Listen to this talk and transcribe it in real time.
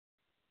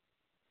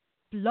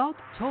Blog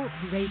Talk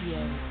Radio.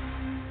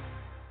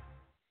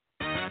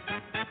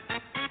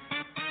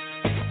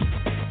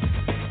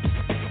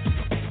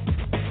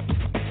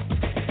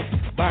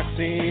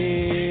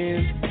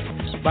 Boxing,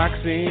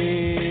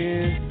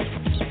 boxing,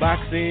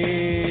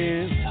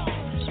 boxing,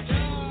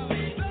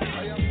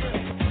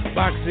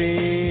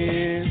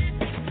 boxing,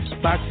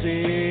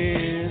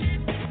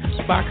 boxing,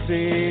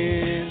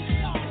 boxing.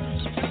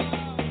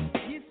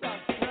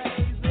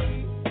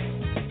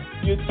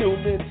 You're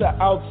tuned into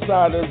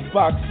Outsiders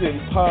Boxing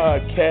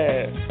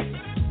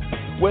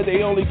Podcast, where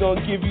they only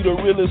gonna give you the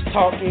realest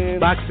talking.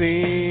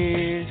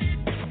 Boxing,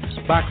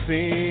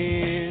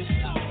 boxing.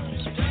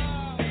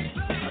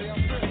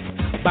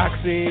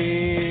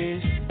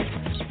 Boxing,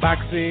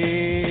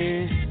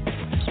 boxing,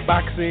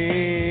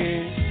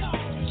 boxing.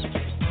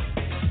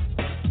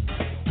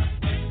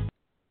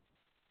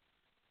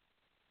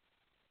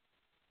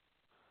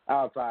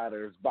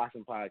 Outsiders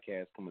Boxing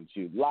Podcast coming to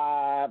you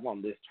live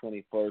on this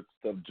 21st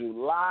of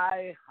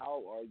July.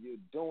 How are you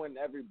doing,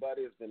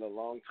 everybody? It's been a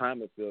long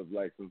time, it feels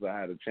like, since I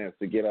had a chance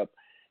to get up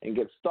and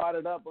get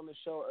started up on the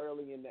show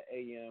early in the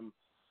AM,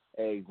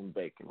 eggs and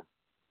bacon.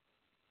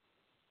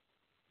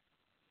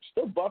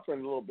 Still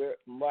buffering a little bit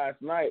from last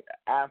night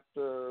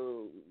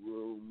after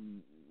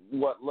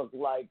what looked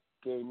like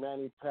a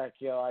Manny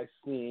Pacquiao I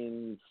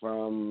seen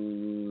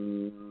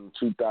from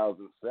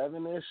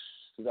 2007-ish,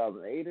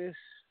 2008-ish.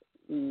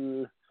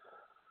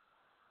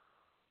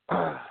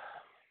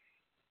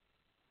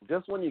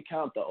 Just when you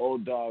count the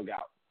old dog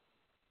out,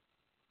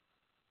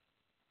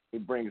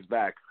 it brings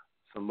back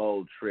some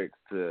old tricks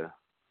to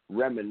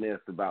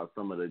reminisce about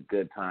some of the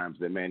good times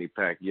that Manny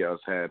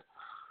Pacquiao's had.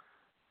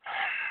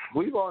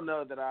 We all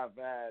know that I've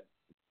had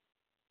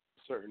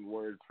certain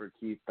words for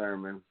Keith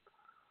Thurman.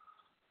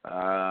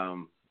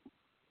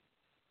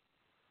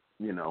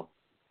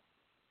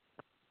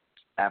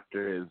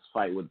 After his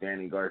fight with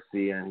Danny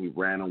Garcia, and he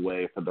ran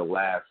away for the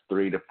last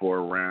 3 to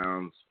 4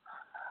 rounds.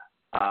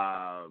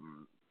 How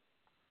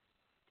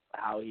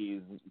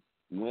he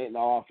went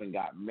off and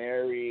got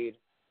married.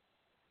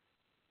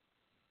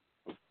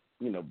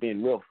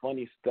 Being real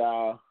funny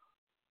style.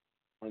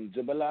 Yeah,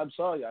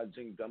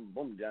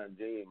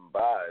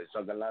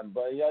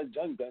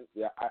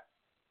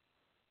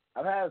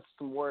 I've had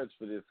some words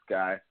for this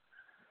guy,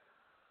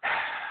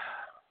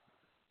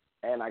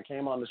 and I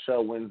came on the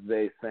show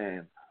Wednesday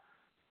saying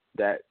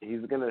that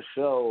he's going to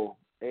show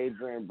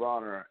Adrian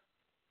Bronner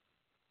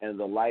and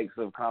the likes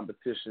of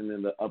competition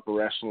in the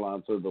upper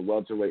echelons of the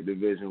welterweight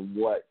division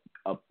what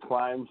a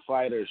prime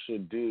fighter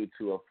should do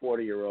to a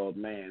 40-year-old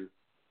man.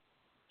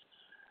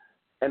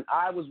 And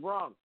I was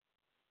wrong.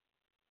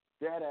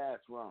 Dead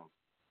ass wrong.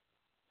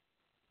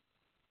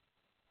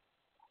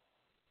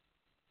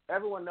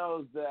 Everyone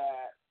knows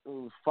that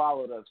who's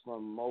followed us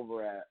from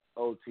over at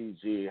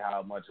OTG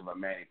how much of a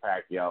Manny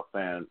Pacquiao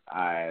fan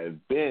I've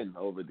been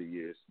over the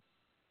years.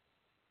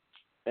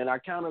 And I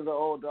counted the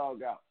old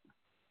dog out.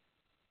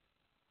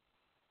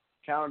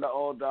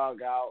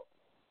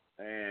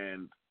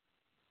 And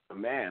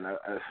man,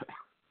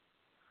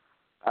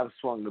 I've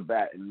swung the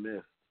bat and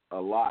missed a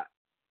lot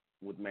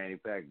with Manny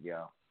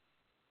Pacquiao.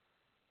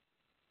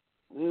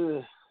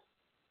 Ugh.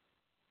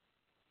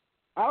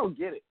 I don't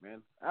get it,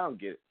 man. I don't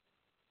get it.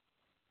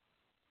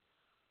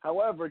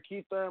 However,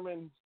 Keith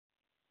Thurman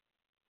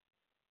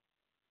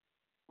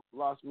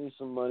lost me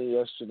some money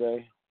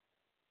yesterday.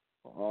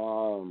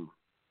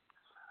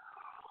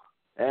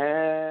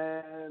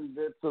 And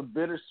it's a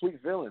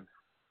bittersweet feeling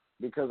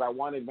because I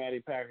wanted Manny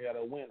Pacquiao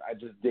to win. I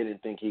just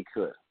didn't think he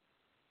could.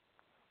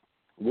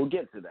 We'll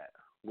get to that.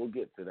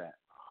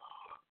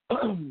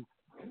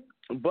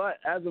 But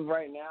as of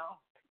right now,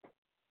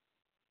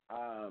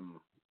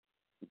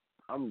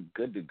 I'm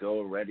good to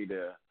go, ready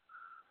to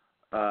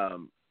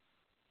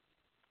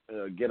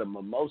get a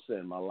mimosa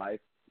in my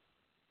life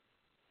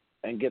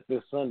and get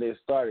this Sunday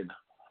started.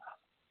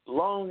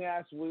 Long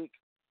ass week.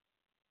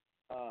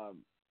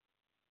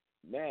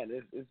 Man,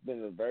 it's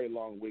been a very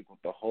long week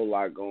with a whole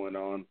lot going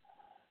on,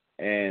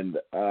 and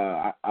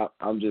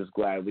I'm just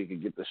glad we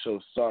could get the show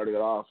started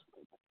off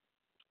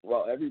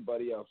while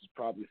everybody else is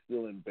probably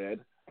still in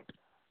bed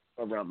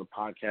around the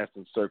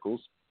podcasting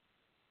circles.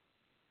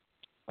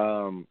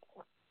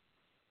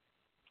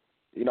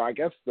 I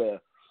guess the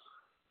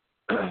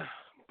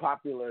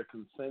popular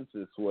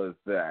consensus was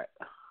that,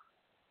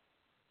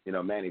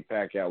 Manny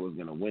Pacquiao was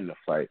going to win the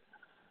fight.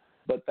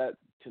 But that,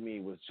 to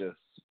me, was just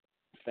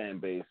fan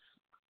base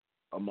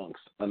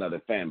amongst another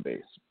fan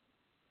base.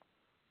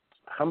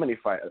 How many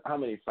fight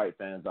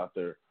fans out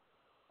there?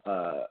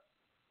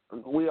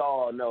 We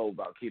all know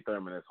about Keith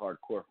Thurman as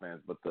hardcore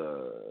fans, but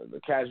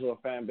the casual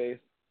fan base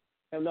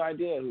have no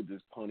idea who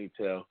this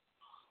ponytail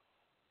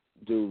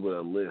dude with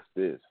a list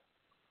is.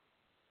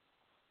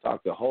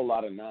 Talked a whole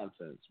lot of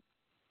nonsense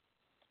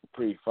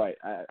pre-fight.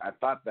 I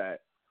thought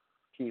that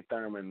Keith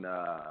Thurman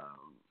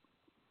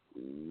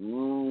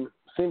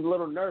seemed a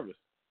little nervous,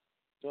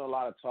 doing a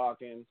lot of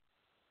talking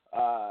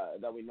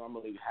that we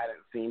normally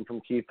hadn't seen from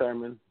Keith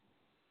Thurman.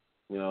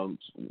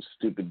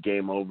 Stupid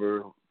game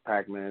over,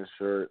 Pac-Man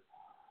shirt.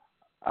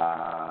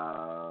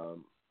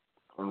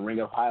 on Ring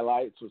of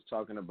Highlights was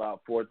talking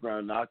about fourth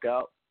round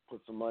knockout.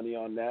 Put some money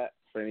on that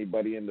for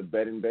anybody in the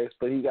betting base,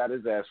 but he got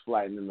his ass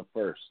flattened in the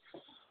first.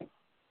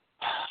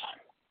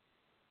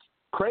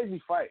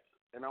 Crazy fight,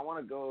 and I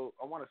want to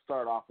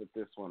start off with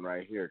this one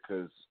right here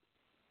because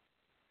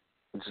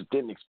I just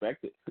didn't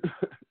expect it.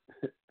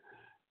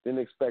 Didn't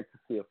expect to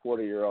see a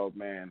 40-year-old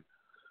man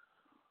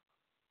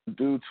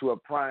do to a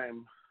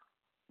prime,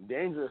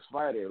 dangerous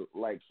fighter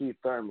like Keith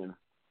Thurman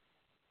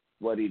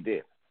what he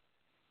did.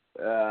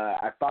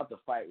 I thought the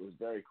fight was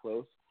very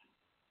close.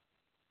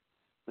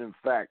 In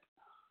fact,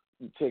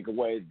 you take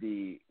away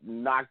the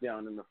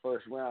knockdown in the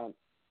first round,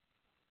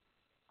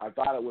 I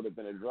thought it would have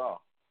been a draw.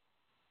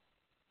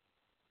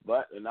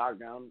 But the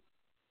knockdown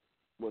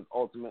was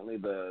ultimately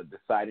the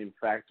deciding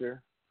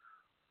factor.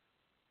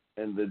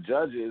 And the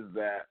judges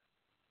that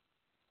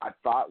I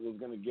thought was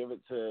going to give it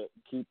to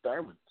Keith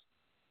Thurman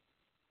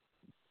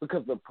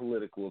because of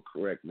political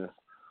correctness.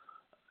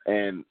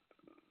 And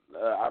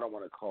I don't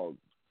want to call it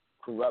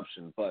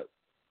corruption, but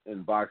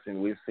in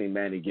boxing, we've seen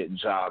Manny get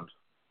jobbed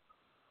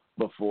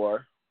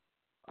before,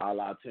 a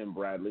la Tim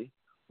Bradley.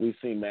 We've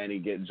seen Manny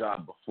get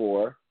jobbed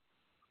before,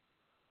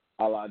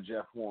 a la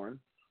Jeff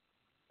Horn.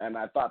 And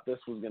I thought this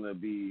was going to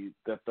be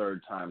the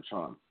third time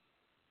charm.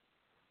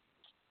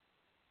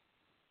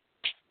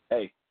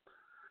 Hey,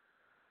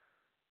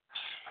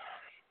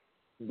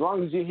 as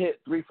long as you hit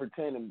 3 for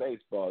 10 in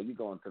baseball, you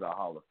go into the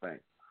Hall of Fame.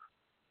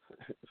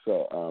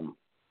 So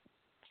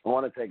I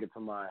want to take it to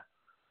my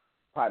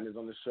partners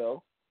on the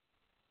show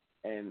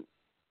and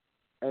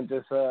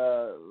just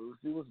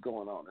see what's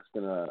going on. It's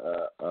been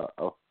a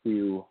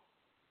few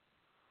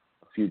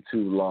too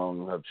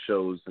long of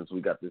shows since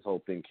we got this whole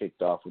thing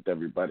kicked off with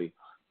everybody.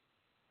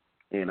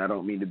 And I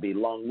don't mean to be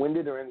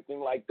long-winded or anything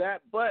like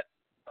that, but,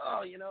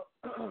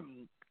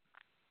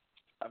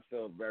 I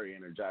feel very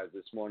energized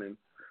this morning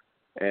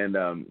and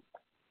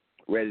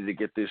ready to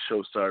get this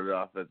show started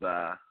off as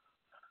I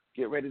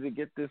get ready to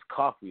get this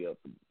coffee up.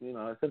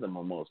 I said the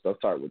mimosa. I'll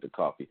start with the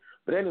coffee.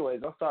 But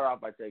anyways, I'll start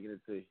off by taking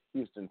it to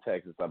Houston,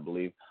 Texas, I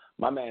believe.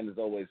 My man is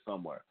always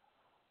somewhere.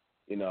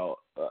 Will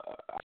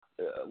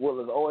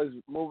is always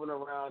moving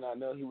around. I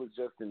know he was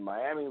just in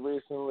Miami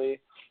recently.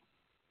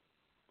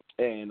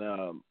 And,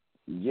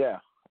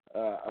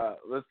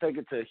 let's take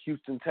it to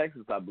Houston,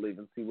 Texas, I believe,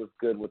 and see what's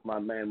good with my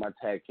man, my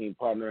tag team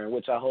partner, in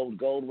which I hold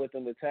gold with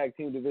in the tag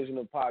team division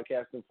of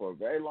podcasting for a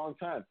very long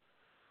time.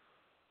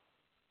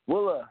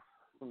 Willa,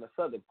 from the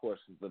southern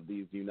portions of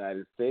these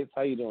United States.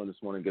 How you doing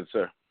this morning, good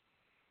sir?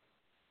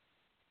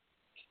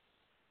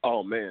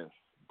 Oh, man,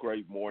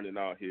 great morning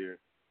out here.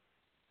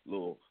 A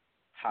little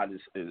hot.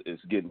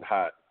 It's getting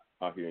hot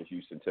out here in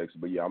Houston, Texas.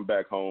 But, yeah, I'm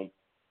back home.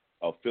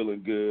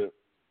 Feeling good.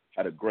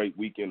 Had a great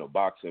weekend of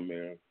boxing,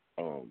 man.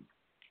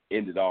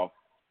 Ended off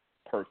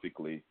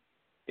perfectly.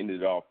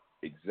 Ended off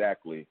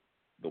exactly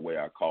the way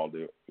I called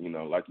it.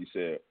 Like you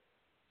said,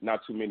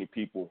 not too many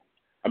people.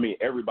 I mean,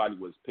 everybody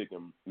was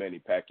picking Manny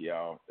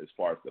Pacquiao as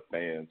far as the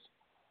fans.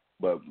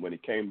 But when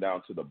it came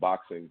down to the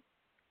boxing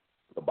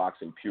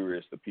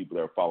purists, the people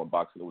that are following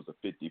boxing, it was a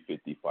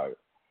 50-50 fight.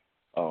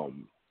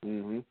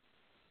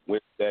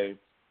 Wednesday,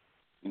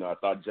 I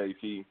thought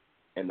JP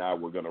and I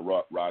were going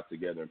to ride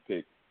together and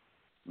pick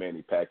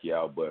Manny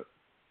Pacquiao, but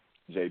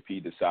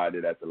JP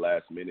decided at the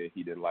last minute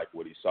he didn't like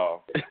what he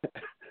saw.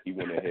 He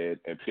went ahead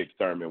and picked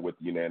Thurman with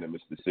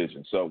unanimous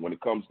decision. So when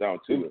it comes down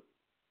to it,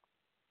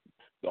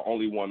 the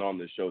only one on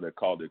the show that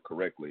called it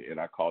correctly, and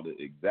I called it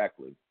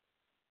exactly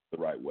the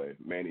right way,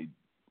 Manny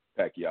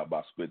Pacquiao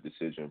by split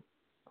decision.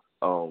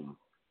 But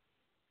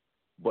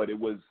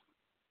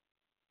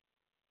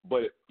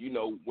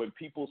when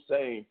people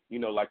say,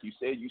 like you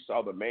said, you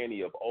saw the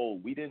Manny of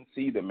old, we didn't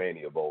see the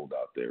Manny of old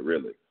out there,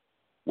 really.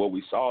 What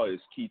we saw is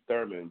Keith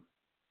Thurman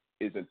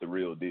isn't the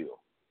real deal.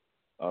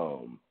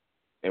 And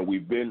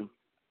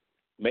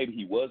maybe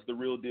he was the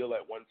real deal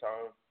at one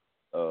time.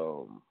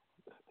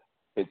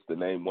 It's the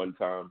name one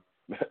time.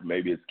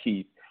 Maybe it's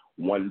Keith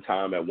one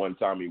time. At one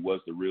time he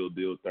was the real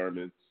deal,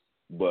 Thurman.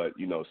 But,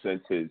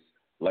 since his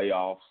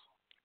layoffs,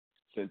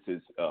 since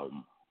his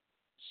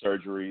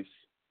surgeries,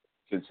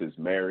 since his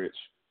marriage,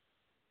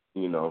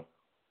 he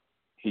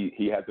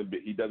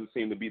doesn't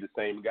seem to be the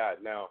same guy.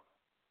 Now,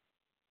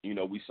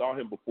 we saw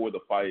him before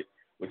the fight,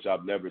 which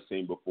I've never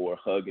seen before,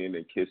 hugging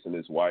and kissing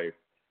his wife,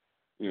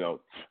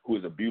 who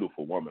is a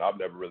beautiful woman. I've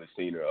never really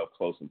seen her up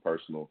close and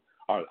personal.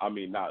 I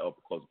mean, not up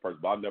close and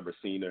personal, but I've never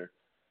seen her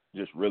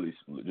just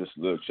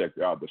check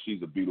her out. But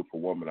she's a beautiful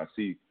woman. I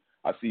see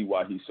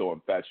why he's so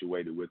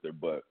infatuated with her.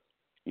 But,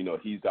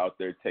 he's out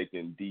there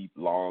taking deep,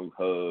 long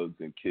hugs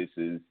and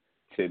kisses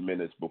 10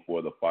 minutes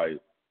before the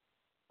fight.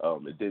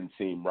 It didn't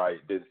seem right.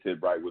 It didn't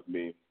sit right with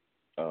me.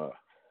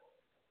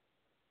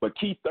 But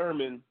Keith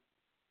Thurman,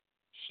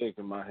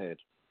 shaking my head.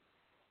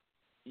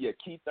 Yeah,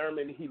 Keith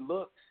Thurman, he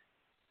looked,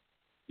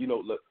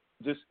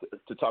 just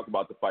to talk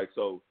about the fight.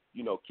 So,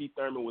 Keith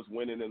Thurman was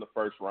winning in the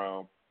first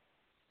round,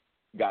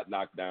 got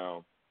knocked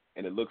down,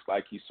 and it looks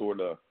like he sort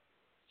of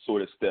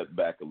stepped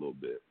back a little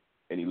bit.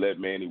 And he let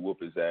Manny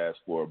whoop his ass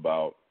for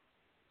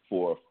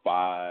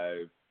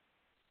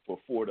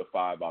for 4 to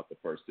 5 out the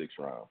first 6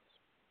 rounds.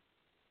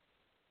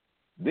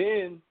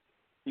 Then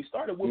he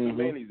started whooping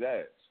Manny's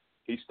ass.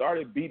 He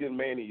started beating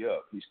Manny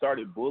up. He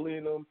started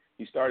bullying him.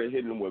 He started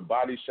hitting him with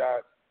body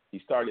shots. He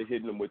started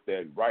hitting him with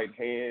that right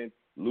hand,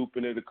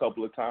 looping it a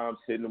couple of times,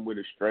 hitting him with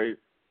it straight.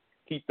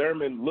 Keith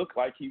Thurman looked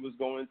like he was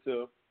going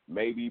to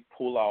maybe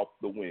pull off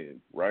the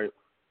win, right?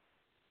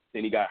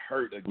 Then he got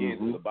hurt again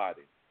to the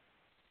body.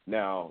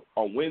 Now,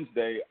 on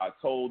Wednesday, I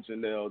told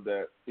Janelle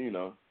that,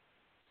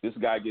 this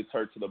guy gets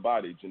hurt to the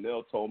body.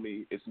 Janelle told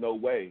me it's no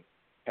way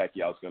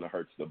Pacquiao's going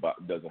to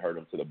doesn't hurt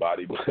him to the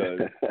body because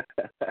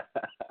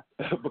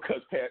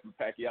because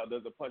Pacquiao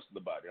doesn't punch to the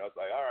body. I was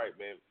like, all right,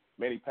 man,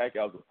 Manny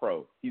Pacquiao's a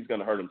pro. He's going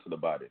to hurt him to the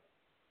body.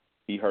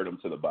 He hurt him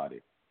to the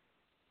body.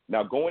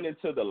 Now, going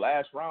into the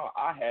last round,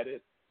 I had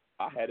it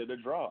a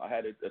draw. I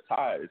had it a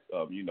tie.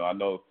 I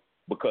know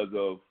because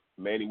of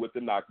Manny with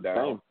the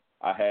knockdown,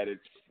 I had it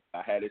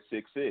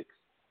 6-6,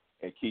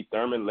 and Keith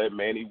Thurman let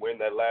Manny win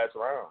that last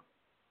round.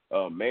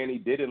 Manny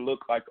didn't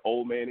look like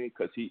old Manny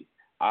because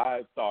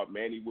I thought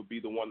Manny would be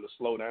the one to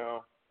slow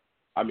down.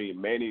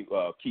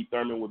 Keith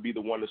Thurman would be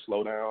the one to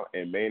slow down,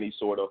 and Manny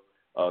sort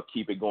of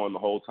keep it going the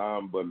whole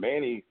time. But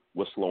Manny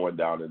was slowing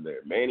down in there.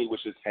 Manny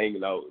was just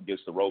hanging out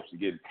against the ropes and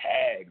getting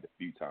tagged a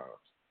few times.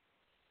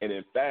 And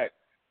in fact,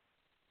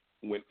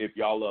 if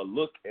y'all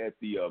look at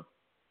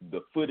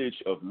the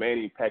footage of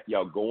Manny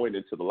Pacquiao going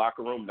into the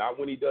locker room, not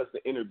when he does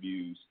the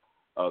interviews,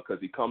 because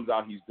he comes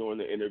out, he's doing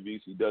the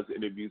interviews, he does the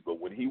interviews,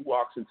 but when he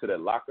walks into that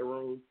locker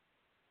room,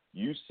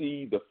 you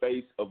see the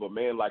face of a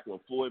man like when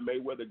Floyd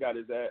Mayweather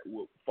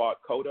fought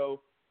Cotto,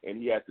 and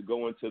he had to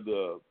go into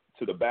the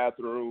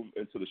bathroom,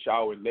 into the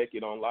shower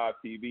naked on live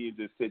TV and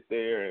just sit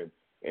there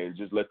and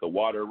just let the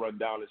water run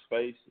down his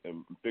face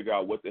and figure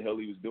out what the hell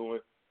he was doing.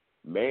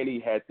 Manny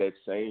had that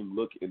same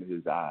look in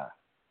his eye.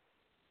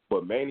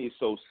 But Manny is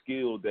so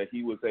skilled that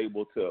he was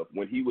able to,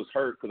 when he was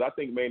hurt, because I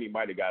think Manny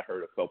might have got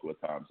hurt a couple of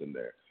times in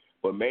there,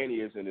 but Manny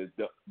isn't as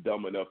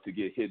dumb enough to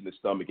get hit in the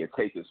stomach and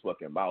take his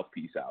fucking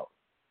mouthpiece out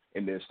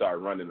and then start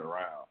running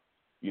around.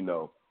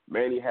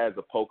 Manny has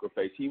a poker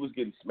face. He was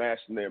getting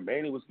smashed in there.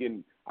 Manny was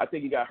getting, I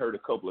think he got hurt a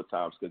couple of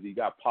times because he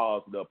got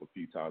paused up a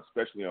few times,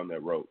 especially on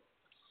them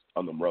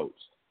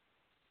ropes.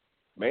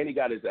 Manny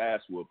got his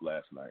ass whooped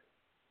last night.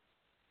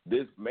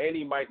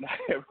 Manny might not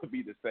ever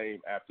be the same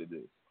after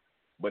this,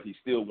 but he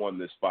still won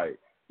this fight.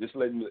 Just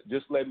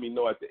let me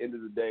know at the end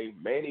of the day,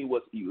 Manny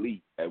was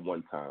elite at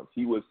one time.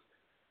 He was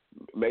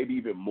maybe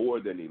even more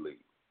than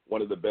elite,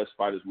 one of the best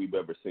fighters we've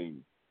ever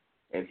seen.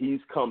 And he's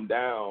come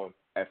down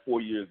at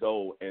 4 years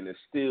old and is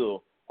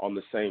still on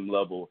the same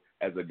level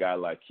as a guy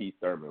like Keith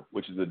Thurman,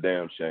 which is a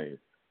damn shame.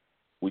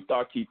 We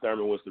thought Keith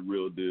Thurman was the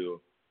real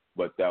deal,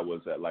 but that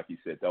was, like he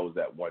said, that was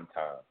that one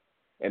time.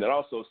 And it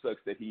also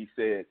sucks that he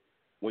said,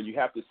 when you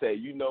have to say,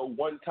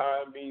 one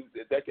time means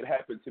that could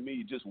happen to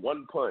me, just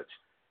one punch.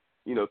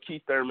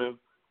 Keith Thurman,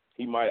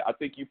 I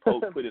think you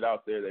put it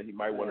out there that he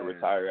might want to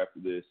retire after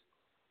this.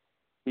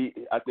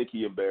 I think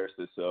he embarrassed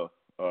himself.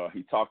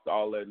 He talked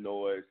all that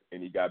noise,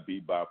 and he got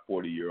beat by a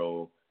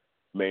 40-year-old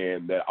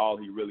man that all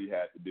he really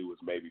had to do was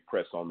maybe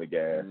press on the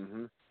gas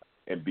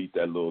and beat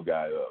that little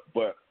guy up.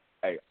 But,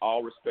 hey,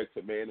 all respect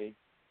to Manny.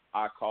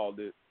 I called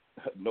it.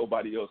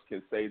 Nobody else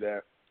can say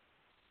that.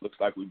 Looks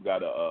like we've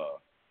got a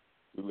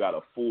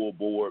full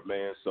board,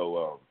 man.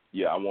 So,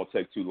 I won't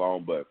take too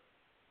long. But,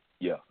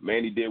 yeah,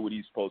 Manny did what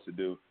he's supposed to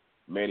do.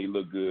 Manny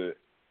looked good.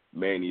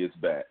 Manny is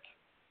back,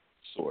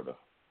 sort of.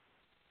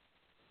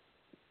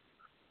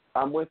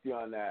 I'm with you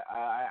on that.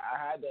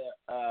 I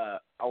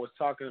was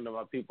talking to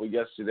my people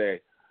yesterday,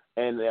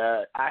 and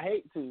I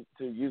hate to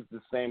use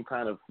the same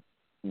kind of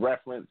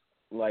reference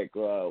like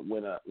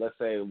when a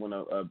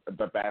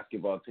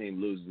basketball team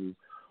loses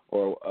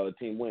or a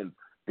team wins.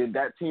 Did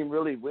that team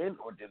really win,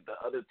 or did the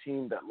other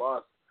team that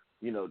lost,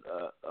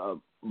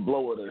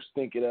 blow it or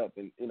stink it up?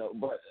 And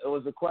but it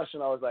was a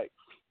question. I was like,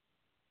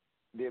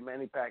 did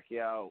Manny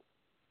Pacquiao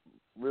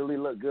really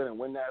look good and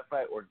win that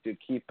fight, or did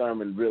Keith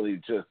Thurman really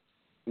just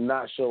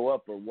not show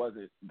up, or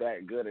wasn't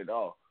that good at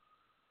all?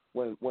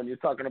 When you're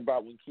talking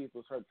about when Keith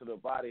was hurt to the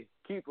body,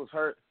 Keith was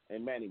hurt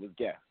and Manny was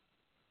gassed.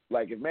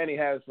 Like if Manny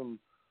has some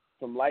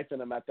life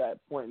in him at that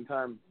point in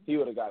time, he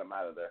would have got him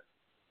out of there.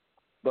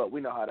 But we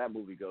know how that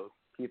movie goes.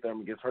 Keith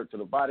Thurman gets hurt to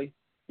the body,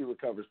 he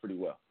recovers pretty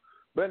well.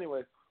 But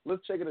anyway,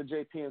 let's check it to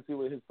JP and see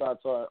what his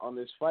thoughts are on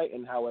this fight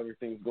and how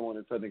everything's going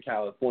in Southern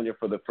California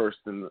for the first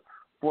and the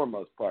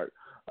foremost part.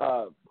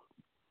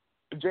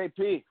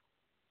 JP,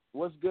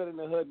 what's good in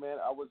the hood, man?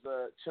 I was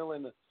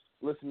chilling,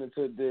 listening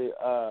to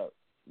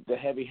the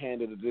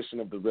heavy-handed edition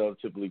of the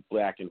Relatively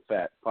Black and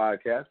Fat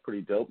podcast.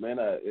 Pretty dope, man.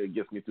 It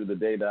gets me through the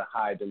day, the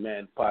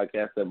high-demand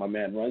podcast that my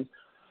man runs.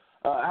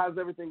 How's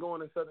everything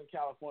going in Southern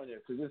California?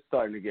 Because it's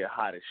starting to get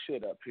hot as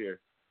shit up here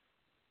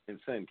in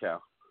Southern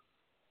Cal.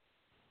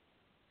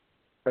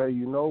 Hey,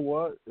 you know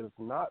what? It's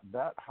not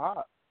that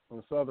hot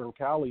in Southern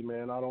Cali,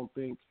 man.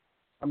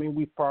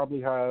 We've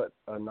probably had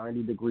a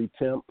 90-degree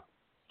temp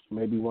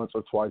maybe once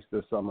or twice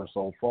this summer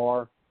so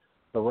far.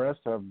 The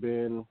rest have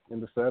been in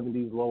the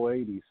 70s, low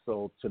 80s.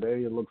 So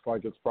today it looks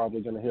like it's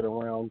probably going to hit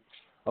around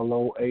a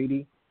low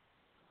 80.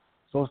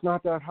 So it's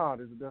not that hot.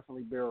 It's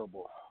definitely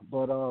bearable.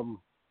 But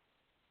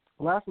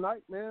last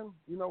night, man,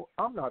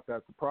 I'm not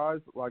that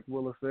surprised. Like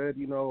Willa said,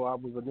 I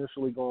was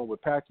initially going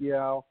with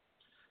Pacquiao.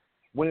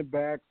 Went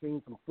back,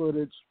 seen some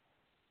footage.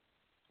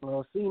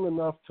 Seen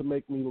enough to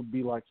make me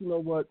be like, you know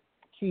what?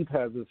 Keith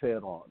has his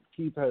head on.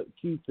 Keith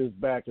is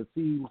back. It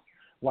seems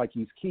like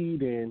he's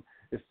keyed in.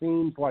 It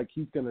seems like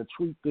he's going to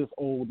treat this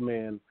old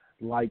man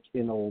like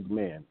an old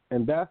man.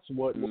 And that's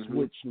what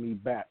switched me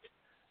back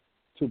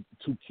to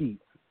Keith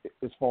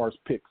as far as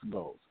picks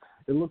goes.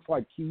 It looks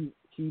like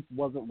Keith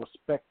wasn't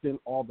respecting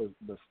all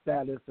the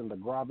status and the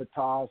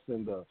gravitas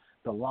and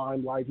the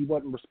limelight. He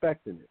wasn't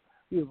respecting it.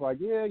 He was like,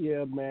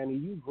 yeah, Manny,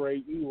 you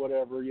great, you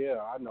whatever. Yeah,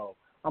 I know.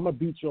 I'm going to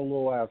beat your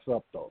little ass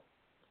up, though.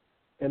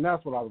 And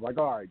that's what I was like,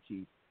 all right,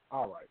 Keith,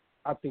 all right.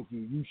 I think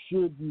you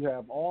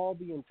have all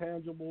the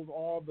intangibles,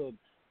 all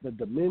the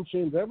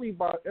dimensions,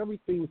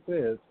 everything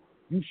says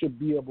you should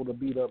be able to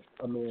beat up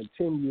a man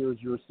 10 years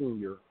your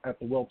senior at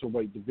the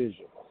welterweight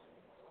division.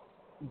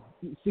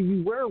 See,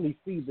 you rarely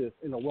see this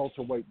in a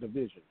welterweight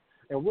division.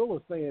 And Will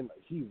is saying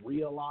he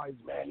realized,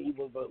 man, he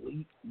was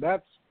elite.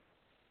 That's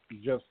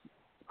just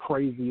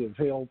crazy as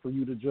hell for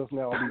you to just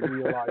now be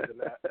realizing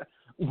that.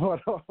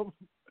 But,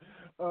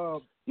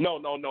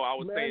 No. I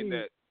was Manny, saying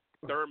that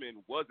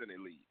Thurman wasn't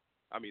elite.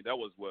 I mean, that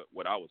was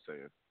what I was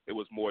saying. It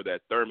was more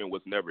that Thurman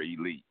was never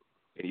elite.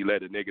 And he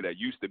let a nigga that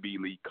used to be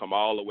elite come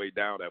all the way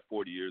down at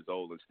 40 years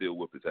old and still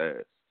whoop his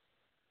ass.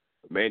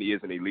 Manny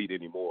isn't elite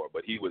anymore,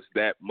 but he was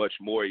that much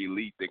more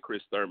elite than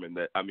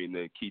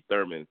than Keith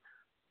Thurman,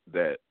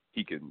 that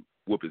he can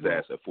whoop his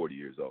ass at 40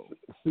 years old.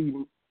 See,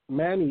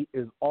 Manny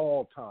is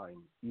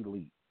all-time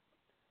elite.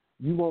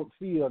 You won't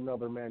see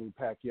another Manny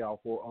Pacquiao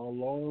for a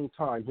long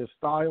time. His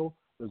style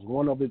is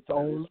one of its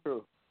own. That's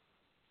true.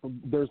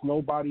 There's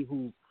nobody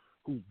who's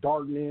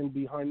darting in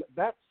behind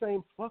that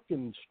same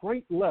fucking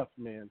straight left,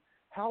 man.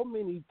 How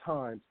many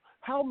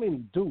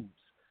dudes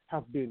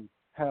have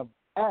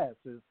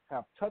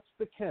touched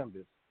the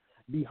canvas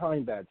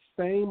behind that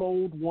same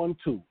old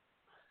 1-2?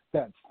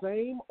 That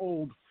same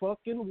old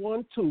fucking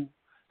 1-2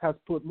 has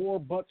put more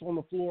butts on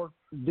the floor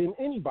than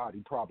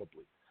anybody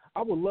probably.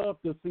 I would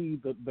love to see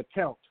the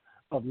count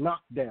of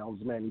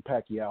knockdowns Manny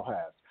Pacquiao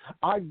has.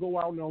 I'd go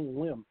out on a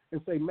limb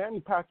and say Manny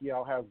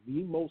Pacquiao has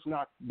the most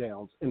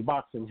knockdowns in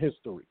boxing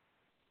history.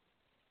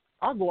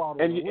 I'll go out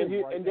on a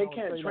limb and they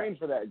can't train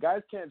for that.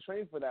 Guys can't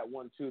train for that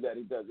 1-2 that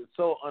he does. It's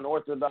so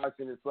unorthodox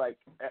and it's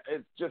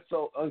just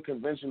so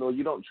unconventional.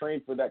 You don't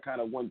train for that kind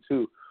of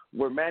 1-2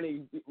 where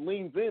Manny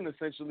leans in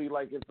essentially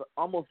like it's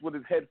almost with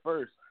his head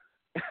first,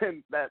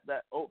 and that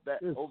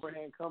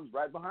overhand comes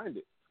right behind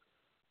it.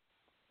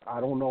 I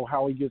don't know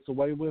how he gets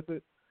away with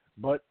it,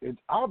 but it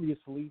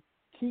obviously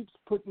keeps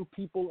putting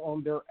people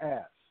on their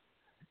ass.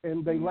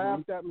 And they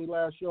laughed at me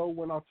last show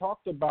when I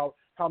talked about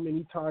how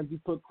many times he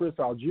put Chris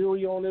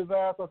Algieri on his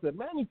ass. I said,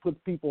 man, he puts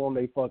people on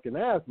their fucking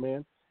ass,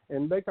 man.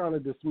 And they kind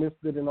of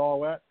dismissed it and all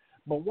that.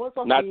 But once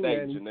I seen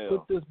Manny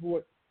put this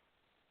boy,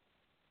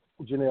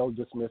 Janelle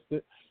dismissed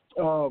it.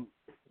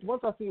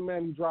 Once I seen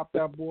Manny drop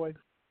that boy,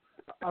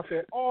 I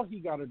said, all he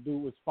got to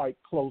do is fight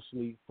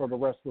closely for the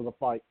rest of the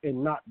fight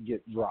and not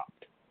get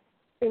dropped.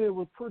 And it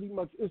was pretty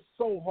much, it's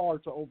so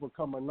hard to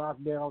overcome a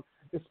knockdown,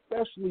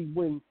 especially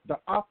when the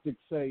optics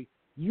say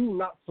you're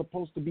not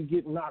supposed to be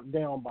getting knocked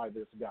down by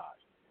this guy.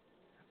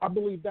 I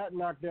believe that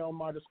knockdown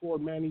might have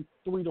scored Manny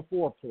 3 to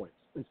 4 points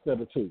instead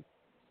of 2.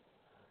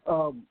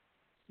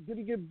 Did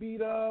he get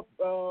beat up?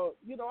 I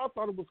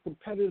thought it was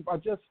competitive. I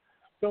just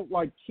felt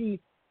like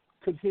Keith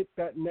could hit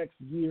that next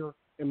gear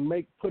and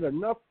put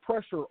enough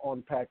pressure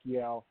on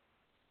Pacquiao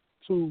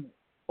to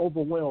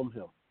overwhelm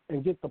him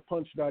and get the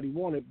punch that he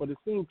wanted. But it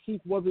seemed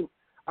Keith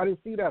I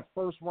didn't see that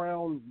first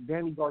round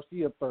Danny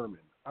Garcia Thurman.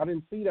 I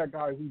didn't see that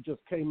guy who just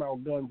came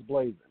out guns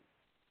blazing.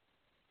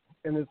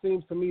 And it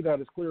seems to me that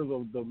it's clear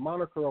the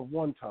moniker of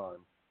one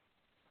time,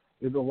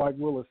 like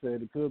Willis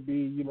said, it could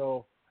be,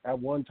 at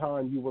one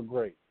time you were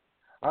great.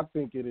 I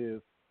think it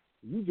is,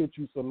 you get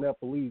you some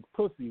Nepalese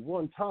pussy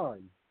one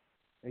time,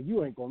 and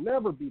you ain't going to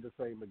never be the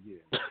same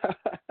again.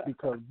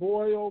 Because,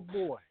 boy, oh,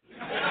 boy,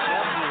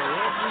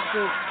 that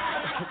boy,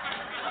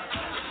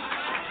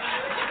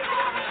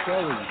 I'm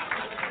telling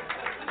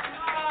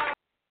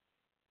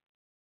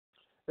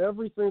you.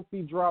 Ever since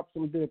he dropped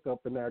some dick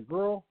up in that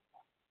girl,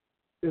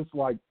 it's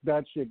like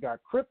that shit got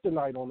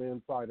kryptonite on the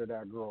inside of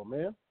that girl,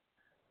 man.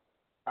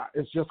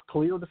 It's just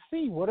clear to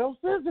see. What else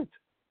is it?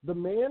 The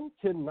man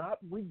cannot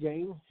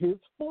regain his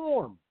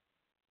form.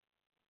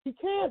 He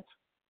can't.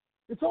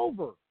 It's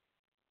over.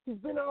 He's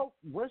been out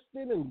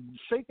resting and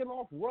shaking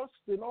off rust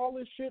and all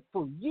this shit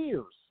for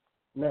years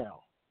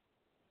now.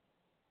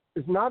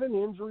 It's not an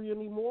injury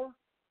anymore.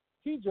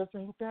 He just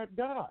ain't that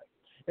guy.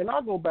 And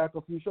I go back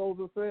a few shows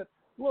and said,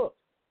 look,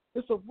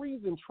 it's a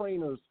reason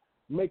trainers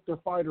make their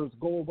fighters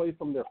go away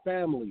from their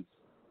families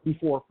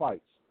before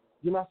fights.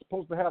 You're not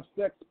supposed to have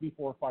sex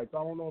before fights.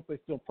 I don't know if they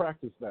still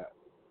practice that.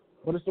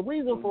 But it's the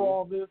reason for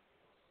all this.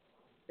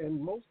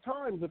 And most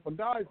times, if a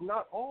guy's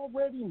not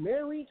already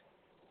married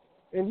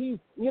and he's,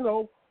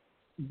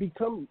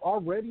 become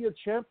already a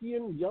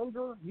champion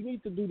younger. You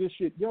need to do this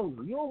shit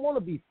younger. You don't want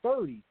to be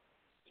 30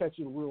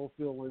 catching real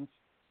feelings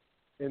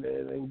and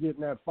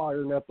getting that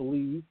fire and at the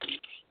lead,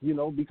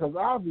 because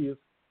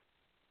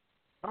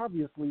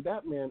obviously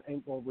that man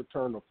ain't going to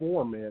return to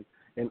form, man.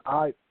 And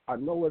I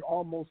know it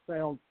almost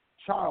sounds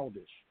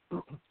childish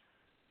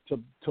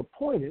to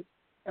point it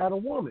at a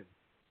woman,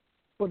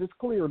 but it's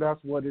clear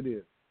that's what it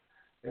is.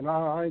 And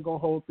I ain't going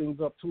to hold things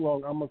up too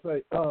long. I'm going to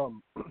say,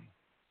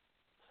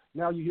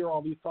 now you hear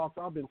all these talks.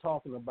 I've been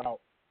talking about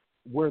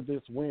where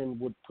this win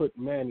would put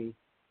Manny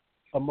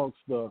amongst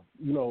the,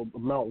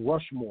 Mount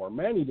Rushmore.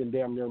 Manny done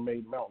damn near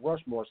made Mount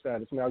Rushmore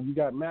status. Now you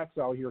got Max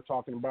out here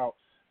talking about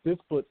this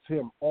puts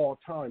him all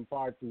time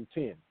 5 through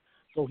 10.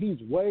 So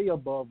he's way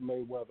above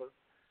Mayweather.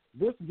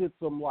 This gets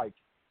him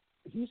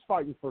he's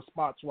fighting for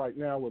spots right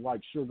now with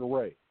Sugar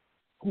Ray.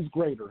 Who's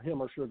greater,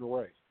 him or Sugar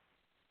Ray?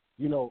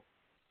 Him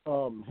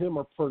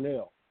or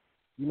Pernell?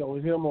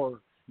 Him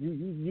or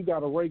you got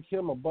to rank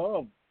him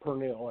above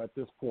Pernell at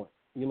this point.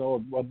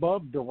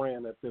 Above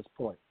Duran at this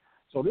point.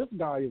 So this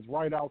guy is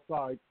right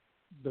outside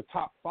the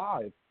top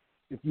 5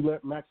 if you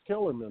let Max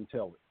Kellerman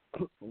tell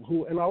it.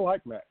 And I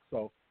like Max.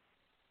 So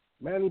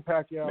Manny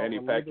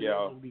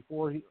Pacquiao.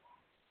 Before he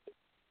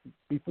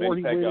went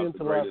into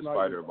the last greatest night.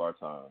 Fighter of our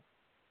time.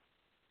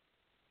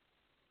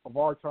 Of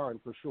our time,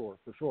 for sure,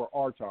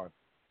 our time,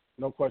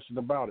 no question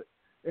about it.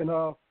 And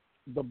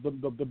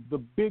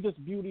the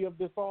biggest beauty of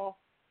this all.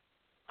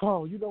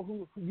 Oh, you know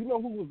who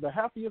was the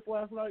happiest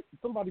last night?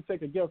 Somebody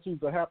take a guess who's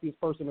the happiest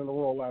person in the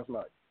world last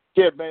night.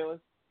 Skip Bayless.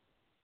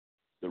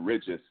 The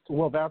richest.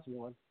 Well, that's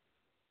one.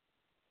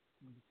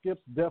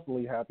 Skip's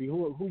definitely happy.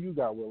 Who you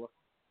got, Willa?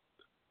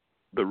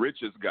 The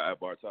richest guy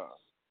of our time.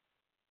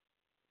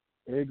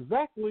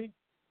 Exactly.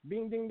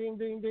 Ding, ding, ding,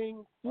 ding,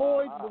 ding.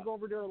 Floyd was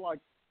over there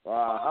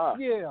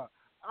yeah,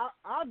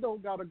 I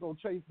don't got to go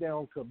chase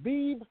down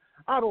Khabib.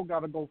 I don't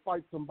got to go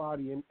fight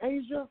somebody in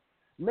Asia.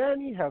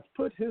 Manny has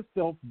put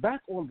himself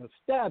back on the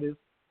status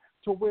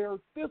to where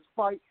this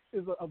fight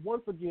is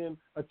once again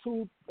a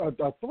 $3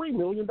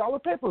 million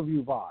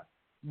pay-per-view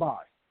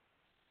buy.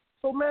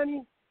 So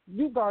Manny,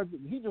 you guys,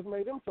 he just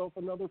made himself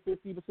another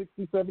 $50 to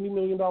 $60, $70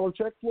 million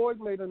check. Floyd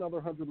made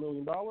another $100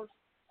 million,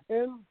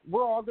 and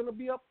we're all going to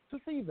be up to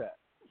see that.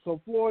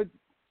 So Floyd,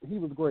 he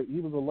was great. He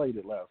was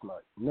elated last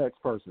night.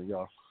 Next person,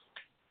 y'all.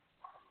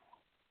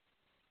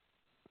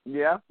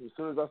 Yeah, as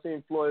soon as I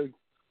seen Floyd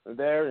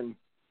there, and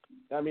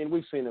I mean,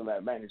 we've seen him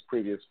at Manny's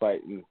previous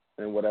fight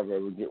and whatever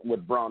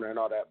with Bronner and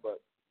all that,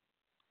 but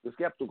the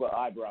skeptical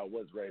eyebrow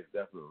was raised,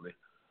 definitely.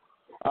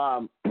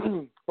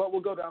 But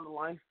we'll go down the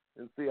line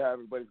and see how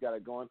everybody's got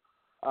it going.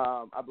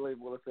 I believe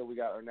Willa said we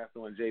got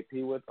Ernesto and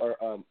JP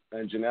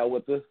and Janelle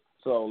with us,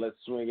 so let's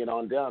swing it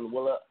on down.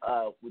 Willa,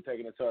 we're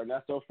taking it to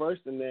Ernesto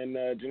first, and then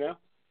Janelle.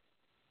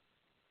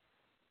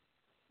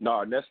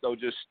 No, Ernesto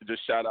just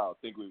shout out.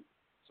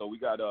 So we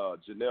got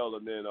Janelle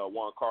and then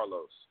Juan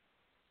Carlos.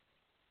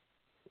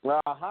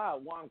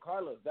 Juan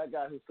Carlos, that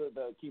guy who said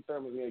that Keith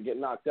Thurman's going to get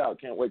knocked out.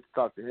 Can't wait to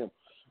talk to him.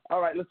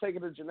 All right, let's take it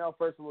to Janelle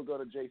first, and we'll go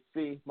to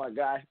JC, my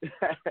guy.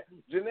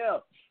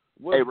 Janelle,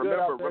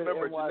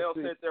 remember, Janelle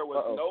said there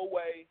was no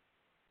way.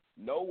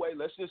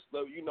 Let's just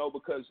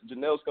because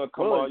Janelle's going to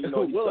come on.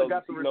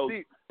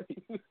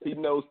 He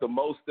knows the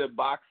most at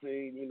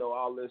boxing.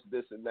 All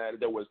this and that.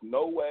 There was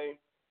no way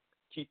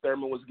Keith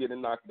Thurman was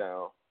getting knocked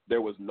down.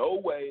 There was no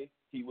way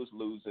he was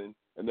losing,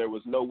 and there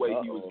was no way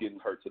he was getting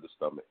hurt to the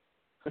stomach.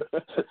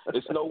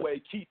 There's no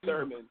way Keith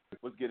Thurman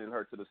was getting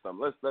hurt to the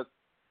stomach.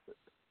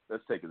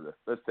 Let's take it there.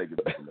 Let's take it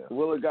there.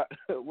 Willa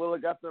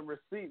got them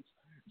receipts.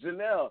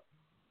 Janelle,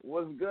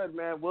 what's good,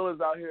 man?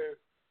 Willa's out here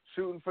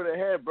shooting for the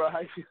head, bro.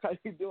 How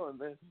you doing,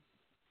 man?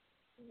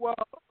 Well,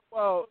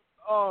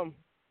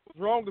 what's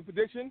wrong with the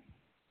prediction?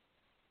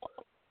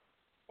 As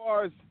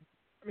far as,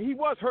 he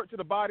was hurt to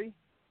the body.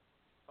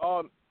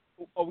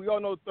 We all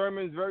know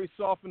Thurman's very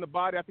soft in the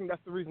body. I think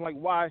that's the reason,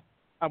 why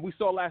we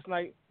saw last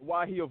night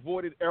why he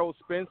avoided Errol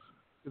Spence,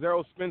 because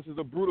Errol Spence is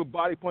a brutal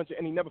body puncher,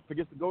 and he never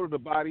forgets to go to the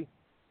body.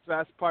 So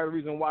that's part of the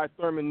reason why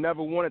Thurman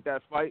never wanted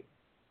that fight.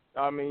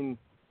 As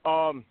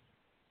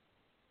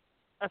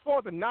far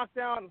as the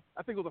knockdown,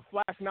 I think it was a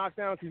flash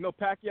knockdown, because,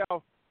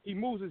 Pacquiao, he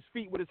moves his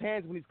feet with his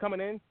hands when he's coming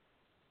in,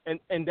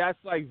 and that's,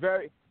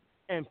 very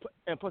 – and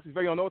plus he's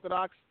very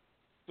unorthodox.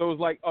 So it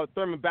was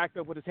Thurman backed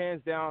up with his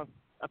hands down.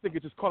 I think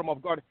it just caught him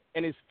off guard,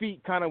 and his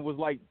feet kind of was,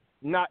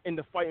 not in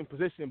the fighting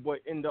position, but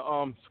in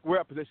the square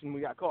up position when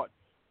he got caught.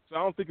 So I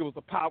don't think it was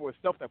the power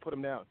itself that put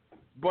him down.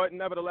 But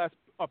nevertheless,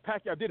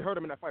 Pacquiao did hurt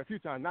him in that fight a few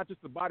times, not just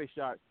the body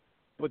shot,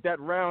 but that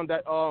round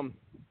that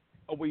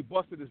where he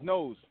busted his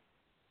nose.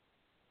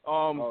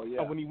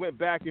 When he went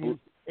back and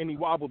he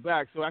wobbled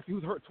back. So actually, he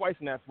was hurt twice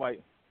in that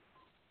fight.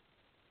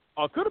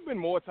 Could have been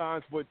more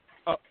times, but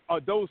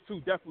those two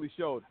definitely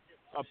showed.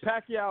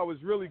 Pacquiao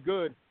was really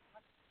good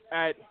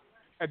at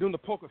doing the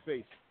poker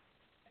face.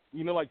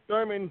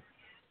 Thurman.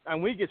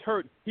 And when he gets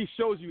hurt, he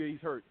shows you that he's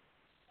hurt.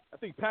 I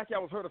think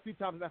Pacquiao was hurt a few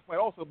times in that fight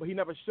also, but he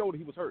never showed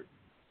he was hurt.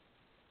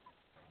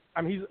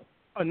 He's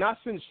not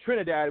since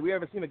Trinidad, we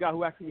haven't seen a guy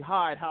who actually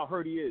hide how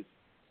hurt he is.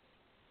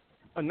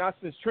 not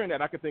since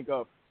Trinidad I could think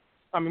of.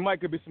 I mean,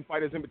 might could be some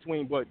fighters in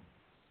between, but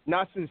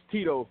not since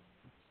Tito,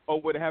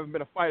 or would haven't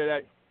been a fighter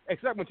that,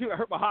 except when Tito got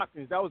hurt by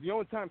Hopkins. That was the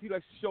only time Tito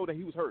actually showed that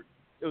he was hurt.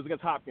 It was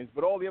against Hopkins.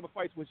 But all the other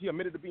fights was he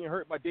admitted to being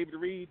hurt by David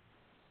Reed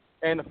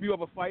and a few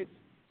other fights,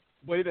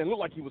 but it didn't look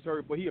like he was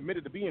hurt, but he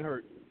admitted to being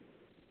hurt.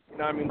 You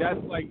know what I mean?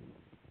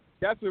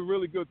 That's a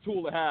really good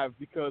tool to have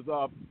because, you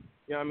know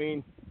what I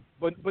mean?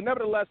 But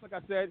nevertheless, like I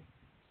said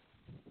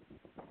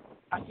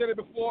it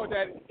before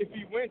that if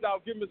he wins, I'll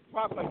give him his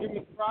props. But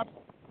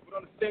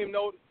on the same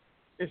note,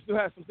 it still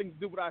has some things to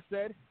do with what I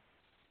said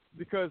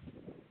because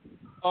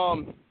we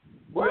all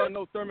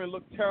know Thurman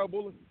looked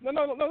terrible.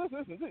 No,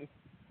 listen.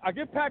 I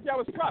give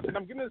Pacquiao his props, and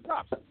I'm giving him his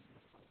props.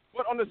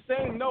 But on the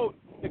same note,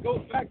 it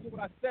goes back to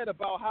what I said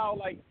about how,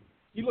 like,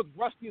 he looked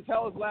rusty as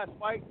hell his last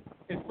fight,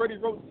 and Freddie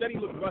Roach said he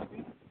looked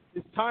rusty.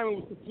 His timing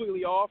was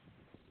completely off.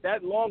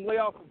 That long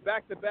layoff of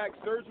back-to-back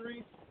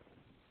surgeries,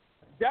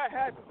 that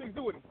had something to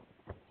do with it.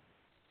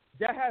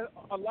 That had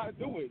a lot to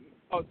do with it.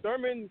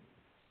 Thurman,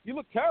 he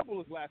looked terrible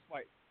his last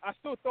fight. I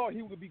still thought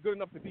he would be good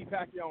enough to beat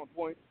Pacquiao on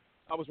point.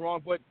 I was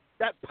wrong. But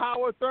that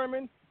power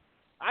Thurman,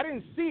 I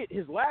didn't see it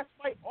his last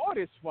fight or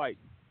this fight.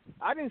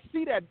 I didn't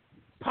see that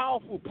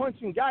powerful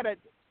punching guy that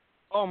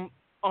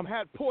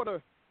had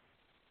Porter,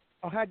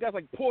 had guys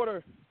like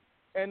Porter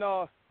and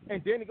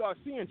Danny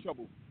Garcia in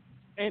trouble.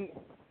 And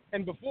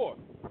before.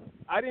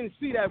 I didn't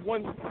see that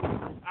one.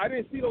 I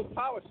didn't see those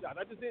power shots.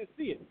 I just didn't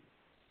see it.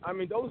 I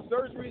mean, those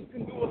surgeries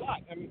can do a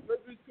lot. I mean,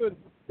 surgeries could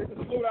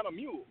slow down a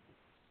mule,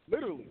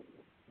 literally.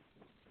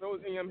 So,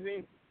 you know what I'm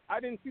saying? I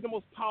didn't see the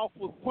most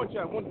powerful punch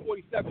at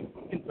 147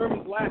 in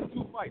Thurman's last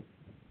two fights.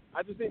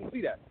 I just didn't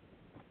see that.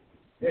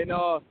 And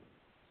I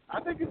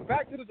think it's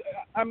back to the.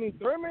 I mean,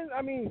 Thurman.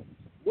 I mean,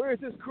 where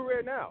is his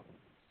career now?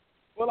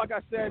 Well, like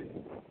I said,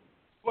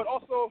 but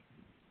also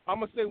I'm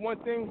gonna say one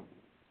thing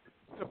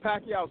to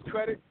Pacquiao's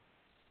credit.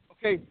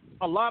 Okay,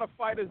 a lot of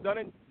fighters done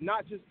it,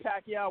 not just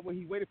Pacquiao, where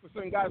he waited for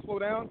certain guys to slow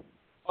down.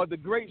 Or the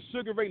great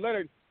Sugar Ray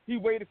Leonard, he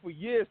waited for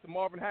years for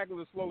Marvin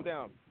Hagler to slow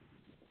down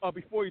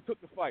before he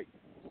took the fight.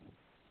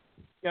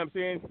 You know what I'm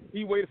saying?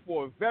 He waited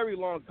for a very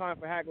long time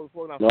for Hagler to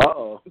slow down.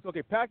 Uh-oh. It's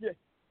okay, Pacquiao,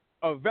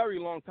 a very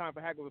long time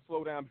for Hagler to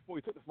slow down before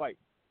he took the fight.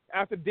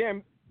 After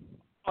Dan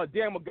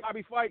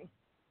Mugabe fight,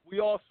 we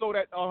all saw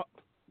that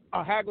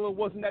Hagler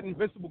wasn't that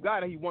invincible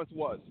guy that he once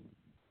was.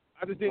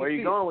 I just didn't Where are see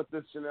you going with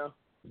this, Janelle?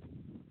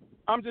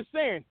 I'm just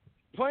saying,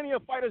 plenty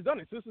of fighters done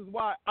it. This is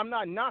why I'm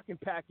not knocking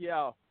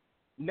Pacquiao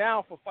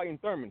now for fighting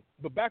Thurman.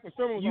 But back when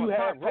Thurman was on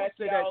top, Roach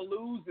said that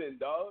losing,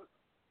 dog.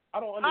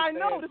 I don't understand. I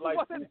know. This is what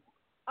I said.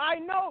 I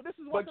know. This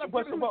is what I'm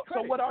giving him credit.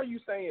 So what are you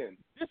saying?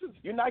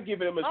 You're not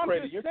giving him his I'm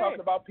credit. You're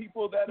talking about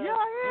people that are. Yeah, I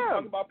am. You're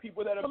talking about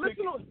people that are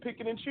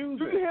picking and choosing.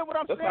 Do you hear what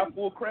I'm saying? That's not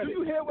full credit. Do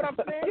you hear what I'm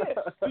saying? Yes.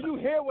 Do you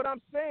hear what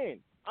I'm saying?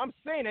 I'm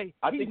saying that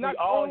I he's think not we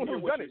all the only hear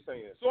one who's what done you're it.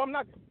 saying. So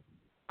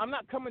I'm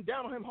not coming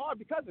down on him hard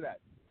because of that.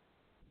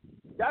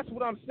 That's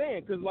what I'm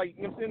saying. Because, like,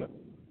 you know what I'm saying?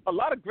 A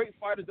lot of great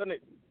fighters done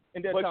it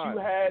in their time. But you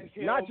had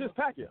him. Not just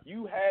Pacquiao.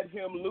 You had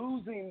him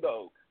losing,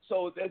 though.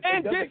 So that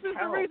and doesn't this is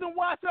count. the reason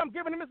why I'm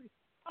giving him his.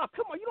 Oh,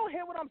 come on. You don't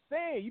hear what I'm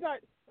saying. You not.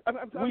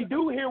 We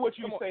do hear what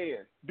you're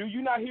saying. Do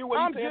you not hear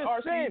what he's saying,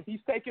 RC? Saying,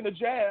 he's taking a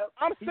jab.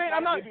 I'm saying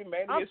I'm not giving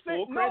Manny I'm his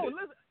saying, full credit. No,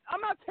 listen,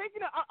 I'm not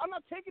taking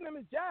him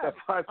his jab. That's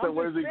why I said,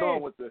 where's he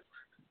going with this?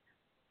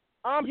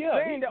 I'm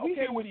saying that we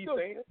okay, hear what he's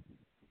saying.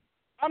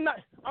 I'm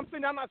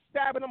saying I'm not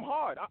stabbing him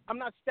hard. I'm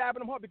not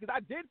stabbing him hard because I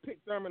did pick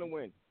Thurman to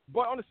win.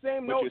 But on the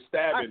same note,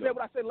 I said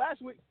what I said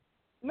last week.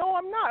 No,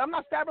 I'm not. I'm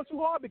not stabbing him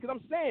too hard because I'm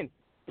saying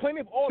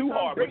plenty of all-time too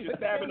hard, greats. but you're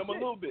stabbing him a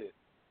little bit.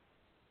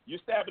 You're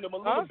stabbing him a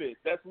little bit.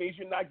 That means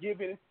you're not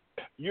giving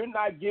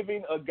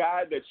a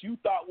guy that you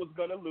thought was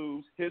gonna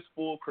lose his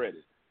full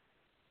credit.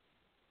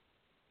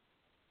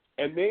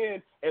 And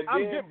then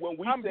when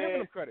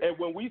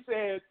we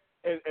said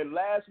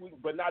last week,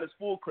 but not his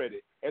full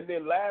credit. And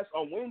then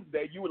on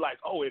Wednesday, you were like,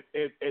 oh, if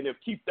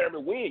Keith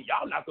Thurman win,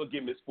 y'all not gonna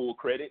give him his full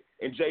credit.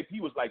 And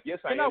JP was like, yes,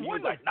 I am. He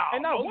was like, no,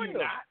 you're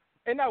not.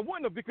 And I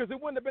wouldn't have because it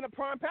wouldn't have been a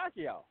prime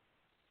Pacquiao.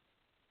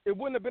 It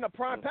wouldn't have been a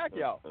prime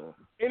Pacquiao.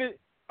 And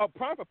a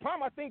prime for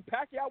prime, I think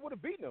Pacquiao would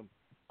have beaten him.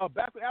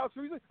 Back with Alex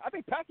Reason, I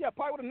think Pacquiao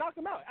probably would have knocked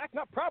him out.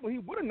 Not probably, he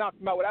would have knocked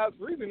him out with Alex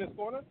Reason in his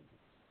corner.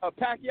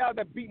 Pacquiao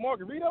that beat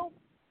Margarito.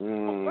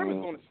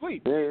 Thurman's going to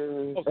sleep.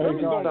 Thurman's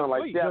going to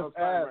sleep.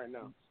 Right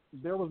now.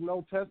 There was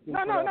no testing. No,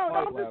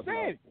 I'm just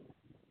saying.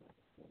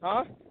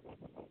 Huh?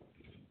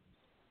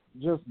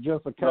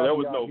 Just a caveat. No, there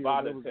was no here.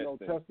 VADA there was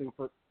testing. No testing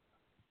for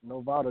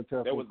no VADA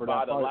testing there was for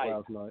VADA that fight light.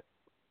 last night.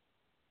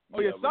 Oh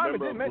yeah, Simon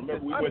did mention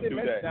that. We went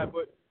through that.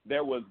 But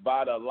there was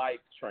VADA light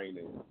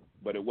training,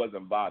 but it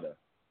wasn't VADA.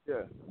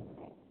 Yeah.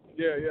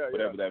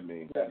 Whatever that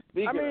means. Yeah.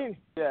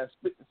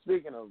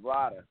 Speaking of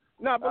VADA.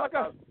 No, but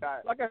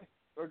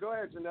go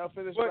ahead, Janelle.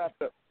 Finish wrap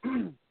up.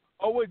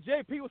 What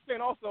JP was saying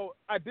also,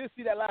 I did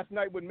see that last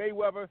night with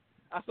Mayweather.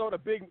 I saw the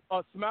big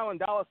smiling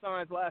dollar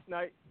signs last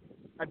night.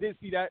 I did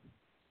see that.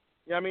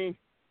 You know what I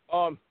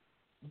mean?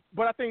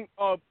 But I think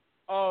Floyd's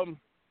a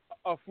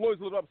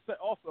little upset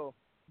also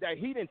that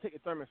he didn't take a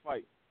Thurman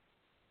fight.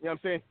 You know what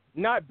I'm saying?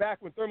 Not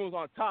back when Thurman was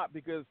on top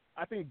because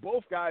I think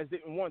both guys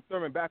didn't want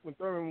Thurman back when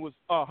Thurman was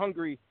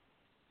hungry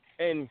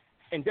and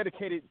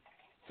dedicated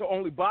to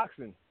only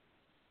boxing.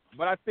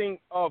 But I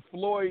think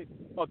Floyd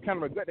kind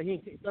of regret that he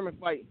didn't take Thurman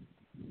fight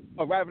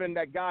rather than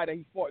that guy that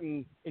he fought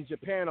in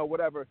Japan or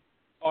whatever,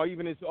 or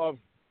even this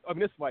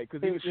fight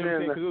because he was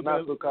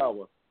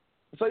Nasukawa.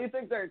 So you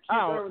think that Keith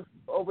Thurman's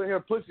over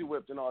here pussy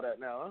whipped and all that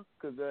now, huh?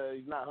 Because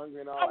he's not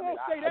hungry and all. I won't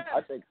say that.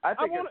 I think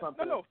it's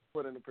something to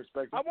put into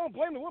perspective. I won't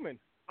blame the woman.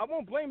 I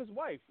won't blame his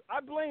wife.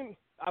 I blame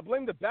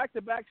the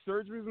back-to-back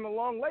surgeries and the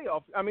long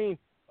layoff. I mean,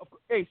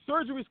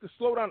 surgeries could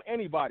slow down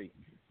anybody.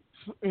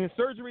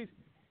 Surgeries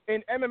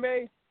in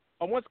MMA.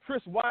 Once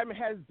Chris Weidman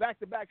had his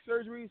back-to-back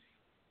surgeries,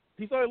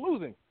 he started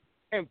losing.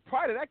 And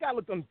prior to that, guy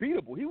looked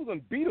unbeatable. He was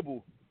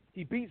unbeatable.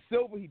 He beat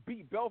Silva. He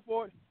beat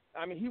Belfort.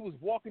 I mean, he was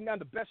walking down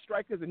the best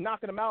strikers and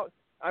knocking them out.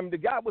 I mean, the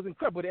guy was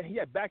incredible. He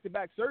had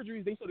back-to-back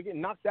surgeries. They started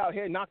getting knocked out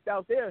here, knocked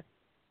out there.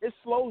 It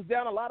slows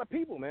down a lot of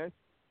people, man.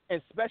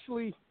 And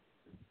especially,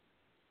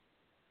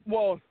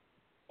 all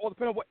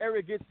depending on what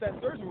area gets that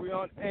surgery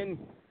on. And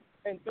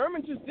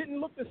Thurman just didn't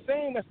look the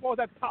same as far as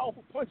that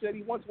powerful puncher that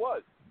he once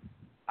was.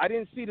 I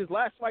didn't see this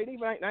last fight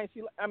either.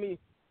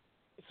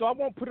 So I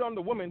won't put it on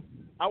the woman.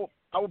 I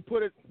would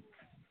put it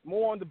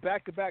more on the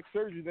back-to-back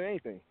surgery than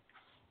anything.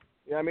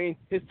 You know what I mean?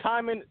 His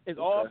timing is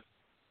off.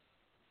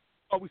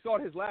 Oh, we saw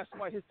his last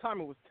fight. His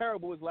timing was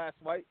terrible his last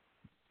fight.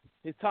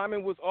 His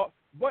timing was off.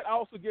 But I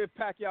also give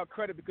Pacquiao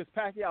credit because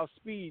Pacquiao's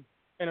speed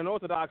and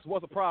unorthodox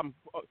was a problem.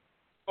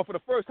 For the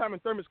first time in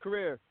Thurman's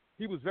career,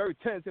 he was very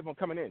tentative on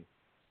coming in.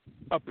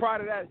 Prior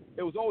to that,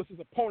 it was always his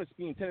opponents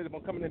being tentative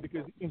on coming in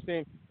because, you know what I'm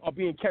saying, or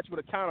being catched with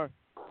a counter.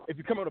 If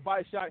you come with a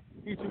body shot,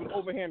 he's doing an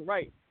overhand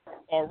right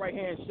or a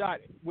right-hand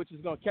shot, which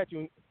is going to catch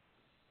you.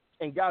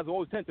 And guys are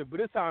always tentative. But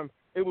this time,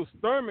 it was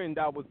Thurman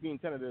that was being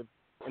tentative,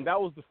 and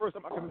that was the first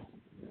time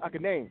I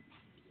could name.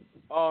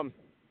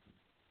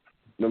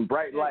 Them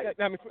bright lights,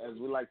 as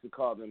we like to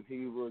call them.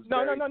 He was no.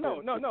 I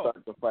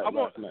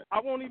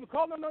won't even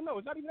call no.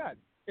 It's not even that.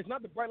 It's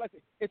not the bright lights.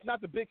 It's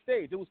not the big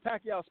stage. It was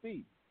Pacquiao's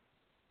speed.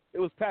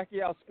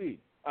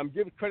 I'm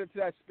giving credit to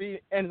that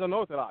speed and his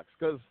unorthodox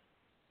because,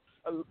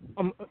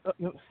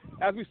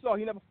 as we saw,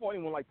 he never fought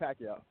anyone like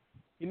Pacquiao.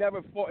 He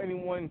never fought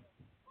anyone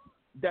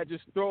that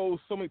just throws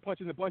so many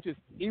punches and bunches,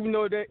 even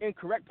though they're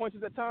incorrect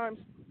punches at times,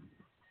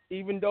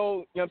 even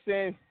though, you know what I'm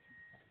saying,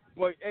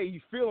 well, hey, you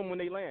feel them when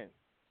they land.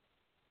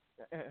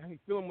 You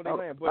feel them when they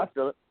land. But I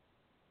feel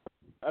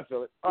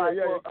it. All right,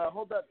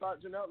 hold that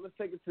thought, Janelle. Let's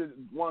take it to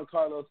Juan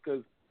Carlos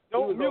because he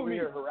was over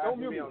here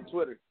harassing me on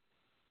Twitter.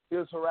 He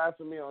was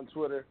harassing me on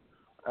Twitter.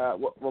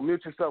 Well,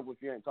 mute yourself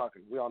if you ain't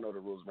talking. We all know the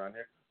rules around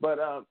here. But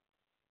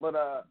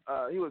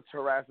he was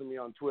harassing me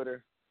on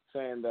Twitter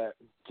saying that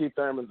Keith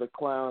Thurman's a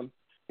clown.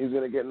 He's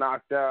going to get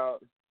knocked out.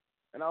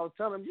 And I was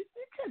telling him, you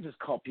can't just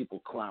call people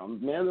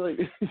clowns, man. Like,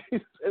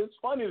 it's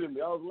funny to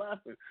me. I was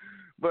laughing.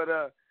 But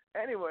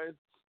anyways,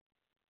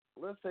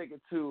 let's take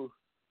it to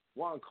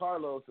Juan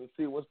Carlos and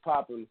see what's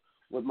popping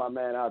with my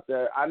man out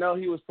there. I know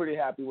he was pretty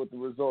happy with the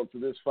results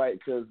of this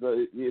fight because,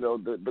 the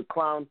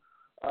clown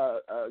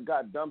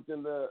got dumped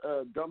in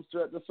the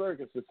dumpster at the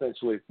circus,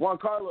 essentially. Juan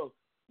Carlos,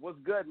 what's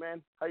good,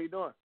 man? How you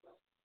doing?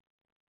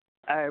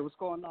 Hey, what's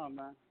going on,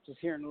 man? Just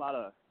hearing a lot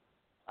of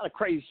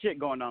crazy shit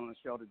going on the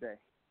show today.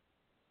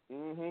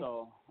 Mm-hmm.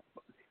 So,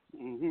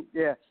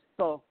 yeah.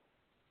 So,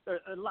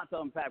 there's a lot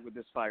to unpack with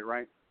this fight,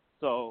 right?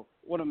 So,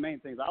 one of the main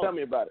things Tell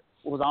me about it.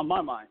 Was on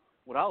my mind.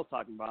 What I was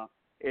talking about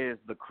is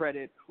the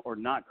credit or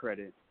not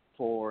credit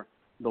for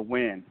the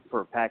win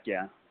for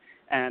Pacquiao.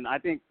 And I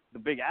think the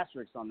big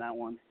asterisk on that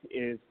one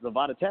is the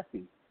VADA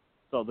testing.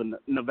 So, the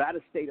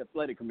Nevada State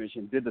Athletic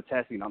Commission did the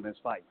testing on this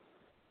fight.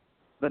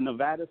 The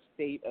Nevada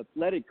State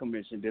Athletic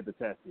Commission did the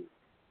testing.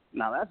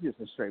 Now, that's just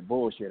a straight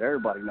bullshit.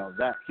 Everybody knows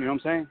that. You know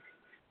what I'm saying?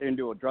 They didn't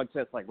do a drug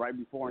test like right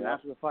before and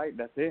after the fight.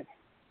 That's it.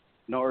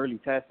 No early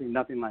testing,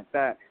 nothing like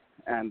that.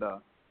 And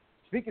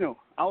speaking of,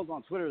 I was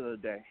on Twitter the other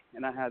day,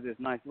 and I had this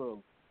nice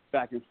little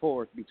back and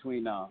forth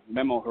between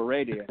Memo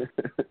Heredia.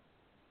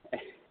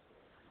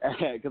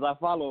 Because I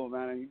follow him,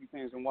 man, and he be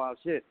saying some wild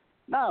shit.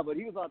 Nah, but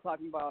he was all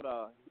talking about,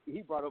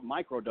 he brought up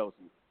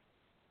microdosing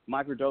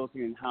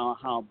and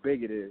how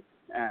big it is.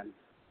 And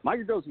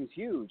microdosing is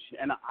huge,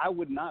 and I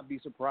would not be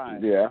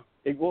surprised. Yeah.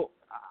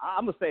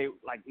 I'm going to say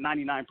like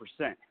 99%.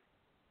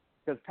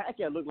 Because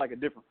Pacquiao looked like a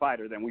different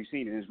fighter than we've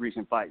seen in his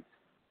recent fights.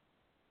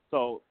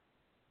 So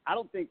I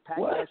don't think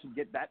Pacquiao should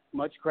get that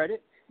much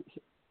credit.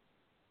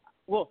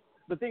 Well,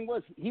 the thing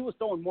was, he was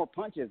throwing more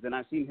punches than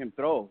I've seen him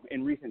throw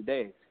in recent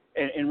days,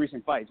 in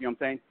recent fights. You know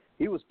what I'm saying?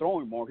 He was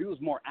throwing more. He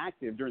was more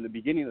active during the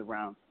beginning of the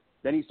round.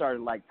 Then he started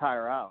to,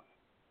 tire out.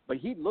 But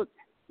he looked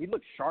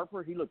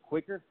sharper. He looked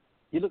quicker.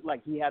 He looked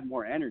like he had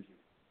more energy.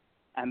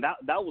 And that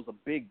was a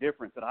big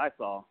difference that I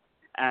saw.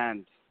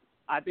 And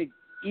I think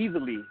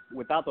easily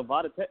without the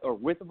VADA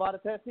with the VADA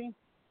testing,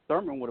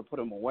 Thurman would have put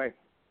him away.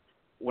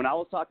 When I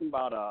was talking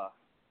about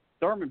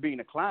Thurman being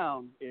a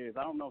clown, is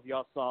I don't know if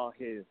y'all saw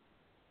his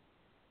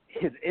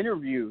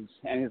interviews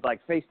and his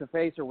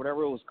face-to-face or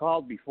whatever it was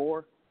called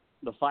before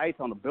the fights,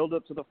 on the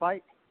build-up to the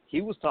fight.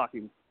 He was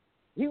talking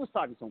he was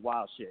talking some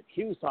wild shit.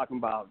 He was talking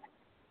about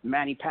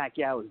Manny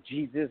Pacquiao is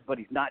Jesus, but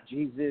he's not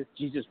Jesus.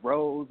 Jesus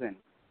rose, and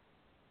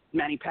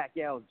Manny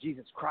Pacquiao is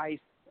Jesus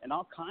Christ, and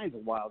all kinds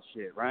of wild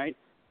shit, right?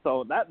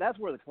 So that's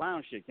where the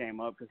clown shit came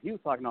up, because he was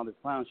talking all this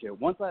clown shit.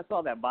 Once I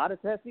saw that VADA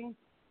testing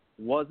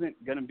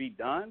wasn't going to be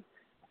done,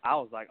 I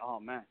was like, oh,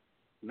 man,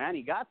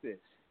 Manny got this.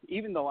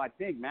 Even though I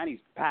think Manny's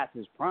past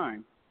his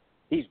prime,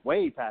 he's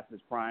way past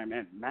his prime,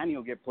 and Manny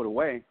will get put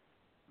away.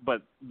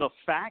 But the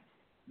fact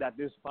that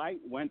this fight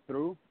went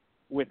through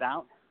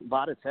without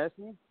VADA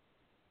testing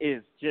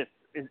is just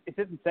it's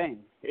insane.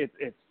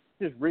 It's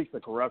just reeks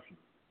of corruption,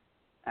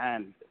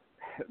 and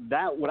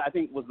that what I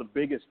think was the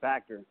biggest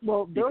factor.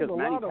 Well, there's because a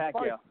Manny lot of Pacquiao,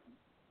 fights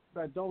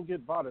that don't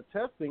get VADA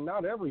testing.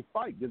 Not every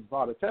fight gets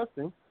VADA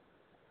testing.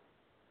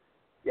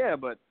 Yeah,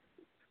 but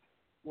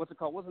what's it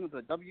called? Wasn't it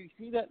the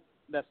WBC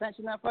that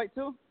sanctioned that fight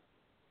too?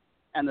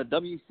 And the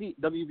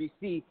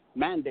WBC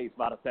mandates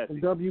VADA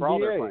testing for all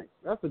their WBA. fights.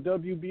 That's the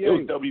WBA. It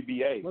was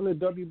WBA. When the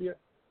WBA.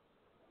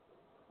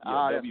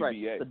 That's right.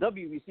 WBA. The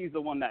WBC is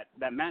the one that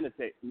mandates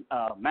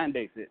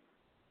it.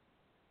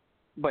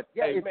 But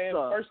yeah, Hey, it's man,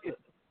 it's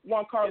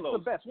Juan Carlos,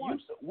 it's the best one.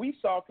 We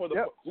saw for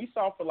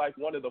like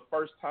one of the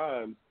first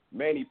times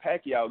Manny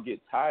Pacquiao get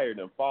tired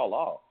and fall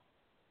off.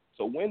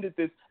 So when did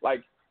this,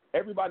 like,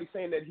 everybody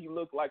saying that he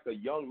looked like a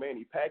young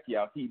Manny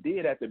Pacquiao? He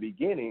did at the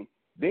beginning,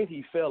 then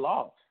he fell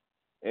off.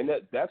 And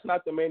that's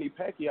not the Manny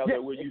Pacquiao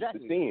that we're used to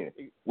seeing.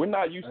 We're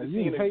not used to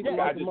seeing a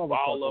guy just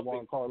fall up.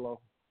 Juan Carlos.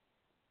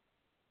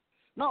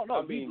 No.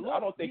 I mean, I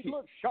don't think he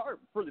looked sharp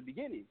for the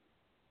beginning.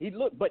 He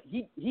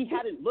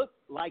hadn't looked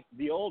like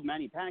the old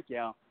Manny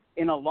Pacquiao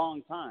in a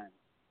long time.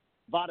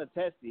 VADA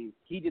testing,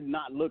 he did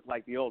not look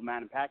like the old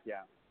Manny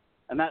Pacquiao,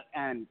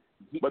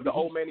 but the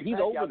old Manny he's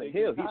Pacquiao, over the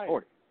hill. He's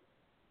 40.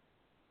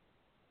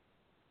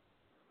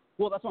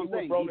 Well, that's what I'm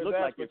saying. He looked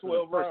like it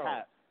for the first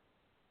half.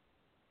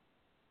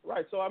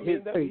 Right. So I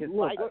mean, his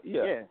fight,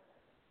 yeah.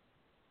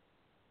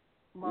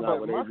 One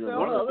of the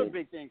other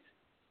big things.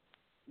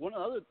 One of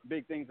the other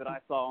big things that I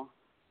saw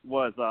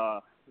was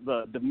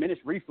the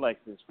diminished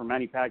reflexes for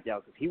Manny Pacquiao,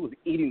 because he was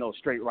eating those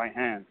straight right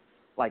hands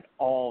like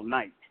all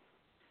night.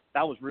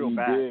 That was real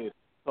bad. Did.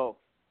 So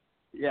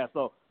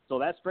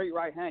that straight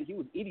right hand, he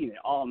was eating it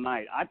all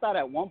night. I thought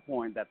at one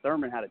point that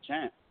Thurman had a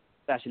chance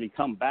to actually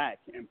come back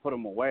and put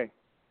him away,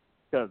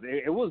 because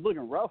it was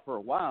looking rough for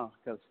a while,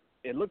 because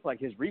it looked like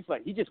his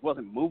reflex, he just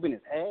wasn't moving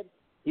his head.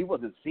 He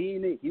wasn't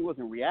seeing it. He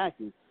wasn't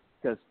reacting,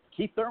 because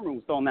Keith Thurman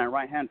was throwing that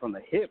right hand from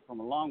the hip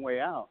from a long way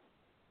out,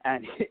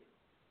 and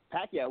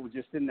Pacquiao was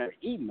just sitting there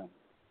eating them.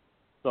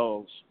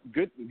 So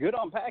good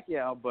on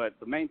Pacquiao, but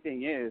the main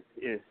thing is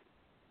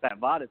that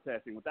VADA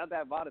testing. Without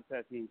that VADA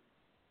testing,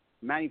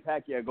 Manny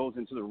Pacquiao goes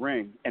into the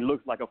ring and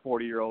looks like a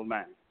 40-year-old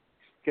man,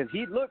 because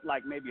he looked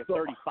like maybe a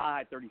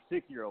 35,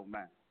 36-year-old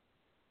man.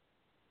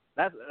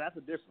 That's a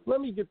difference. Let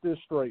me get this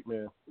straight,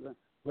 man.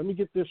 Let me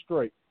get this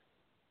straight.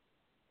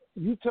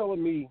 You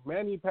telling me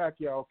Manny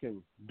Pacquiao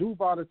can do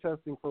VADA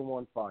testing for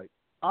one fight?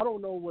 I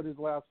don't know what his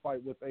last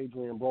fight with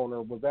Adrian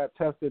Broner was. That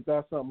tested?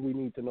 That's something we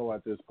need to know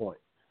at this point.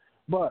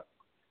 But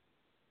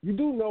you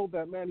do know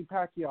that Manny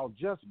Pacquiao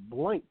just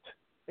blanked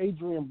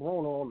Adrian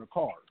Broner on the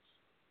cards.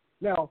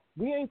 Now,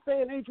 we ain't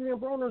saying Adrian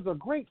Broner's a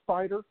great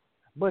fighter,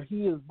 but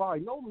he is by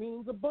no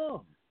means a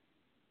bum.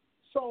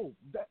 So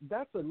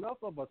that's enough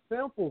of a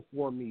sample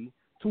for me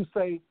to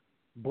say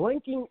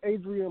blanking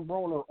Adrian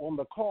Broner on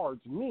the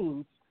cards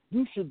means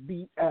you should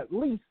be at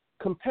least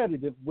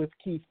competitive with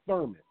Keith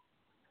Thurman.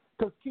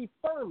 Because Keith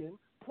Thurman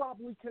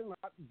probably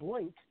cannot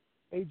blank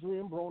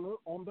Adrian Broner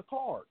on the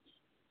cards.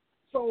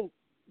 So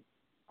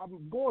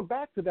I'm going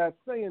back to that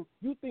saying,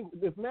 you think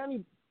if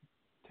Manny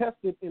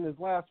tested in his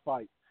last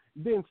fight,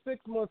 then 6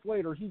 months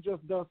later he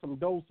just does some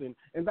dosing,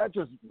 and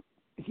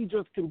he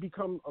just can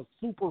become a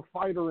super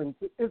fighter. And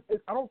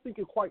I don't think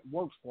it quite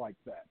works like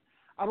that.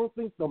 I don't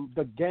think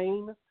the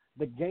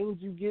gains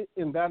you get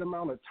in that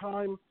amount of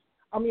time,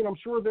 I mean, I'm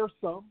sure there's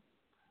some,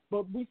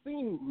 but we've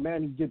seen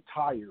Manny get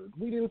tired.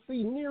 We didn't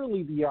see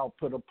nearly the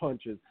output of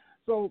punches.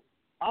 So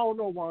I don't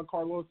know, Juan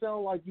Carlos. It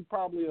sounds like you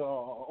probably a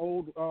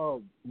old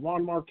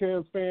Juan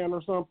Marquez fan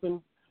or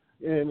something,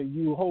 and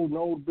you hold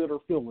no bitter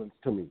feelings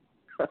to me.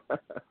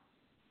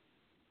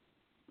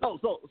 No,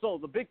 so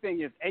the big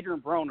thing is Adrian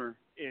Broner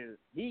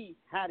he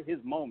had his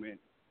moment,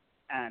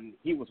 and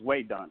he was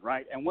way done,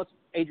 right? And what's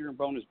Adrian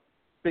Broner's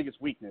biggest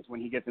weakness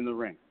when he gets in the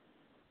ring?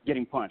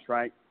 Getting punched,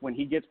 right? When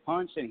he gets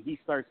punched and he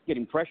starts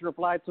getting pressure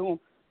applied to him,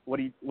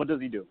 what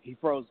does he do? He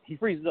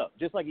freezes up,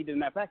 just like he did in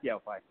that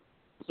Pacquiao fight.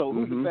 So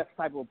who's the best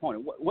type of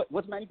opponent?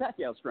 What's Manny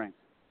Pacquiao's strength?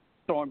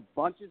 Throwing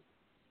punches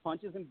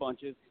and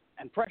bunches,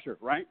 and pressure,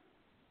 right?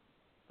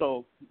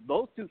 So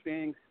those two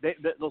things,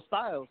 those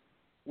styles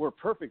were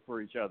perfect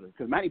for each other,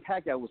 because Manny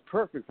Pacquiao was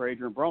perfect for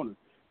Adrian Broner,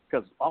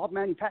 because all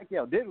Manny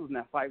Pacquiao did was in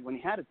that fight when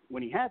he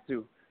had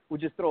to, would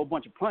just throw a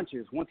bunch of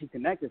punches. Once he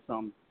connected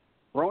some,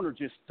 Broner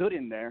just stood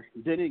in there,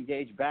 didn't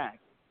engage back,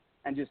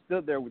 and just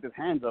stood there with his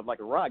hands up like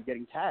a rod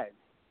getting tagged.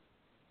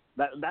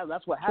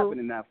 That's what happened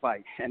in that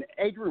fight. And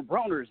Adrian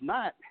Broner is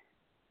not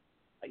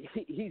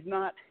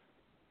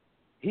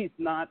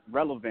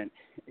relevant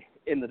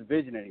in the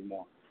division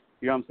anymore.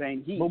 You know what I'm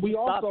saying? He but we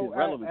stopped also his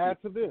relevancy.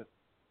 add to this.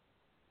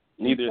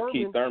 Neither is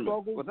Keith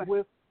Thurman.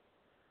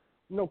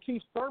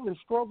 Keith Thurman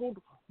struggled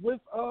with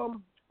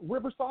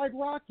Riverside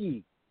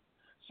Rocky.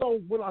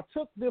 So when I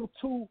took them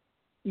two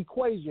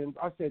equations,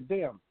 I said,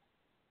 damn,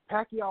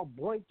 Pacquiao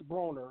blanked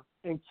Broner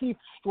and Keith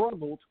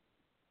struggled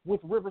with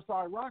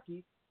Riverside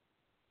Rocky.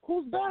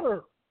 Who's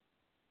better?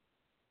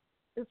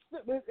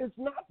 It's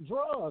not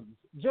drugs.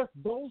 Just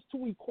those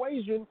two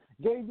equations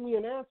gave me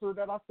an answer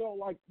that I felt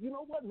like, you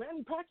know what,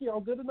 Manny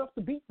Pacquiao good enough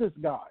to beat this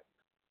guy.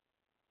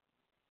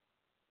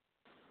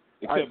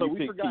 Except All right, so you we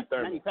picked forgot Keith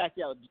Thurman. Manny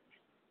Pacquiao.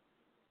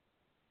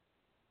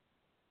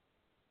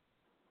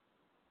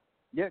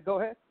 Yeah, go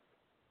ahead.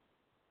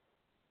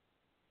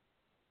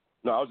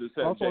 No, I was just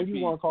saying. Also, JP,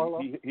 you want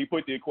Carlo? he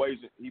put the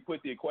equation. He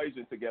put the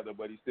equation together,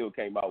 but he still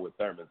came out with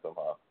Thurman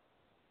somehow.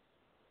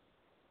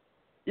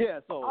 Yeah,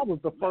 so I was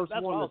the first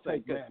that's one what to I'll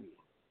take say, Manny.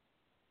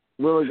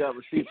 Really got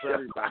receipts for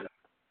everybody.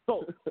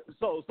 So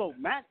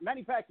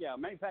Manny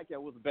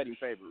Pacquiao was a betting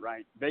favorite,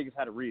 right? Vegas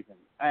had a reason,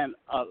 and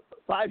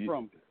aside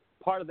from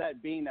part of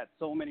that being that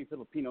so many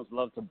Filipinos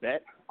love to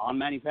bet on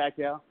Manny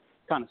Pacquiao,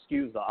 kind of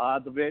skews the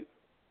odds a bit.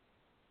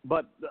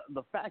 But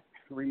the fact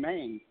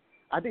remains,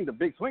 I think the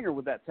big swinger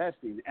was that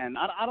testing, and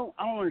I don't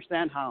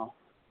understand how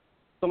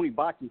so many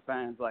boxing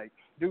fans, like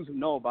dudes who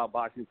know about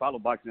boxing, follow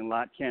boxing a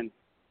lot, can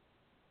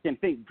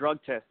think drug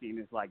testing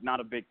is like not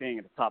a big thing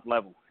at the top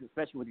level,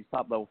 especially with these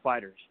top level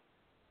fighters.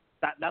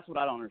 That's what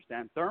I don't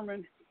understand.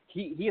 Thurman,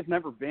 he has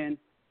never been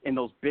in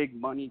those big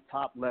money,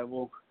 top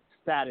level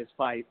status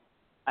fights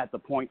at the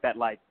point that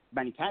like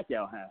Manny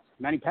Pacquiao has.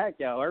 Manny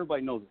Pacquiao,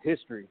 everybody knows his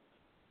history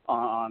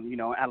on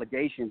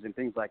allegations and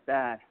things like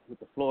that with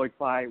the Floyd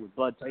fight, with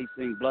blood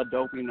tasting, blood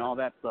doping, and all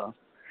that stuff.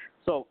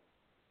 So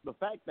the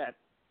fact that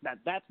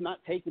that's not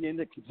taken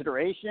into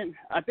consideration,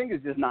 I think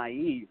is just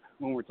naive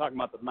when we're talking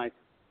about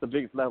the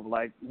biggest level.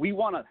 Like we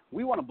wanna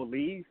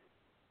believe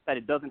that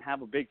it doesn't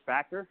have a big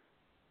factor,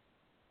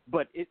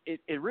 but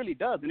it really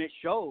does, and it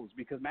shows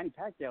because Manny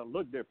Pacquiao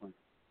looked different.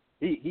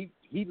 He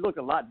looked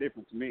a lot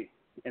different to me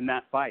in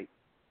that fight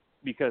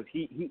because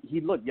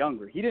he looked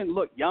younger. He didn't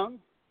look young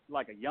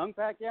like a young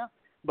Pacquiao,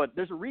 but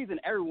there's a reason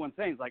everyone's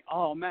saying it's like,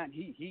 oh man,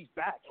 he's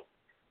back.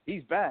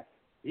 He's back.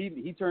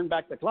 He turned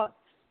back the clock.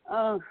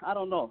 I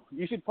don't know.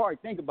 You should probably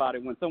think about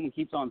it when someone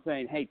keeps on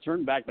saying, hey,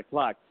 turn back the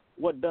clock.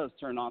 What does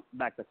turn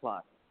back the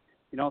clock?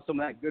 Some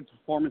of that good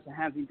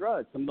performance-enhancing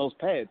drugs, some of those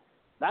PEDs.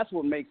 That's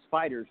what makes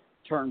fighters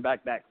turn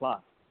back that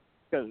clock.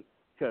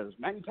 Because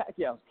Manny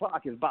Pacquiao's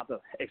clock is about to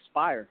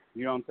expire.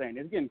 You know what I'm saying?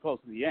 It's getting close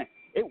to the end.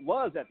 It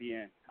was at the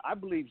end. I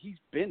believe he's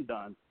been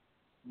done.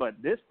 But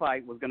this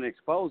fight was going to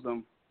expose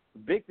him.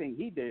 The big thing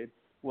he did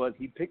was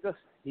he picked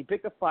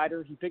a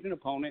fighter, he picked an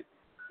opponent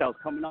that was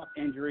coming off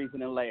injuries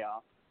and a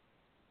layoff.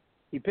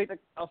 He picked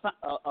a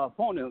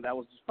opponent that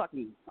was just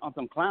fucking on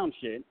some clown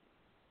shit.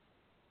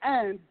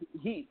 And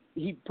he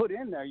put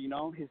in there,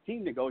 his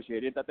team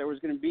negotiated that there was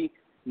going to be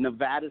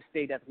Nevada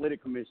State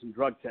Athletic Commission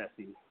drug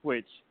testing,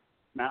 which,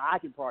 man, I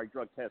could probably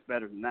drug test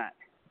better than that.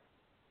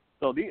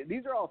 So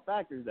these are all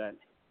factors that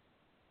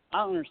I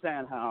don't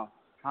understand how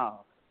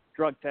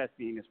drug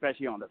testing,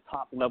 especially on the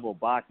top level of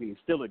boxing, is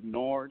still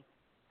ignored,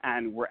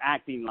 and we're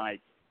acting like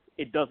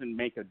it doesn't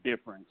make a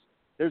difference.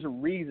 There's a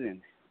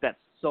reason that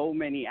so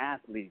many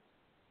athletes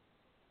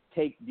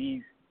take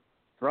these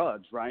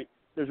drugs, right?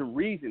 There's a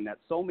reason that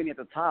so many at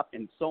the top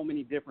in so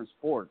many different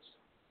sports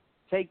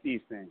take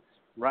these things,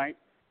 right?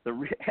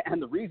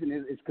 And the reason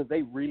is because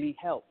they really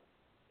help.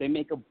 They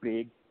make a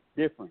big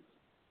difference.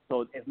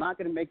 So it's not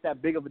going to make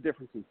that big of a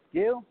difference in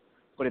skill,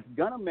 but it's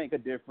going to make a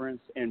difference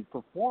in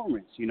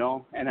performance,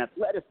 and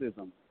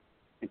athleticism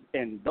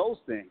and those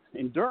things,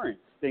 endurance,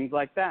 things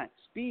like that,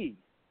 speed,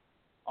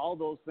 all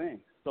those things.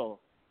 So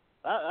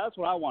that's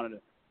what I wanted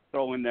to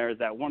throw in there, is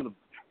that one of the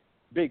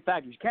big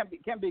factors can't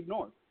be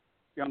ignored.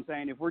 You know what I'm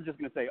saying? If we're just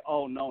going to say,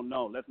 oh,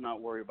 no, let's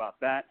not worry about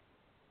that,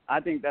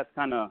 I think that's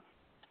kind of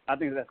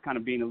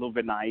being a little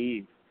bit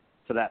naive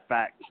to that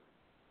fact.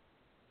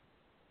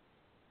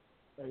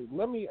 Hey,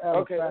 let me add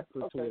a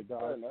factor to it,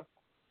 guys.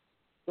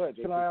 Go ahead,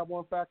 Can I add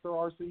one factor,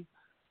 RC?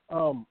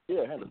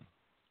 Yeah, handle it.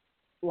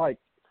 Like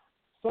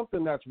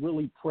something that's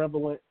really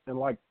prevalent in,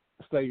 like,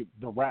 say,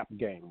 the rap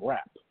game,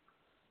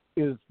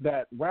 is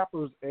that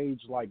rappers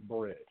age like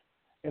bread.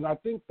 And I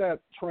think that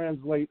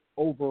translates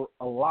over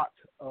a lot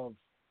of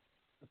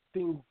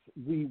things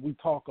we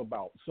talk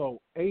about.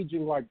 So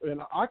aging like,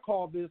 and I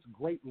call this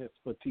greatness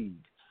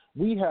fatigue.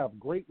 We have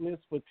greatness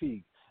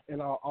fatigue.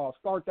 And I'll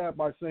start that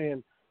by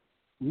saying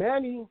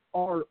Manny,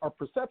 our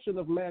perception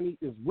of Manny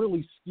is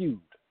really skewed.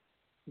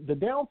 The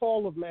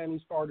downfall of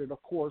Manny started,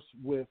 of course,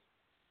 with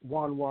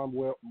Juan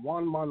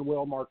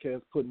Manuel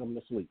Marquez putting him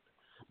to sleep.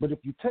 But if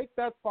you take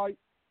that fight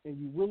and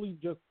you really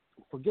just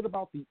forget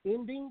about the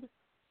ending,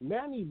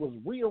 Manny was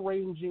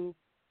rearranging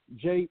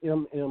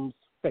JMM's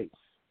face.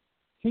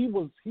 He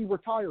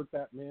retired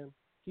that, man.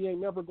 He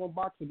ain't never going to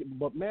box again.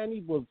 But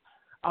Manny was,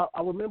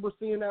 I remember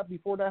seeing that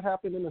before that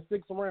happened in the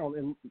 6th round.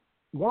 And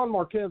Juan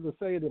Marquez will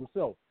say it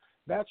himself.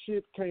 That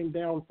shit came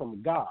down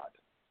from God.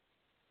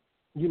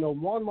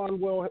 Juan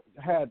Manuel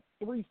had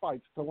 3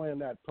 fights to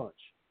land that punch.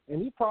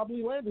 And he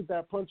probably landed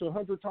that punch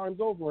 100 times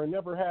over and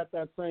never had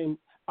that same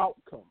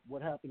outcome,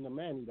 what happened to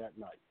Manny that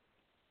night.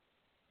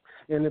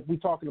 And if we're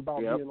talking about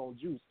being on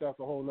juice, that's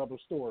a whole nother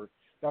story.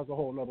 That's a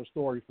whole nother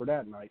story for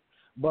that night.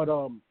 But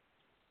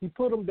he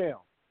put him down.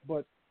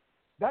 But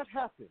that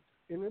happened,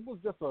 and it was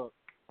just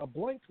a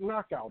blank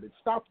knockout. It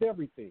stopped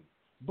everything.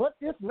 But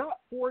if not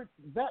for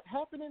that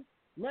happening,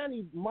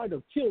 Manny might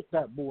have killed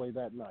that boy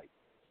that night.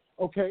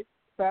 Okay,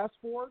 fast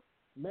forward,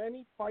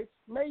 Manny fights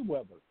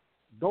Mayweather.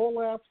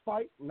 Dull-ass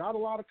fight, not a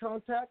lot of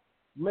contact,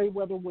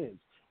 Mayweather wins.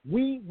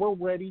 We were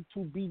ready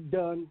to be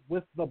done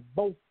with the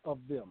both of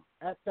them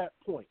at that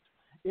point.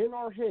 In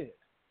our head,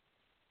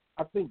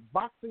 I think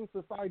Boxing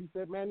Society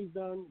said, Manny's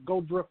done, go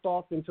drift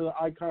off into the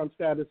icon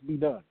status, be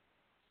done.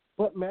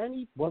 But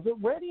Manny wasn't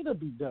ready to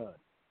be done.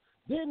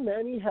 Then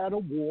Manny had a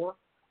war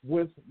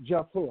with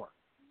Jeff Horn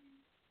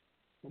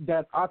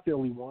that I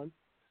feel he won.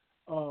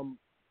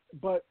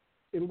 But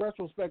in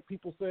retrospect,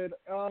 people said,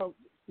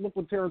 look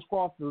what Terrence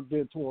Crawford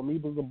did to him. He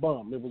was a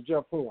bum. It was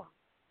Jeff Horn.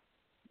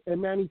 And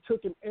Manny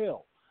took an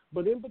L.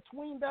 But in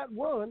between that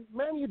run,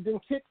 Manny had been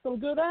kicked some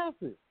good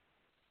asses.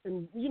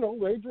 And,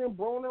 Adrian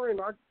Broner,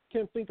 and I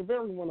can't think of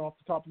everyone off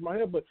the top of my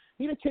head, but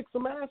he done kicked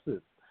some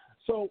asses.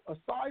 So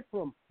aside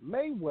from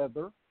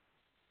Mayweather,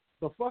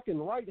 the fucking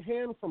right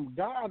hand from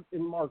God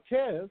in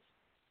Marquez,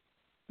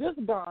 this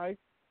guy,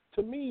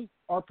 to me,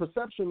 our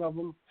perception of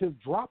him, his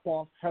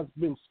drop-off has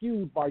been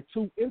skewed by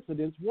 2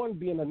 incidents, one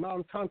being a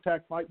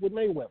non-contact fight with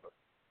Mayweather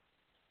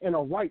and a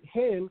right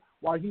hand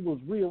while he was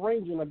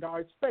rearranging a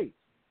guy's face.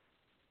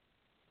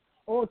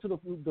 On to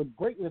the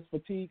greatness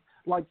fatigue,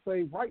 like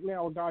say right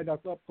now a guy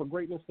that's up for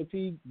greatness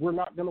fatigue we're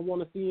not going to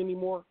want to see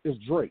anymore is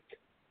Drake.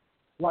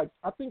 Like,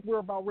 I think we're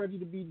about ready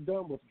to be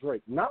done with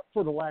Drake. Not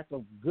for the lack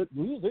of good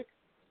music.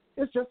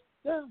 It's just,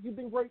 you've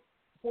been great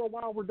for a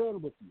while, we're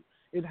done with you.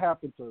 It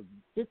happened to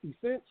 50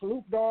 Cent,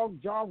 Snoop Dogg,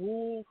 Ja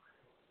Rule,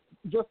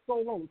 just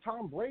so long.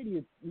 Tom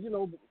Brady, in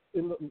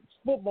the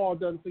football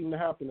doesn't seem to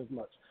happen as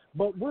much.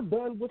 But we're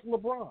done with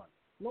LeBron.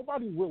 We're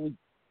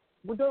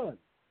done.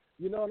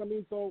 You know what I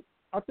mean? So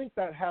I think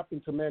that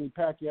happened to Manny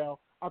Pacquiao.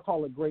 I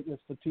call it greatness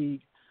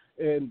fatigue.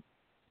 And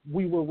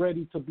we were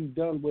ready to be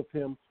done with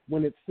him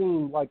when it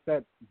seemed like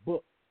that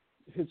book,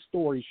 his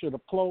story should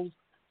have closed.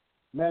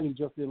 Manny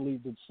just didn't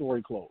leave the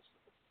story closed.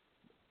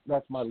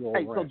 That's my little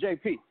rant. So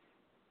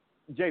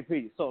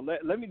JP, so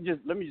let me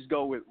just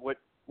go with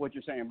what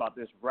you're saying about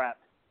this rap,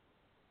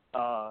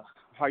 how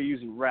you're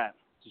using rap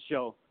to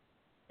show,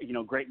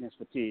 greatness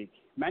fatigue.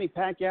 Manny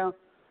Pacquiao,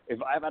 if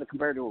I had to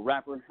compare to a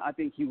rapper, I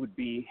think he would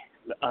be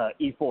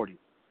E40,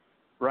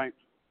 right?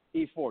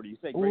 E40, you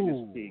say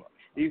greatness fatigue.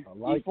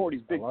 E40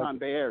 is big time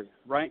Bay Area,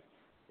 right?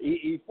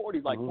 E40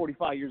 is like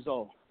 45 years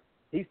old.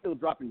 He's still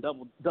dropping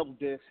double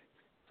discs,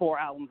 4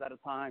 albums at a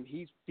time.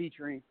 He's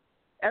featuring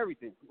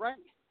everything, right?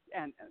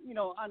 And I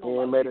know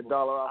he ain't made $1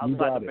 off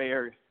outside the Bay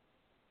Area.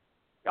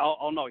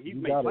 Oh no, he's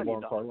made plenty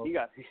of dollars.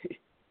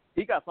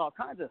 He got all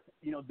kinds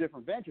of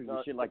different ventures and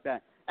shit like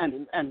that.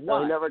 And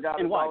why? He never got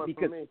and why?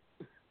 Because from me.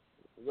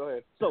 Go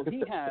ahead. So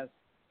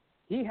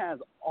he has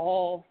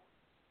all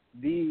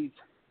these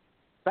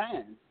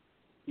fans,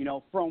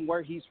 from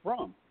where he's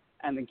from,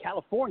 and then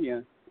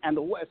California and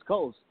the West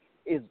Coast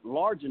is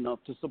large enough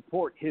to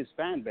support his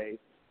fan base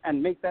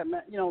and make that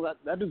man.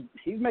 That dude,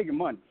 he's making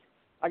money.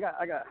 I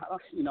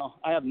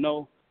have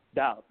no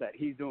doubt that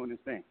he's doing his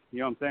thing. You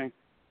know what I'm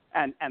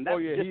saying? And that's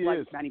just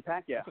like Manny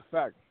Pacquiao. That's a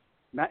fact.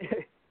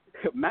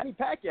 Manny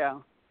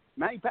Pacquiao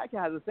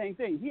has the same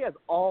thing. He has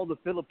all the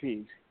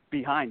Philippines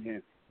behind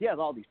him. He has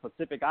all these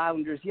Pacific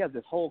Islanders. He has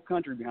this whole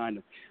country behind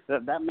him.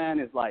 That man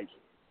is like,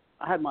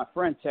 I had my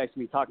friend text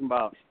me talking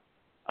about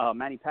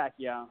Manny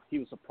Pacquiao. He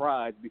was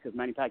surprised because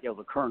Manny Pacquiao is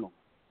a colonel.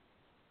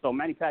 So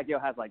Manny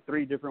Pacquiao has like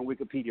 3 different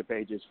Wikipedia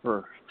pages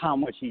for how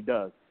much he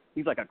does.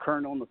 He's like a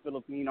colonel in the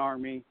Philippine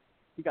Army.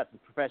 He got the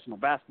professional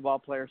basketball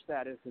player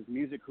status, his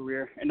music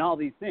career, and all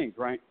these things,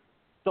 right?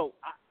 So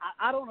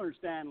I don't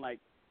understand,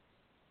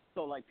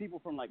 people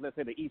from, let's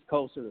say the East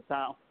Coast or the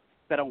South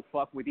that don't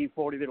fuck with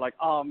E40, they're like,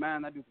 oh,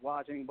 man, that dude's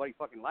watch, anybody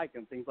fucking like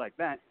him, things like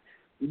that.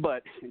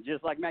 But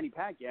just like Manny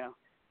Pacquiao,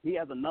 he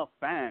has enough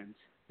fans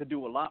to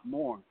do a lot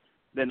more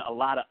than a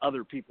lot of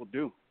other people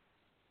do.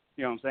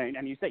 You know what I'm saying?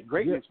 And you say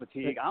greatness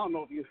fatigue. I don't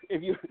know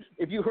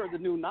if you heard the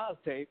new Nas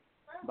tape,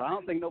 but I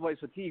don't think nobody's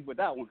fatigued with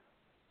that one.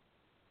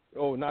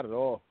 Oh, not at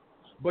all.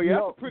 But yeah,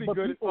 that's pretty but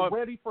good. People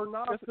ready for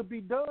Nas to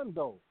be done,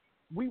 though.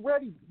 We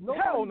ready.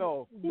 Hell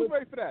no. Who's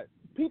ready for that?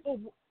 People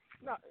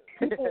are.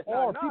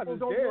 People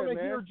don't want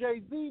to hear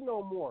Jay-Z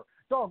no more.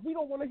 Dog, we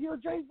don't want to hear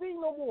Jay-Z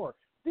no more.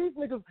 These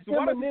niggas. So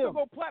why does he still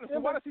go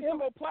platinum? Why does he still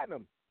go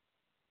platinum?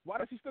 Why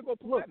does he still go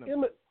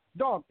platinum? Look,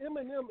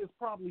 Eminem is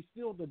probably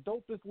still the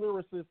dopest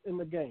lyricist in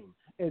the game,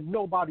 and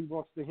nobody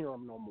wants to hear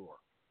him no more.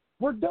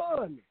 We're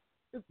done.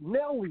 It's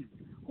Nelly.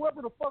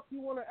 Whoever the fuck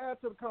you want to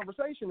add to the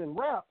conversation in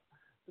rap,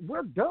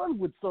 we're done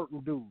with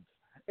certain dudes.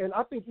 And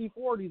I think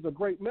E40 is a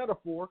great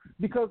metaphor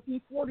because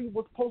E40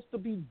 was supposed to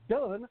be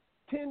done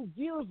 10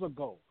 years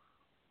ago.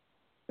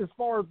 as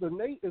far as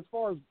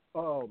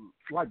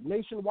like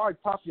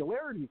nationwide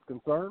popularity is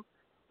concerned.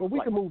 But we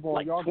can move on,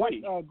 like y'all.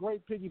 20.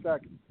 Great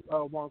piggyback,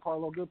 Juan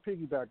Carlo. Good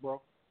piggyback,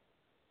 bro.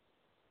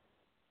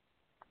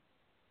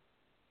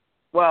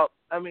 Well,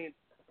 I mean,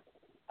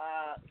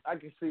 I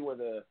can see where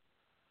the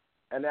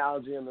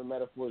analogy and the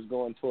metaphor is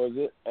going towards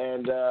it,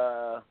 and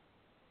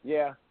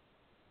yeah,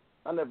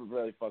 I never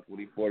really fucked with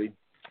E40,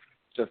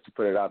 just to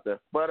put it out there.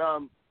 But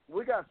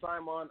we got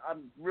Simon.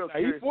 I'm real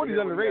curious. E40 is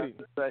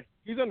underrated.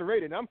 He's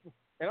underrated. I'm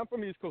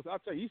from the East Coast. I'll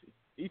tell you,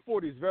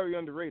 E40 is very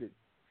underrated.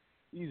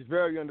 He's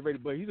very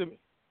underrated, but he's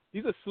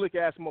a slick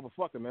ass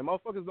motherfucker, man.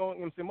 Motherfuckers don't, you know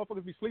what I'm saying?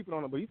 Motherfuckers be sleeping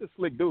on him, but he's a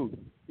slick dude.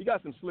 He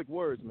got some slick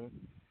words, man.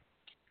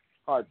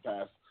 Hard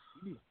pass.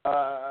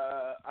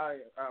 I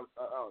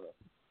don't know.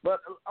 But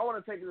I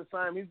want to take it to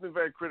Simon. He's been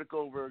very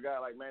critical over a guy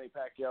like Manny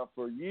Pacquiao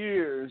for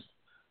years,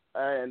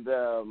 and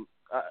I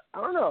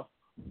don't know.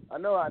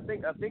 I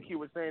think he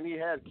was saying he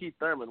had Keith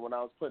Thurman when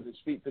I was putting his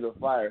feet to the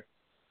fire,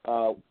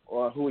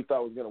 or who he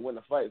thought was going to win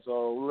the fight.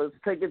 So let's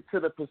take it to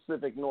the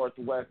Pacific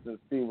Northwest and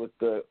see what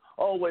the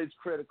always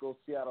critical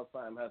Seattle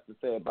Simon has to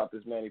say about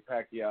this Manny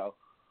Pacquiao.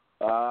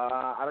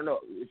 I don't know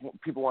if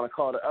people want to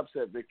call it an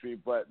upset victory,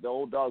 but the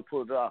old dog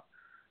pulled it off.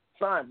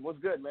 Simon, what's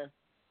good, man?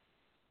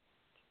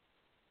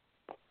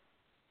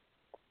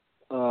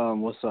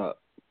 What's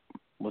up?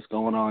 What's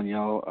going on,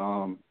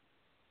 y'all?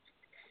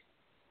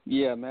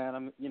 Yeah,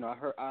 man.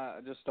 I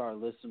just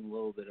started listening a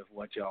little bit of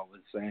what y'all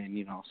was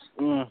saying.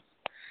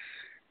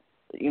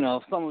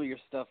 Some of your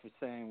stuff was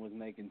saying was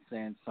making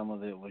sense. Some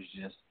of it was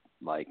just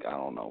like, I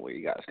don't know where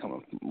you guys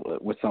coming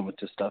with some of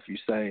the stuff you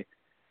say.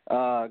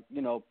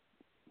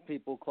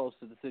 People close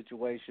to the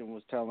situation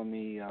was telling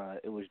me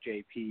it was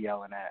JP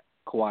yelling at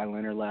Kawhi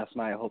Leonard last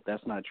night. I hope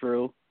that's not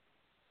true.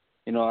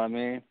 You know what I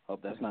mean?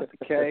 Hope that's not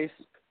the case.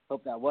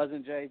 Hope that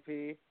wasn't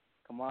JP.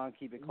 Come on,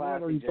 keep it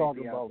classy. What are you JP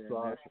talking out about, there,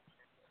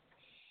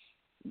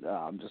 son? No,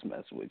 I'm just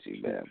messing with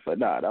you, man. But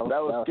nah, that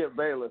was Skip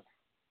Bayless.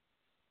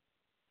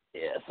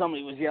 Yeah,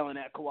 somebody was yelling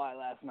at Kawhi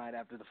last night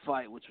after the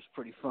fight, which was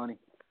pretty funny.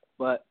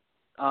 But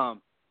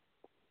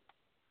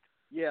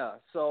yeah.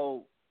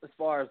 So as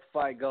far as the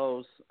fight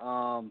goes,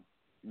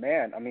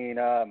 man, I mean,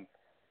 I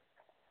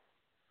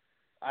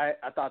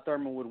thought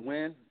Thurman would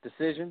win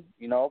decision.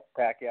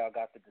 Pacquiao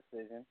got the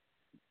decision.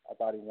 I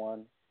thought he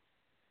won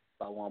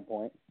by 1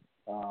 point.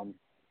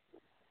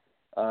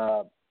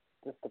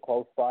 Just a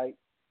close fight,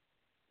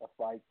 a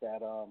fight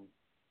that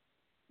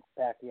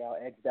Pacquiao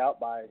edged out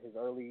by his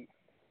early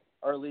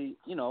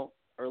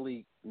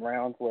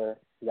rounds where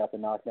he got the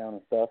knockdown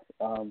and stuff.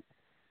 I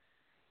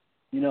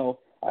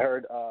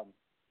heard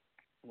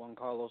Juan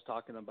Carlos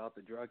talking about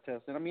the drug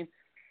test, and I mean,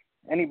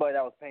 anybody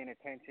that was paying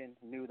attention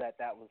knew that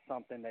was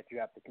something that you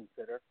have to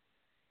consider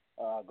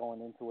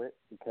going into it,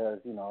 because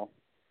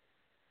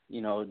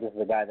this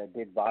is a guy that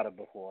did VADA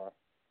before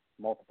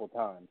multiple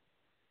times,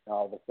 and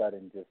all of a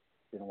sudden just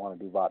didn't want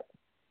to do VADA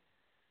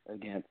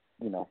against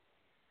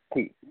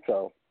Pete.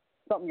 So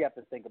something you have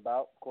to think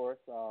about. Of course,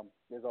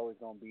 there's always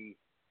going to be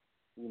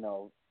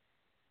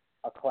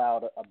a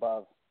cloud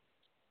above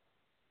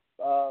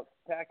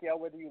Pacquiao,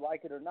 whether you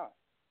like it or not.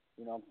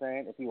 You know what I'm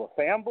saying? If you're a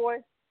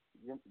fanboy,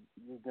 you're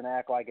going to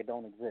act like it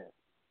don't exist.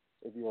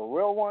 If you're a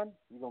real one,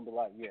 you're going to be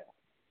like, yeah,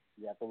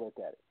 you have to look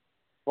at it.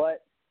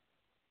 But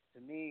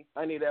to me,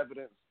 I need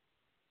evidence.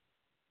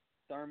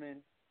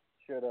 Thurman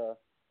should have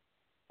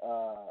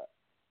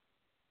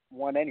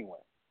won anyway,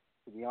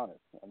 to be honest.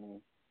 I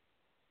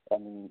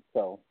mean,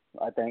 so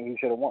I think he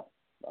should have won.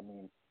 I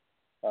mean,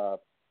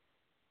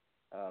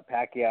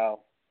 Pacquiao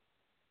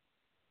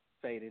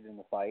faded in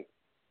the fight.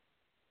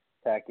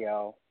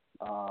 Pacquiao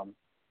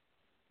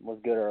was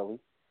good early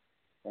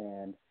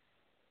and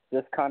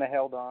just kind of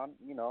held on,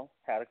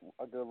 had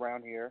a good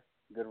round here,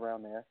 good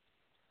round there.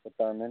 But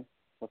Thurman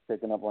was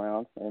picking up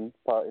rounds and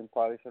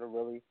probably should have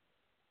really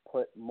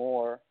put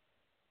more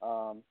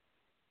on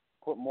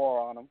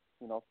him,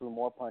 threw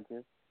more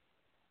punches,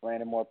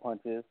 landed more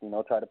punches,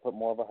 tried to put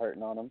more of a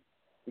hurting on him.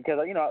 Because,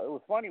 it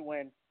was funny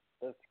when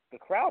the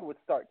crowd would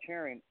start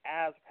cheering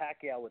as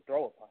Pacquiao would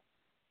throw a punch,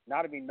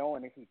 not even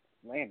knowing if he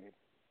landed.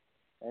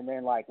 And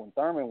then, like, when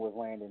Thurman was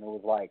landing, it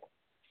was like,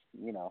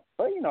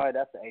 but,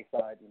 that's the A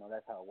side,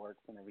 that's how it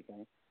works and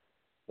everything,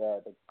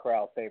 the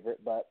crowd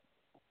favorite. But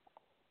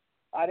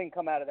I didn't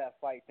come out of that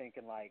fight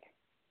thinking, like,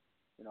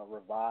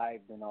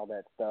 revived and all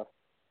that stuff.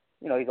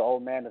 He's an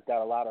old man that's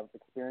got a lot of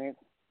experience,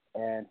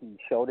 and he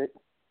showed it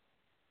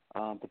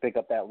to pick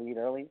up that lead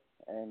early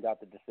and got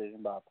the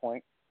decision by a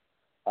point.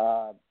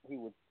 He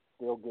would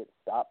still get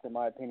stopped, in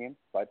my opinion,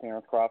 by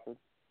Terrence Crawford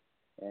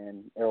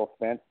and Errol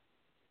Spence.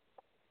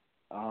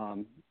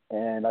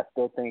 And I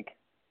still think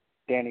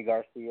Danny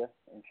Garcia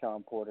and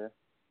Sean Porter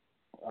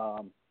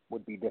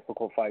would be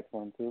difficult fights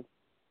for him too.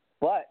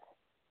 But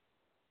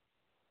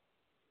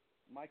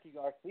Mikey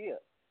Garcia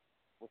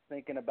was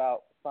thinking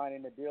about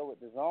signing a deal with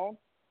DAZN.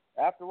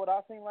 After what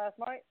I seen last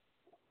night,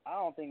 I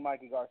don't think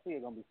Mikey Garcia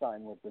is going to be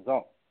signing with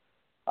DAZN.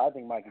 I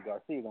think Mikey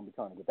Garcia is going to be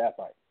trying to get that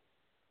fight.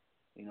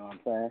 You know what I'm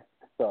saying?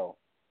 So,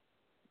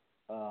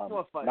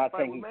 not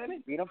saying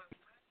he beat him.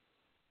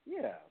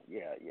 Yeah.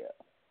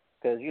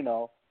 because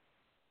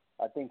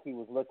I think he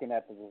was looking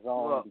at the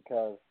zone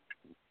because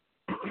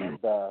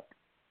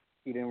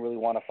he didn't really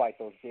want to fight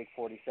those big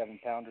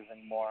 47-pounders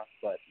anymore.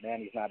 But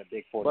Manny's not a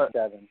big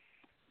 47,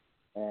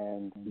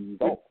 and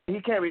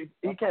he can't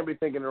be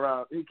thinking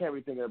about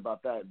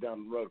that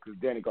down the road because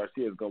Danny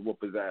Garcia is gonna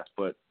whoop his ass.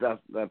 But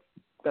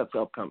that's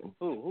upcoming.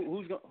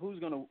 Who's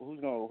gonna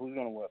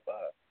whip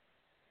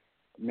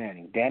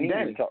Manny? Danny?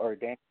 Or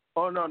Danny?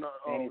 Oh no!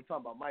 Oh, we're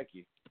talking about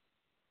Mikey.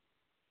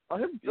 Oh,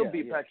 he'll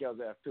beat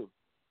Pacquiao's ass too.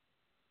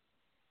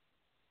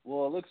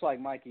 Well, it looks like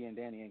Mikey and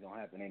Danny ain't gonna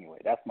happen anyway.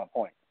 That's my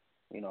point.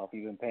 If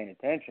you've been paying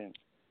attention,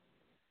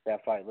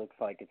 that fight looks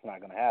like it's not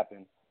gonna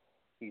happen.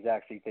 He's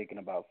actually thinking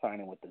about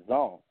signing with the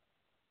Zone,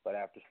 but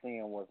after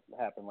seeing what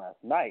happened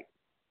last night,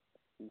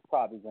 he's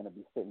probably gonna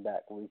be sitting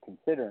back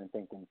reconsidering,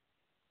 thinking,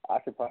 I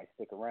should probably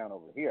stick around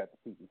over here at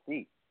the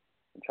PPC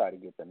and try to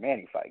get the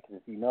Manny fight.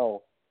 Because if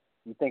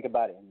you think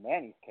about it in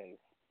Manny's case,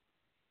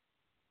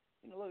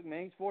 look,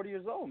 man, he's 40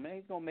 years old, man.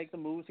 He's gonna make the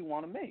moves he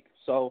want to make.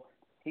 So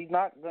he's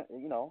not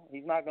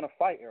gonna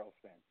fight Errol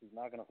Spence. He's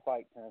not gonna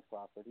fight Terrence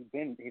Crawford. He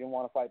didn't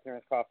want to fight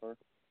Terrence Crawford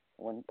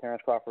when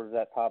Terrence Crawford was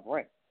at top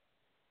rank.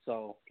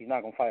 So he's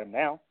not gonna fight him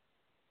now.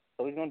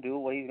 So he's gonna do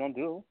what he's gonna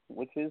do,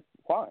 which is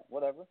fine,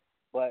 whatever.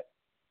 But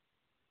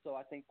so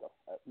I think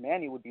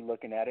Manny would be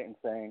looking at it and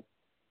saying,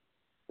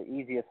 the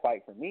easiest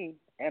fight for me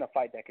and a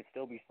fight that could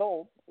still be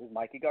sold is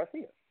Mikey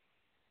Garcia.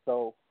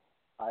 So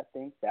I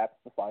think that's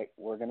the fight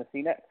we're gonna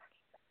see next.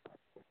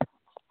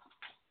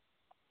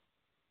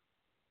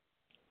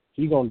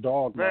 He gonna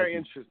dog. Very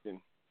Mikey.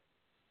 interesting.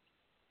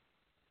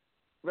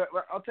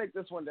 I'll take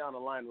this one down the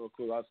line real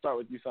quick. I'll start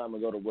with you, Simon.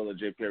 Go to Willa,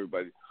 JP,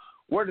 everybody.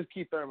 Where does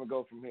Keith Thurman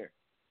go from here?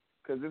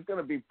 Because it's going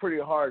to be pretty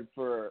hard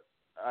for.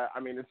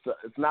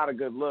 It's not a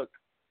good look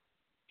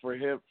for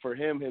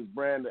him, his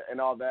brand,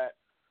 and all that.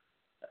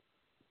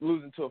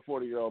 Losing to a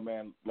 40-year-old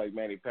man like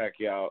Manny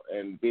Pacquiao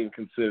and being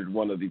considered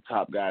one of the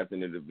top guys in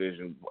the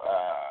division.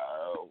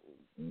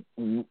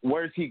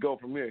 Where does he go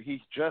from here? He's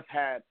just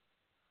had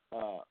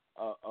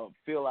a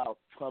fill-out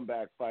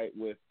comeback fight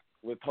with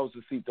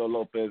Josecito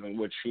Lopez, in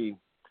which he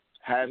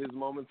had his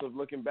moments of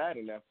looking bad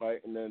in that fight,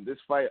 and then this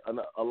fight,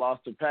 a loss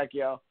to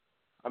Pacquiao.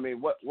 I mean,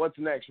 what's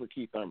next for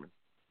Keith Thurman?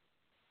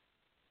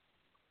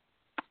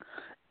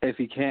 If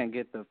he can't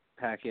get the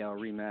Pacquiao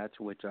rematch,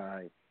 which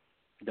I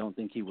don't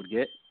think he would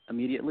get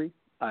immediately,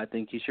 I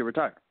think he should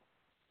retire.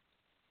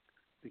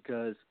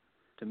 Because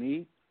to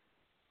me,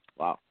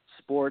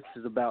 sports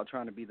is about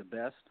trying to be the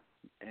best,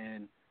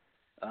 and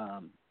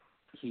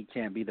he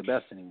can't be the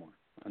best anymore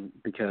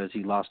because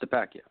he lost to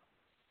Pacquiao.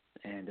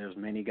 And there's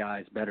many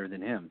guys better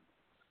than him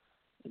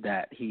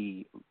that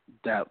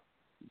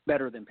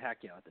better than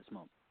Pacquiao at this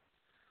moment.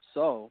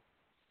 So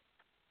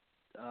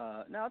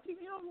now if you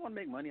don't want to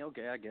make money,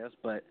 okay, I guess,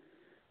 but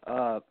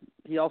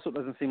he also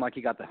doesn't seem like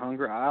he got the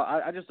hunger.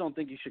 I just don't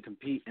think you should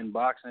compete in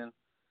boxing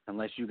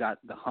unless you got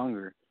the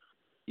hunger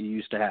you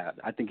used to have.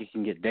 I think it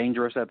can get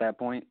dangerous at that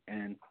point.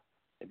 And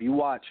if you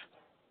watch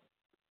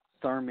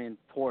Thurman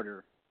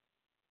Porter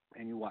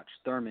and you watch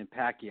Thurman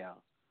Pacquiao,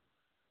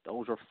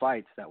 those were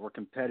fights that were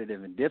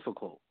competitive and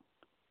difficult.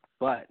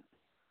 But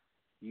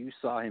you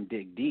saw him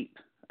dig deep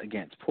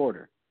against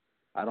Porter.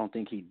 I don't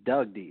think he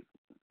dug deep.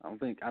 I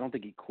don't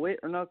think he quit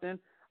or nothing.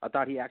 I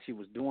thought he actually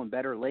was doing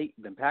better late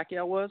than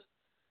Pacquiao was,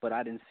 but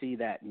I didn't see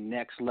that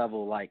next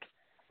level, like,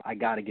 I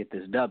got to get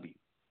this W.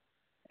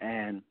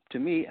 And to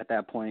me, at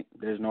that point,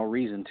 there's no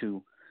reason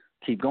to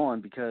keep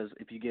going, because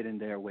if you get in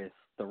there with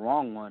the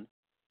wrong one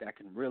that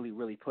can really,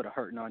 really put a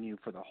hurting on you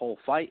for the whole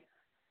fight,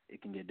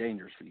 it can get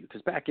dangerous for you.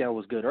 Because Pacquiao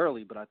was good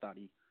early, but I thought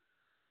he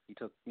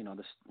took,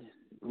 this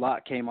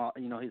lot came off,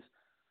 his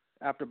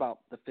after about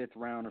the fifth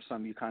round or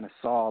something, you kind of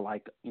saw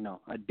like,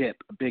 a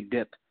big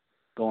dip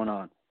going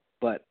on.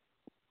 But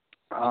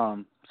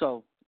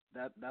so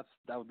that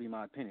would be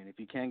my opinion. If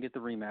you can't get the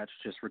rematch,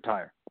 just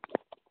retire.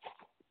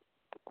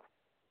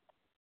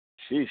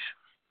 Sheesh.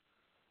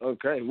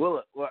 Okay.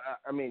 Well,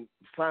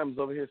 Simon's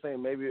over here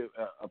saying maybe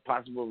a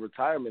possible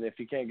retirement if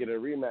he can't get a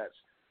rematch.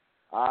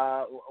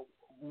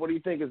 What do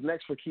you think is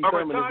next for Keith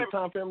Thurman? Is it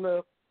time for him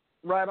to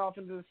ride off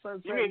into the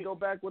sunset and go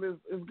back with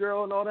his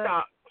girl and all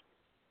that?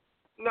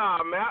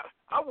 Nah, man.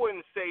 I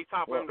wouldn't say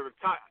time for him to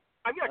retire.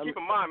 I got to keep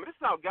in mind, man, this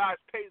is how guys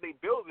pay their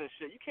bills and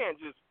shit. You can't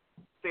just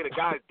say the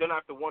guy's done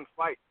after one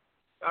fight.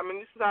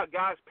 This is how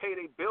guys pay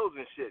their bills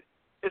and shit.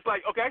 It's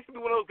like, okay, I used to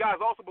be one of those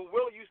guys also, but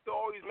Willie used to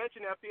always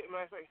mention after,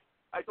 I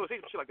used to say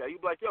some shit like that.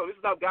 He'd be like, yo, this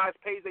is how guys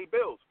pay their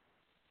bills.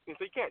 And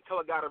so you can't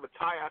tell a guy to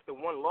retire after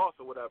one loss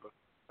or whatever.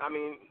 I'm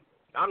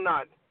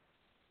not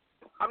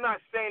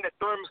saying that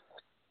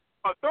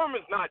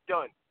Thurman's not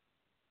done.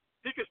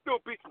 He can still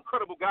beat some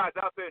credible guys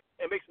out there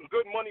and make some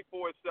good money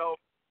for himself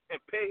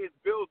and pay his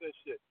bills and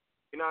shit.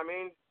 You know what I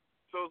mean?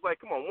 So it's like,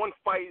 come on, one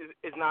fight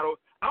is not over.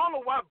 I don't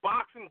know why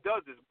boxing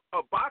does this.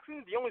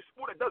 Boxing is the only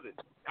sport that does it.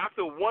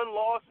 After one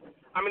loss,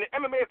 in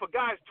MMA, if a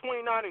guy's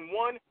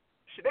 29-1,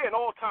 shit, they're an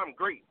all-time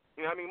great.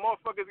 You know what I mean?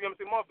 Motherfuckers,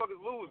 motherfuckers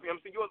lose. You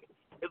know what I'm saying?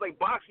 It's like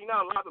boxing, you're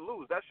not allowed to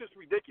lose. That's just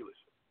ridiculous.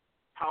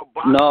 How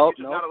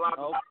boxing is not allowed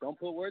to lose. Don't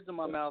put words in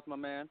my mouth, my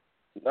man.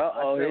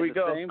 Here we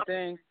go. Same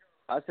thing.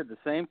 I said the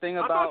same thing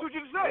about I thought you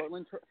just said.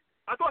 Portland.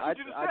 I thought you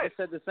just said. I just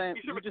said the same.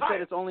 You just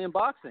said it's only in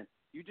boxing.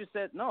 You just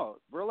said no.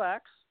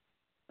 Relax,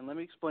 and let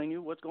me explain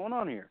you what's going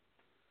on here.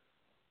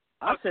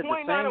 I said the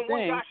same thing. 29 and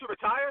 1 guy should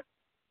retire.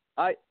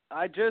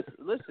 I just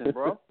listen,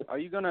 bro. Are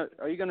you gonna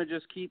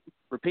just keep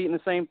repeating the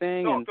same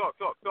thing and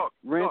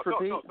rinse,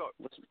 repeat?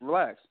 Let's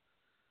relax.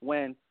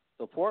 When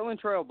the Portland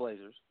Trail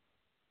Blazers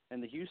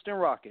and the Houston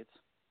Rockets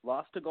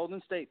lost to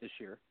Golden State this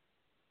year,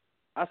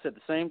 I said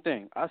the same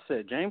thing. I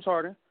said James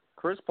Harden,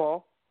 Chris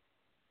Paul,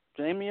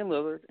 Damian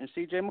Lillard, and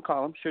C.J.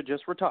 McCollum should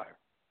just retire.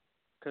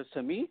 Because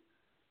to me,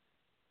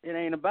 it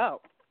ain't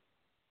about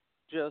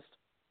just.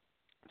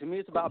 To me,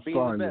 it's about being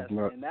the best,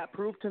 and that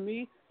proved to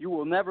me you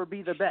will never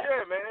be the best.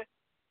 Yeah, man.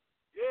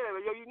 Yeah,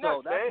 you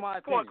nuts, so that's man. My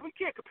Come opinion. on, we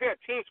can't compare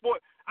team sport.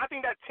 I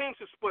think that team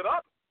should split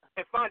up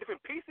and find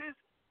different pieces,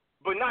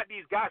 but not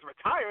these guys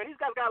retiring. These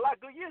guys got a lot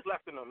of good years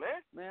left in them,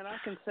 man. Man, I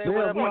can say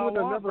whatever I want,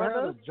 never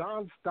brother. had a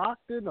John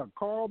Stockton, a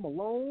Karl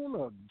Malone,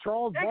 a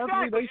Charles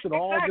Barkley. They should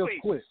all just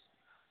quit.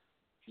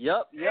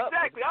 Yep.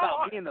 Exactly. It's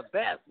about being the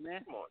best,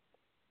 man. Come on.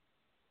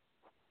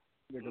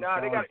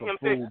 Nah, they got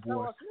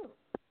boy.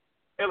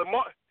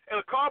 And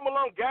Karl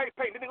Malone, Gary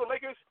Payton, didn't they go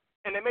Lakers,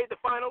 and they made the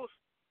finals?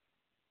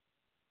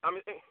 I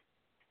mean,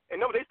 and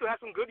no, they still have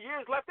some good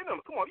years left in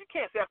them. Come on, you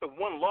can't say after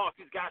one loss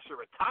these guys should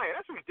retire.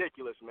 That's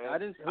ridiculous, man. I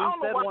didn't. Who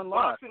said one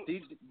loss?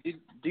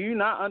 Do you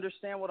not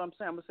understand what I'm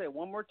saying? I'm gonna say it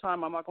one more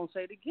time. I'm not gonna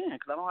say it again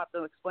because I don't have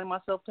to explain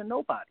myself to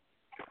nobody.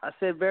 I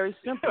said very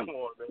simply,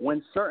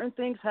 when certain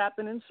things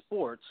happen in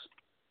sports,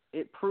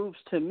 it proves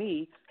to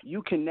me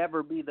you can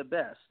never be the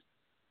best.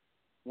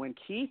 When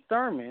Keith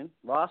Thurman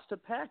lost to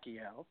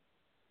Pacquiao,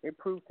 it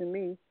proved to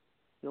me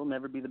he'll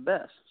never be the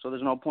best. So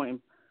there's no point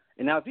in.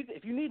 And now,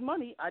 if you need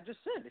money, I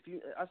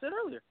said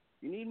earlier,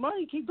 you need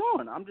money, keep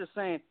going. I'm just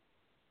saying,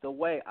 the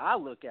way I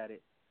look at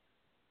it,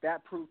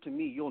 that proved to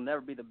me you'll never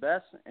be the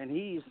best. And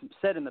he's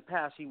said in the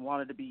past he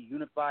wanted to be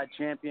unified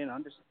champion,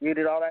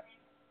 undisputed, all that.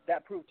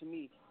 That proved to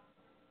me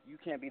you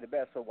can't be the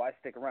best, so why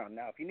stick around?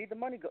 Now, if you need the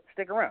money,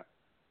 stick around.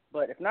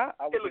 But if not,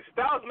 I would. Hey, look,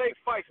 styles make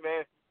fights,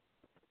 man.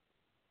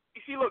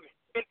 You see, look,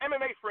 in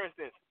MMA, for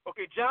instance,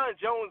 okay, John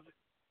Jones,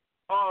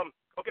 now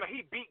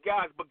he beat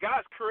guys, but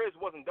guys' careers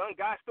wasn't done.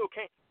 Guys still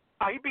can't.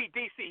 He beat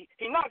DC.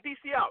 He knocked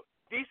DC out.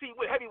 DC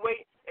with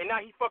heavyweight, and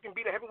now he fucking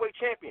beat a heavyweight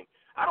champion.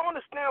 I don't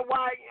understand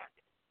why.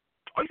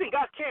 Oh, you think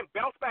guys can't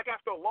bounce back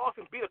after a loss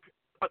and beat a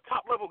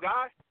top-level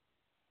guy?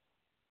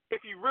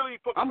 If you really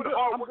put the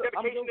hard work,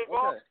 dedication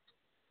involved?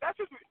 Okay. That's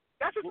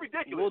just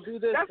ridiculous. We'll do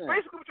this That's then.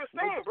 basically what you're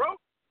saying, bro.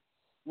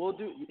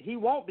 He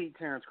won't beat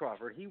Terrence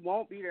Crawford. He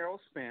won't beat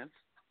Errol Spence.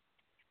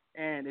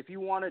 And if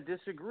you want to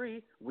disagree,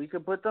 we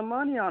could put the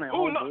money on it,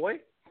 boy.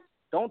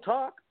 Don't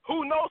talk.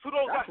 Who knows who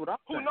those guys?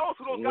 Who knows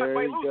who those guys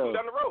might lose to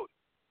down the road?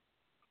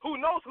 Who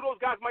knows who those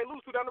guys might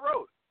lose to down the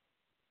road?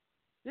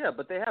 Yeah,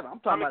 but they haven't.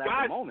 I'm talking about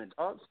at the moment,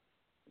 dogs.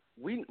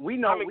 We know. We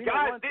know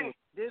one thing.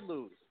 Did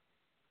lose.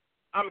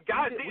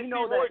 Guys didn't see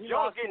Roy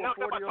Jones getting knocked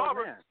out by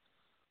Tarver.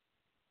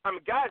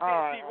 Guys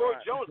didn't see Roy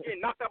Jones getting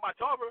knocked out by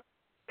Tarver.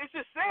 It's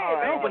just saying,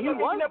 man. No, but he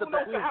was the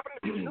best.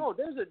 No,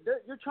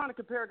 you're trying to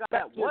compare a guy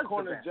that was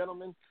the best.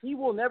 Gentlemen. He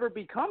will never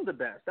become the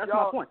best. That's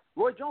my point.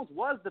 Roy Jones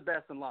was the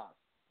best and lost.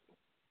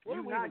 What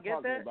are we not get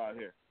talking that? about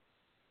here?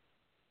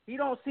 He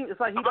don't seem. It's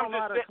like he don't know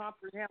how to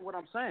comprehend what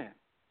I'm saying.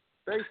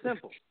 Very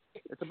simple.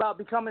 It's about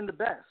becoming the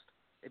best.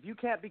 If you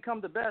can't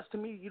become the best, to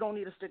me, you don't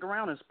need to stick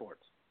around in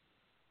sports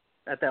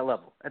at that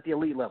level, at the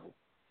elite level.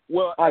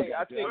 Well, I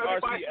think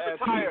RC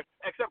asked me.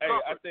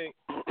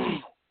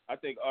 I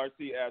think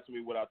RC asked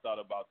me what I thought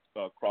about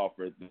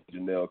Crawford.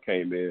 Janelle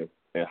came in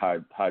and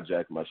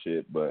hijacked my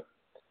shit, but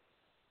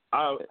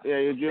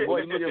your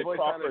voice Crawford's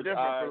sounded different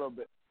for a little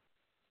bit.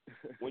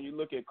 When you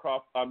look at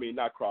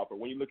not Crawford.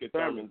 When you look at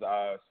Thurman's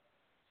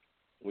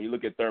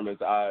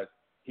eyes,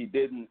 he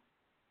didn't.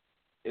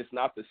 It's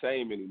not the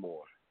same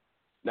anymore.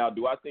 Now,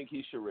 do I think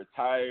he should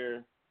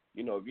retire?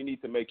 You know, if you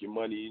need to make your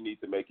money, you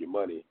need to make your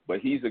money. But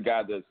he's a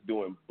guy that's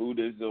doing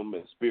Buddhism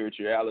and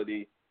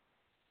spirituality.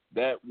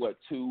 That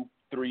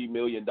 $2-3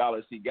 million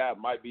he got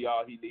might be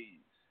all he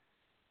needs.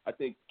 I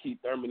think Keith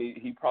Thurman,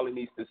 he probably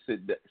needs to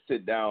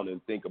sit down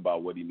and think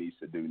about what he needs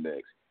to do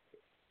next.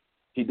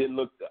 He didn't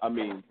look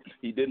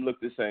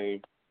the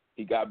same.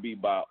 He got beat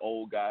by an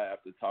old guy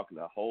after talking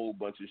a whole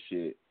bunch of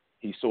shit.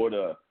 He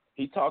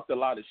talked a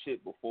lot of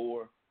shit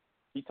before.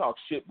 He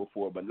talked shit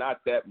before, but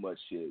not that much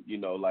shit. You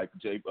know, like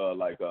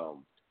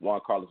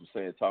Juan Carlos was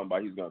saying, talking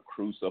about he's gonna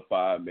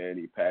crucify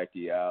Manny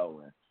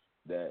Pacquiao and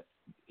that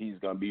he's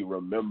gonna be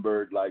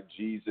remembered like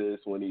Jesus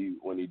when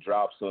he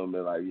drops him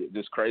and like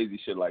just crazy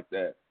shit like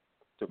that.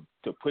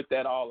 To put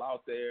that all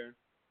out there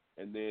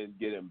and then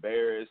get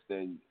embarrassed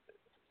and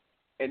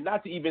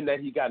not even that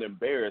he got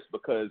embarrassed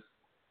because,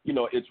 you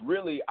know, it's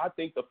really, I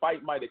think the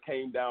fight might have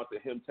came down to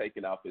him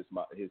taking out his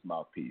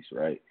mouthpiece,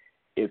 right?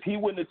 If he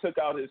wouldn't have took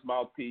out his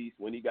mouthpiece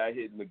when he got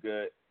hit in the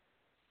gut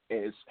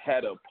and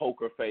had a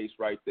poker face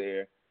right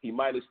there, he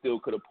might have still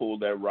could have pulled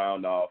that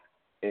round off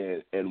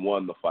and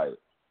won the fight,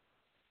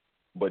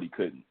 but he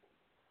couldn't.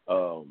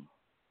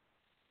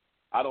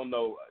 I don't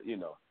know,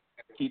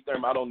 Keith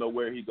Thurman, I don't know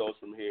where he goes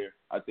from here.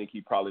 I think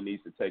he probably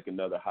needs to take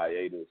another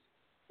hiatus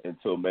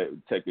until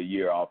take a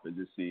year off and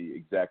just see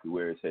exactly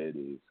where his head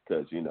is.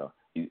 Because,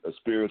 he's a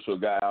spiritual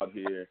guy out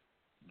here,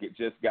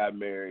 just got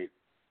married,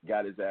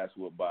 got his ass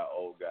whooped by an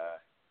old guy.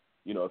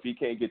 If he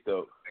can't get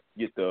the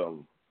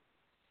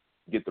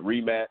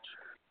rematch,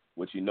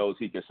 which he knows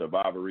he can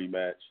survive a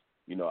rematch,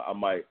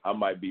 I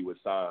might be with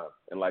Sam.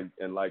 And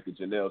like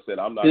Janelle said,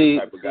 I'm not the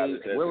type of guy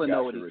that says Willa the guy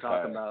know what should he's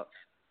retire. talking about.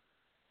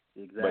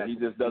 Exactly. But he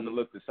just doesn't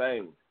look the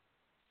same.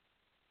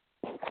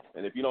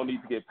 And if you don't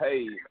need to get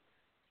paid,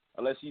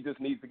 unless he just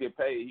needs to get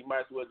paid, he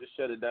might as well just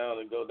shut it down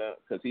and go down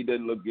because he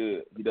doesn't look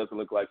good. He doesn't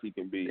look like he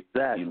can be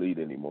elite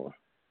anymore.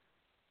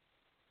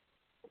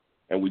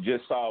 And we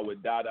just saw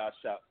with Dada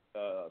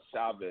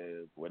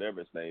Chavez, whatever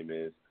his name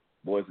is,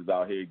 boys is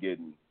out here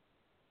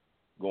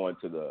going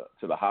to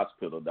the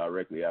hospital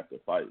directly after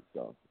fight.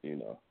 So,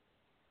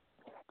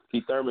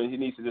 Keith Thurman, he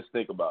needs to just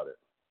think about it.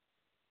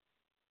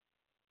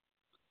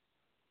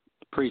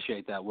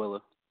 Appreciate that,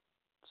 Willa.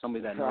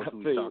 Somebody that knows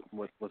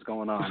what's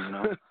going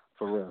on,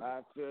 for real. I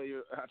feel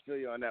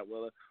you on that,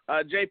 Willa.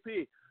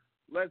 JP,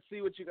 let's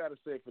see what you got to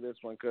say for this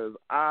one, because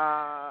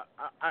I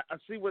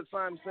see what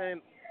Simon's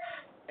saying,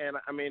 and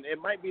I mean it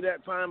might be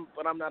that time,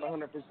 but I'm not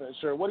 100%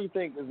 sure. What do you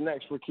think is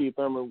next for Keith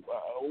Thurman?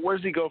 Where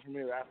does he go from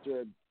here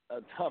after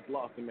a tough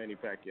loss to Manny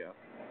Pacquiao?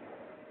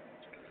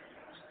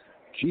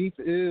 Keith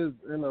is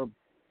in a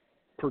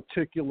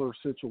particular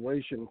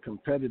situation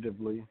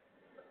competitively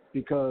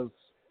because,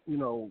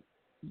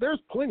 there's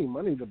plenty of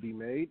money to be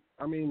made.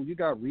 I mean, you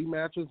got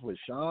rematches with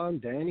Sean,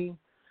 Danny.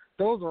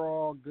 Those are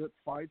all good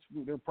fights.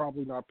 They're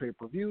probably not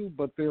pay-per-view,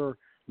 but they're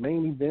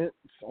main events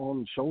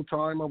on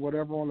Showtime or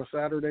whatever on a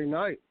Saturday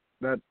night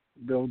that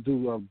they'll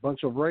do a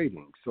bunch of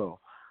ratings. So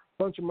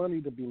a bunch of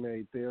money to be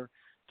made there.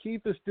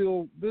 Keith is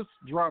still – this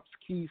drops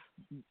Keith,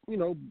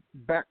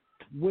 back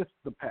with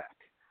the pack.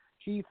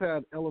 Keith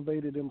had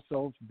elevated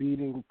himself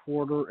beating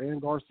Porter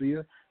and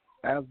Garcia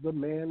as the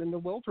man in the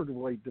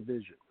welterweight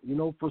division,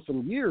 for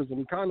some years, and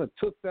he kind of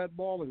took that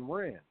ball and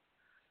ran,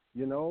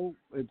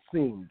 it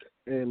seemed.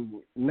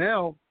 And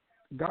now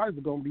guys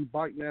are going to be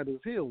biting at his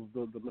heels.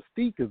 The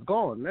mystique is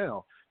gone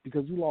now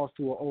because he lost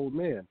to an old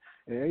man.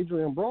 And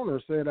Adrian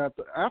Broner said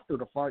after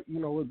the fight,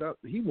 that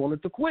he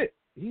wanted to quit.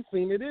 He's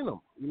seen it in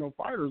him.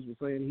 Fighters were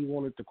saying he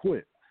wanted to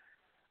quit.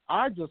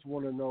 I just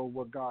want to know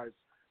what guys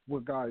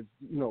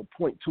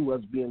point to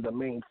as being the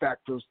main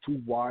factors to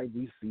why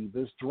we see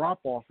this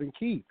drop-off in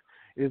Keith.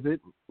 Is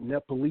it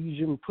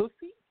Nepalesian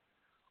pussy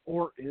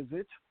or is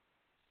it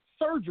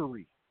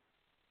surgery?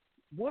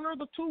 One or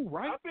the two,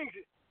 right? I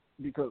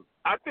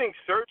think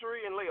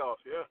surgery and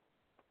layoffs, yeah.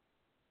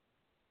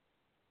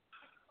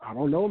 I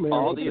don't know, man.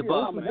 All the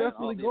above, man.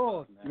 Definitely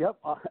gone. Yep,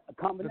 a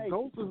combination. The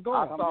ghost is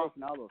gone.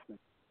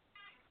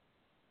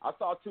 I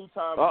saw 2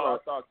 times where I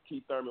thought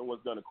Keith Thurman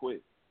was going to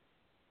quit.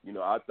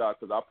 I thought,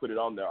 because I put it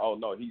on there, oh,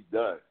 no, he's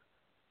done.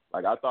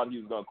 Like, I thought he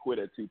was going to quit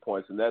at 2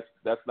 points, and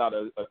that's not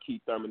a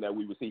Keith Thurman that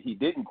we would see. He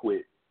didn't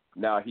quit.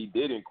 Now, he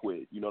didn't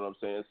quit. You know what I'm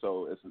saying?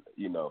 So, it's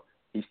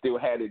he still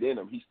had it in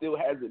him. He still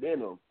has it in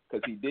him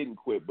because he didn't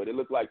quit. But it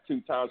looked like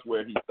 2 times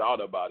where he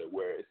thought about it,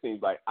 where it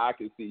seems like I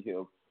can see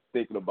him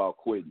thinking about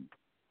quitting.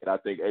 And I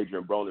think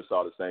Adrian Broner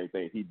saw the same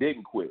thing. He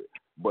didn't quit.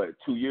 But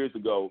 2 years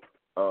ago,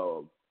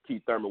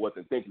 Keith Thurman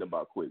wasn't thinking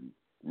about quitting.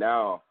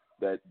 Now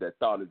that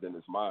thought is in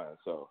his mind.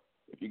 So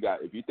if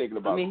you're thinking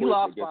about quitting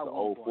against an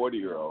old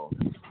 40-year-old.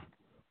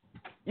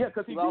 Yeah,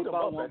 because he beat him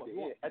up at the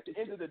end. At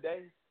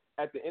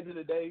the end of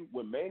the day,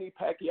 when Manny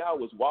Pacquiao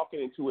was walking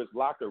into his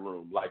locker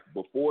room, like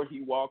before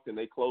he walked and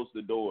they closed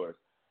the doors,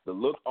 the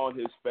look on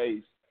his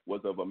face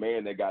was of a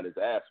man that got his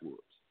ass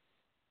whooped.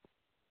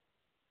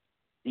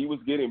 He was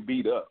getting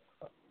beat up.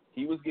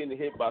 He was getting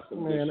hit by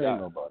some good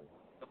shots. Nobody.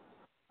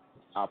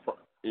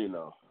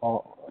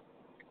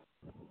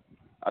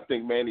 I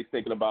think Manny's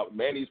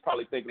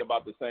probably thinking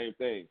about the same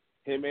thing.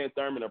 Him and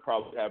Thurman are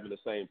probably having the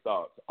same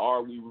thoughts.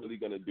 Are we really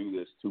going to do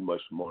this too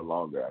much more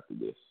longer after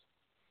this?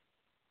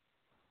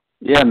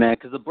 Yeah, man,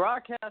 because the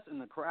broadcast and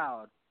the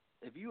crowd,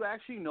 if you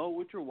actually know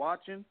what you're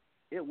watching,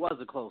 it was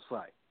a close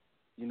fight,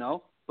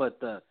 But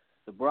the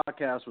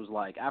broadcast was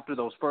like, after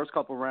those first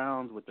couple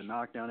rounds with the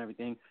knockdown and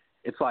everything,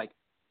 it's like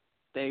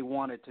they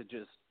wanted to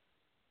just,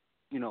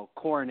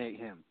 coronate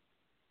him,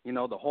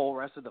 the whole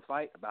rest of the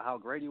fight about how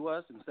great he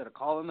was instead of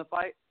calling the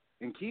fight.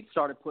 And Keith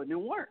started putting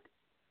in work.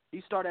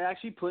 He started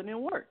actually putting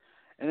in work.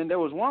 And then there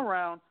was one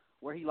round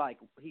where he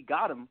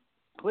got him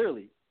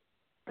clearly.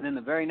 And then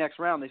the very next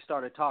round, they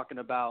started talking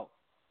about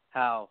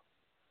how,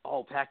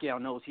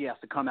 Pacquiao knows he has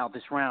to come out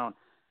this round,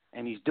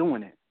 and he's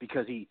doing it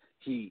because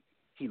he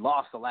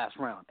lost the last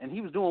round. And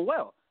he was doing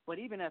well. But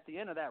even at the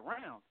end of that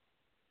round,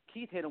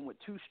 Keith hit him with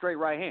 2 straight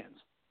right hands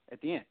at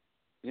the end,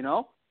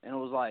 And it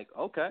was like,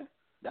 okay,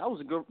 that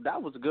was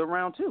a good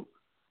round too,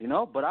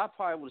 But I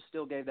probably would have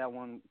still gave that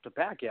one to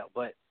Pacquiao.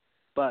 But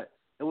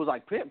it was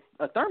like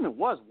Thurman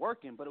was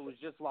working, but it was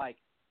just like,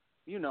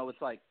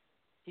 it's like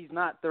he's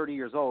not 30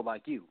 years old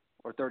like you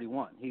or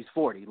 31. He's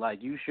 40.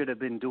 Like, you should have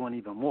been doing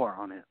even more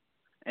on it.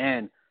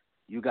 And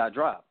you got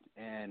dropped.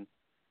 And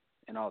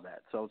and all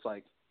that. So it's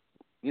like,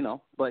 you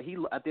know, but he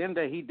at the end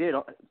of the day, he did.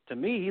 To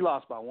me, he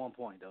lost by 1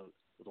 point, though.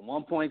 It was a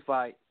 1 point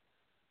fight,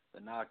 the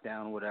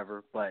knockdown,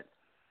 whatever. But,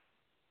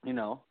 you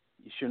know,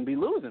 you shouldn't be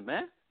losing,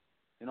 man.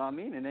 You know what I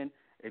mean? And then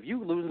if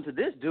you losing to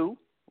this dude,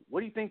 what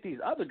do you think these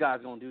other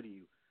guys going to do to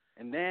you?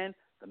 And then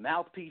the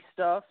mouthpiece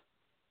stuff,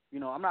 you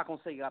know, I'm not going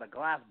to say you got a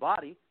glass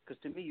body, because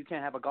to me you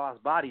can't have a glass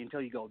body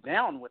until you go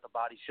down with a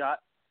body shot,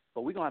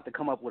 but we're going to have to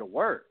come up with a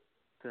word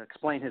to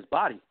explain his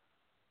body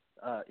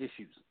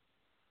issues.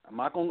 I'm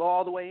not going to go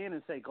all the way in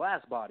and say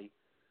glass body,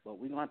 but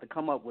we're going to have to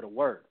come up with a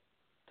word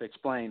to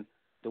explain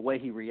the way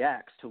he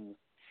reacts to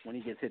when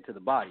he gets hit to the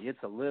body.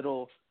 It's a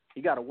little –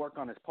 he got to work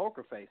on his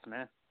poker face,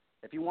 man.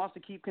 If he wants to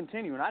keep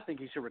continuing, I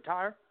think he should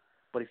retire.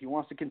 But if he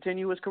wants to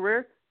continue his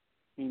career,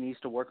 he needs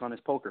to work on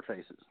his poker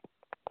faces.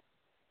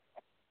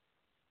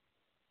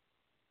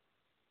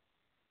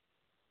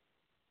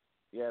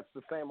 Yeah, it's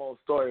the same old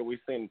story we've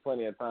seen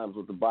plenty of times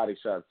with the body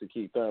shots to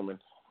Keith Thurman.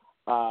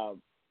 But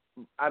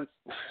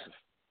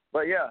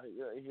yeah,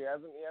 he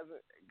hasn't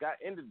got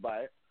ended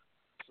by it.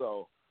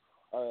 So,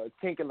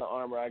 kink in the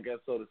armor, I guess,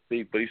 so to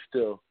speak. But he's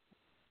still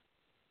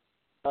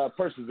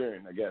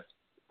persevering, I guess,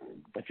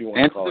 if you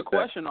want to call it that.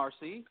 Answer the question,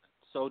 RC.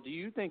 So, do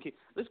you think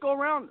let's go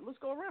around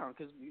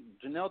because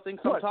Janelle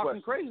thinks I'm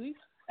talking crazy.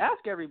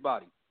 Ask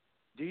everybody.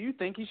 Do you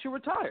think he should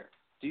retire?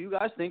 Do you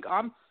guys think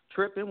I'm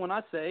tripping when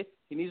I say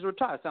he needs to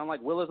retire? Sound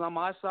like Will is on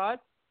my side?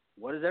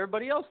 What does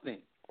everybody else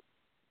think?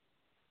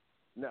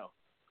 No.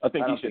 I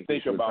think he should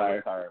think about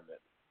retirement.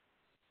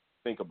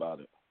 Think about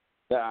it.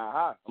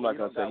 I'm not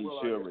going to say he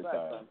should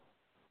retire.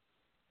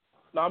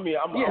 No, I mean,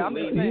 I'm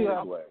leaning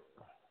this way.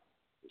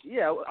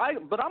 Yeah,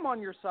 but I'm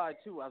on your side,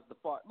 too, as the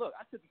part. Look,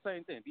 I said the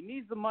same thing. If he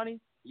needs the money,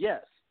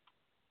 yes.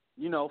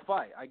 You know,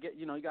 fight. I get,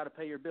 you know, you got to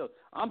pay your bills.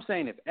 I'm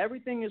saying if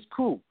everything is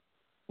cool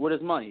with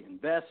his money,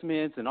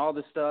 investments and all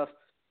this stuff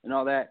and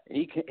all that, and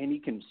he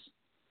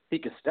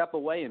can step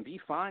away and be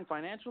fine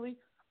financially,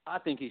 I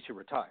think he should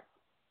retire.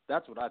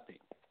 That's what I think.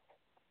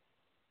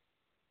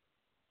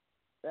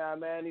 Yeah,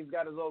 man, he's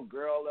got his old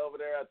girl over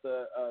there at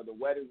the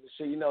weddings and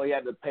shit. You know, he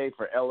had to pay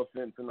for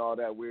elephants and all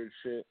that weird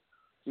shit.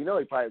 You know,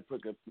 he probably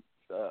took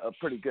a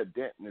pretty good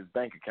dent in his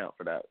bank account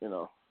for that. You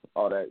know,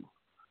 all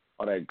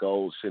that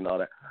gold shit and all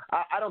that.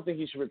 I don't think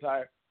he should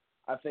retire.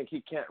 I think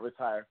he can't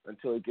retire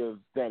until he gives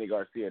Danny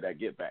Garcia that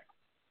get back.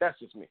 That's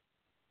just me.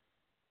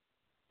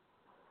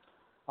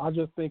 I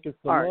just think it's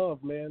the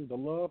love, man. The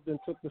love that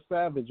took the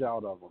savage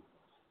out of him.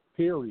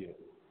 Period.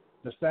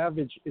 The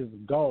savage is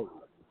gone,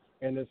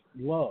 and it's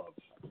love.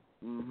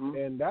 Mm-hmm.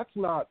 And that's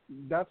not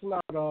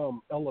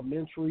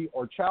elementary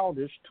or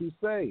childish to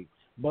say,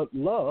 but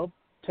love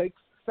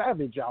takes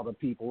savage out of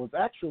people. It's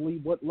actually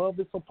what love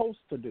is supposed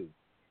to do.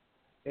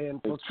 And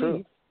for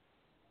Keith,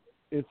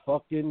 it's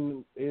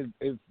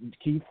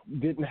Keith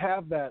didn't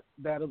have that.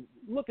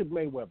 Look at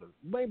Mayweather.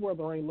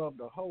 Mayweather ain't loved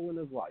a hole in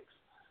his life.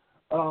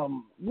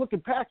 Look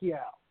at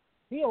Pacquiao.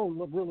 He don't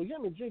look really.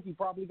 Him and Jinky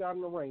probably got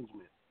an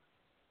arrangement.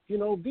 You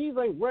know, these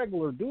ain't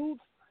regular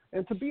dudes.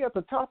 And to be at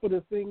the top of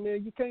this thing,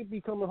 man, you can't be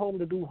coming home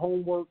to do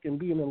homework and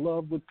being in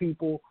love with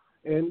people.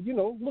 And, you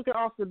know, look at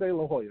Oscar De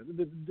La Hoya.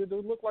 Did it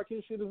look like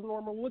his shit is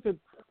normal? Look at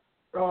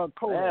Cotto.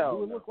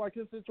 Does it look like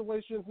his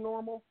situation is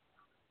normal?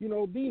 You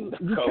know, you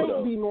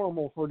can't be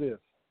normal for this.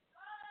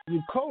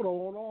 You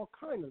Cotto on all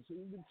kinds of,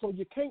 so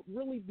you can't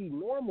really be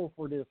normal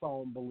for this, I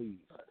don't believe.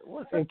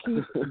 And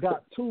Keith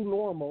got too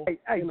normal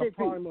in the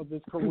prime of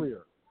his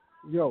career.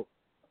 Yo,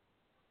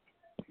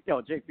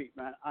 JP,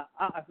 man,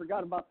 I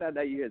forgot about that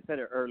you had said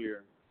it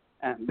earlier.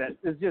 And that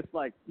it's just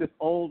like this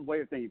old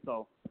way of thinking.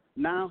 So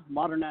now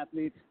modern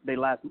athletes, they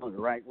last longer,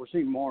 right? We're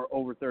seeing more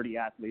over 30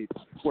 athletes,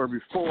 where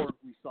before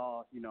we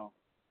saw, you know,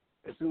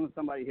 as soon as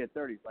somebody hit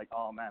 30, it's like,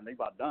 oh, man, they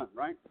about done,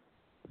 right?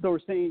 So we're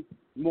seeing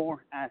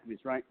more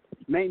athletes, right?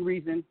 Main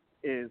reason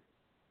is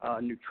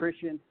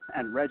nutrition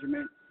and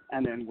regimen,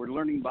 and then we're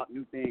learning about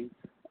new things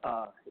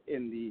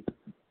in the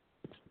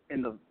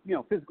you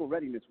know, physical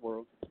readiness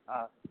world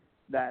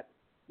that,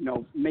 you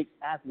know, makes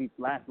athletes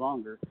last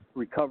longer.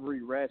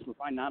 Recovery, rest, we're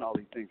finding out all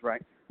these things,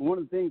 right? And one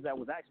of the things that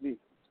was actually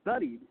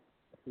studied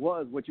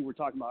was what you were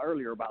talking about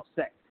earlier about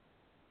sex.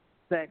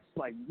 Sex,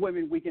 like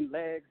women weakened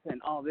legs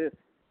and all this,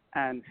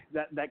 and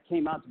that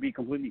came out to be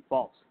completely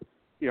false.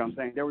 You know what I'm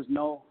saying? There was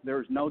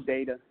no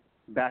data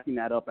backing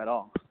that up at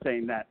all,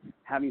 saying that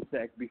having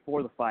sex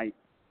before the fight,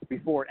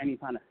 before any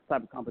kind of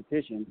type of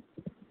competition,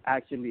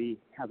 actually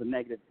has a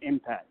negative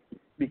impact.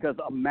 Because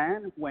a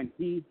man, when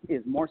he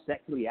is more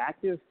sexually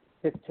active,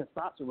 his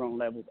testosterone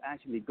levels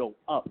actually go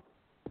up.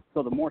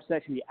 So the more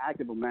sexually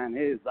active a man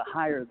is, the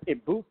higher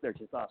it boosts their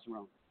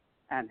testosterone.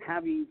 And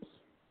having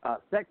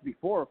sex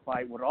before a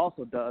fight, what it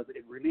also does,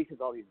 it releases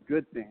all these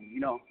good things,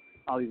 you know,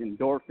 all these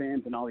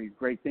endorphins and all these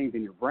great things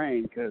in your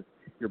brain because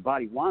your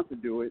body wants to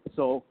do it.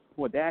 So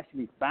what they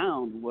actually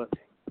found was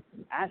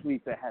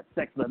athletes that had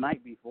sex the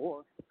night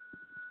before,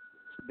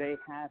 they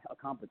had a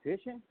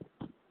competition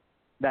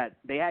that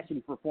they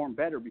actually performed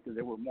better because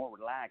they were more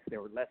relaxed, they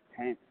were less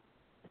tense,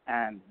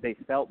 and they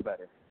felt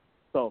better.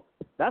 So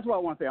that's what I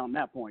want to say on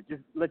that point.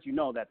 Just let you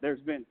know that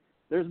there's been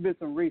there's been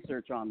some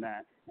research on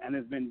that, and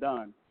it's been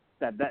done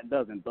that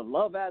doesn't. The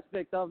love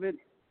aspect of it,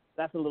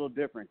 that's a little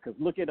different because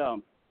look at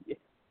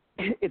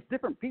it's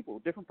different people,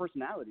 different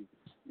personalities.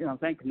 You know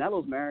what I'm saying?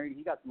 Canelo's married.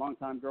 He got a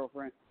long-time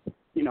girlfriend,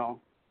 you know,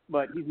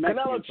 but he's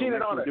Mexican. Canelo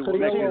cheated on her. He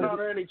cheated on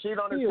her and he cheated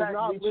on his He is tax.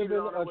 not He cheated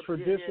living on her a with-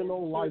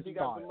 traditional he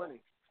got some lifestyle. money.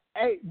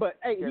 Hey,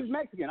 he's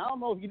Mexican. I don't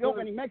know if you know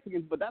any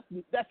Mexicans, but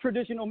that's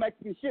traditional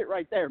Mexican shit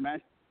right there,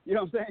 man. You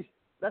know what I'm saying?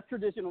 That's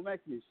traditional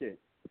Mexican shit.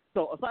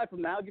 So aside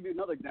from that, I'll give you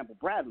another example.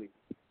 Bradley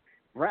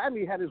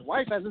had his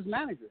wife as his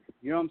manager.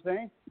 You know what I'm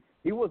saying?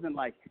 He wasn't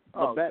like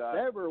the best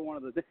ever, one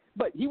of the,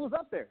 but he was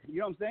up there. You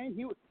know what I'm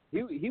saying?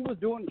 He was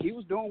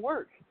doing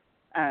work,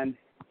 and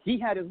he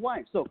had his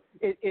wife. So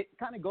it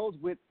kind of goes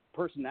with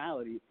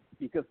personality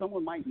because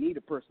someone might need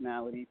a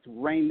personality to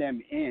rein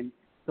them in,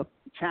 to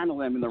channel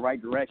them in the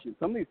right direction.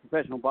 Some of these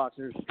professional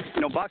boxers,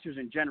 you know, boxers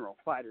in general,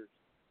 fighters,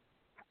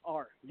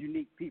 are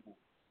unique people,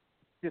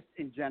 just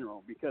in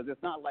general, because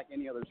it's not like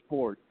any other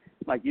sport.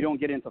 Like you don't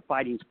get into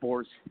fighting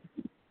sports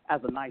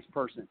as a nice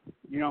person,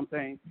 you know what I'm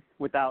saying,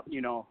 without, you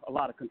know, a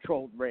lot of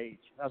controlled rage.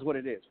 That's what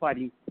it is.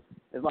 Fighting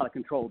is a lot of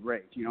controlled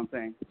rage, you know what I'm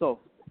saying? So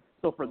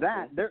for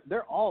that,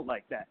 they're all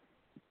like that.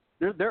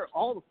 They're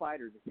all the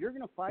fighters. If you're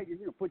going to fight, you're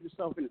going to put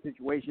yourself in a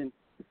situation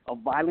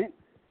of violence.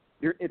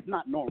 It's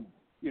not normal,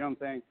 you know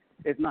what I'm saying?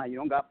 It's not. You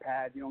don't got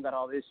pads. You don't got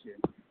all this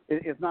shit.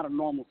 It's not a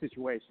normal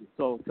situation.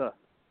 So to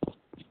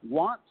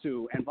want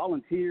to and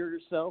volunteer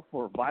yourself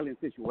for a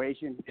violent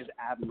situation is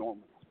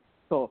abnormal.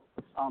 So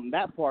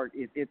that part,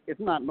 it's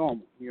not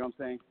normal. You know what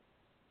I'm saying?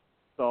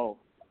 So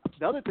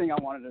the other thing I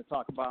wanted to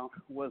talk about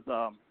was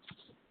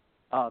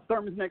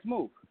Thurman's next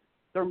move.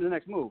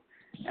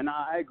 And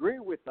I agree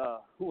with,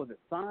 who was it,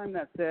 Simon,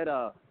 that said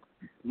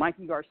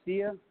Mikey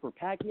Garcia for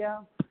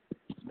Pacquiao.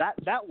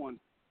 That one,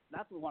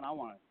 that's the one I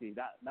want to see.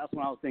 That's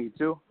what I was thinking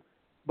too.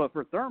 But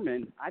for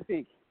Thurman, I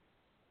think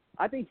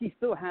he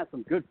still has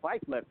some good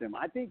fights left in him.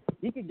 I think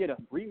he could get a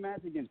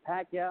rematch against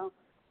Pacquiao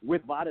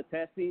with VADA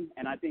testing,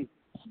 and I think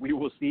we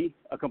will see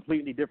a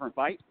completely different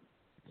fight.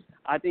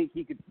 I think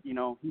he could, you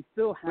know, he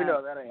still has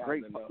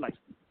great like.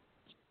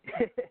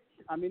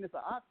 I mean, it's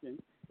an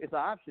option. It's an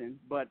option,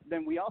 but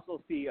then we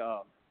also see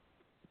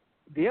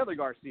the other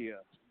Garcia,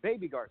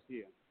 Baby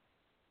Garcia.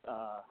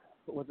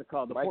 What's it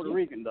called? The Mikey? Puerto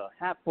Rican, the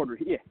half Puerto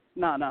Rican. Yeah,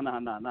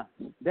 no,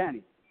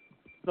 Danny.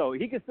 So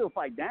he can still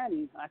fight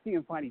Danny. I see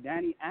him fighting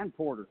Danny and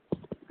Porter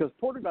because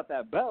Porter got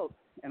that belt,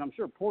 and I'm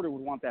sure Porter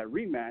would want that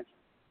rematch,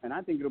 and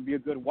I think it'll be a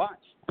good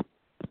watch.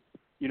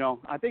 You know,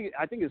 I think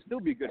it'll still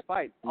be a good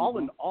fight. Mm-hmm. All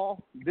in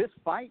all, this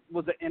fight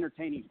was an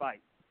entertaining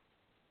fight.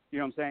 You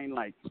know what I'm saying?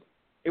 Like,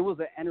 it was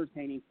an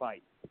entertaining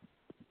fight.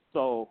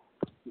 So,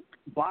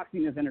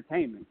 boxing is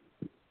entertainment.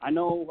 I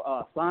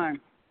know Simon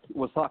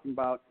was talking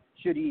about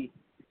should he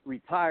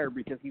retire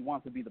because he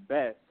wants to be the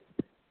best,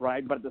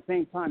 right? But at the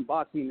same time,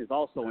 boxing is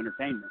also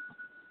entertainment.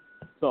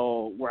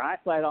 So, where I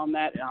side on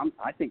that,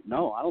 I think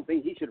no. I don't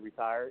think he should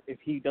retire if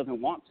he doesn't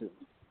want to.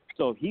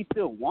 So, if he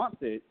still wants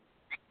it,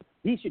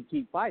 he should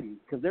keep fighting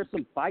because there's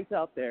some fights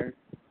out there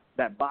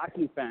that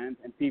boxing fans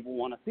and people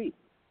want to see.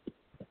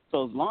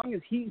 So as long as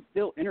he's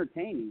still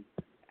entertaining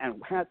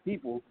and has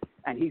people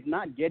and he's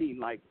not getting,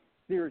 like,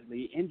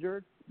 seriously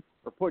injured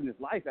or putting his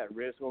life at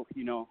risk or,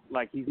 you know,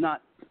 like he's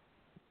not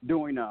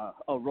doing a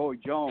Roy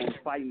Jones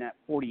fighting at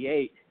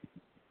 48,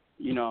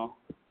 you know,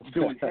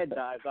 doing head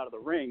dives out of the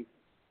ring,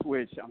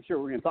 which I'm sure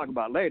we're going to talk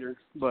about later.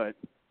 But,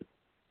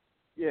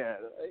 yeah,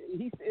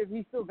 if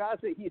he still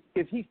got it,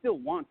 if he still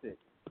wants it,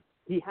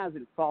 he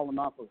hasn't fallen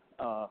off of,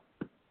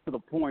 to the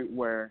point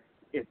where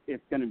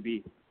it's going to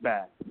be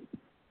bad. So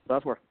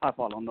that's where I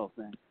fall on those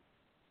things.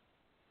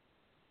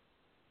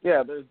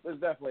 Yeah, there's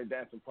definitely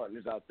dancing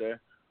partners out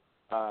there.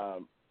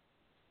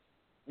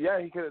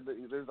 Yeah, he could.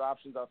 There's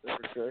options out there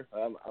for sure.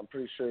 I'm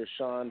pretty sure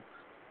Sean.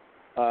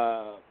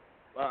 I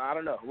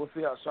don't know. We'll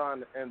see how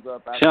Sean ends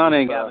up. Sean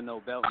ain't having no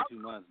belt in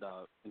 2 months,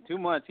 dog. In 2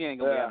 months, he ain't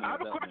gonna be having no belt.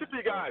 I have a question for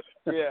you guys.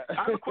 Yeah. I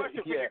have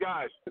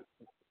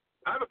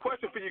a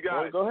question for you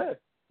guys. Well,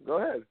 go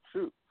ahead.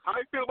 Shoot. How do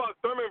you feel about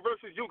Thurman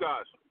versus you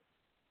guys?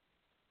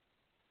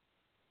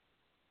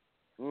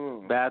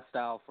 Bad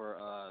style for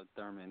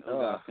Thurman.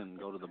 Ugas can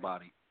go to the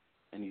body,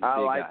 and he's a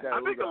big like guy. that.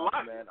 I think Ugas, a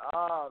lot. Man.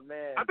 Oh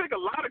man. I think a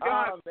lot of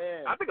guys. Oh,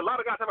 man. I think a lot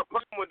of guys have a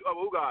problem with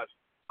Ugas.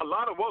 A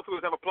lot of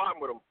welterweights have a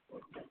problem with him.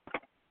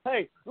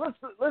 Hey, let's.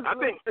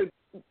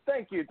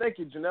 Thank you,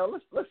 Janelle.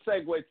 Let's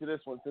segue to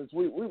this one since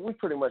we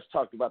pretty much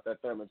talked about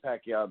that Thurman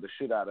Pacquiao, the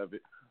shit out of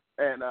it,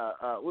 and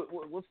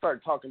we'll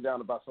start talking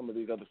down about some of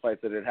these other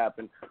fights that had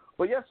happened.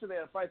 But yesterday,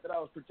 a fight that I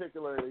was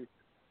particularly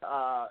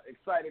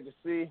excited to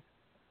see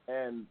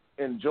and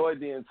enjoyed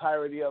the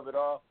entirety of it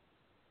all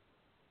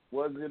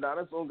was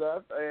Yordenis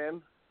Ugas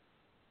and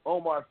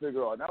Omar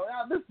Figueroa. Now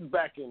this is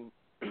back in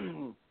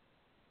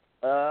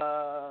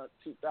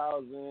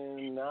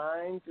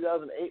 2009,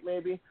 2008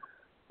 maybe,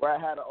 where I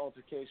had an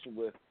altercation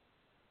with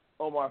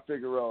Omar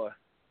Figueroa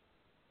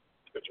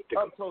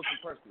up close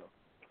and personal.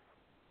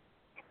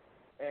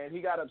 And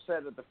he got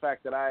upset at the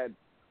fact that I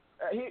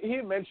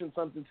he mentioned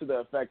something to the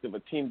effect of a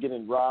team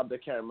getting robbed. I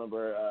can't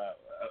remember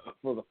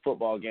for the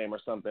football game or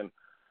something.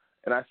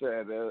 And I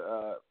said,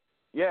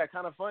 yeah,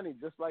 kind of funny.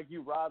 Just like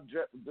you robbed,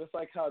 just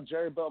like how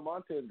Jerry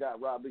Belmonte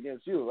got robbed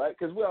against you, right?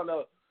 Because we all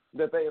know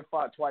that they had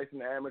fought twice in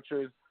the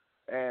amateurs,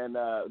 and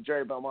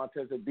Jerry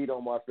Belmonte had beat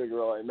Omar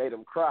Figueroa and made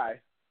him cry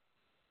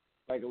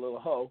like a little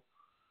hoe.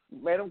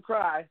 Made him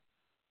cry.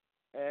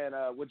 And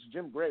which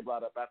Jim Gray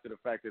brought up after the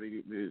fact that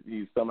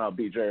he somehow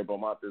beat Jerry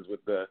Belmonte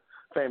with the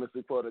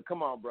famously quoted,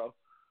 "Come on, bro,"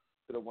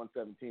 to the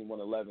 117,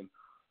 111,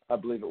 I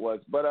believe it was.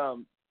 But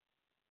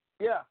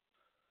yeah,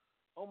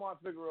 Omar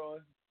Figueroa,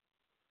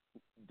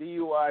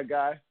 DUI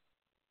guy.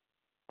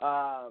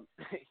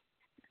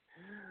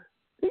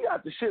 He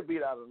got the shit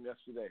beat out of him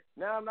yesterday.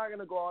 Now I'm not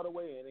gonna go all the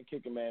way in and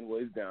kick a man while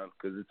he's down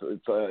because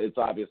it's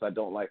obvious I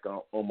don't like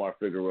Omar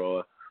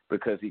Figueroa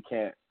because he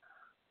can't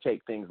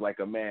take things like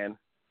a man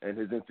and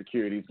his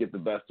insecurities get the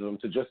best of him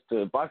to just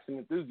a boxing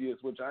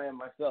enthusiast, which I am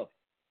myself.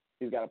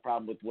 He's got a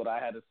problem with what I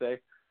had to say.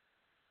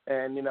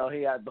 And, you know,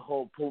 he had the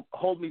whole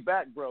hold me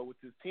back, bro, with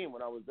his team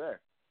when I was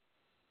there.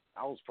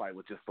 I was probably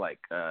with just like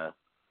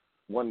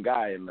one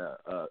guy and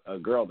a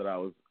girl that I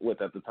was with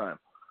at the time.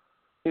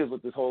 He was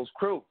with this whole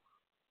crew.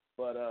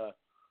 But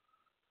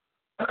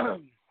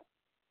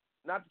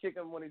not to kick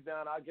him when he's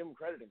down, I'll give him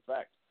credit, in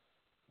fact.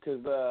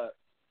 Because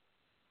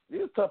he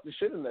was tough as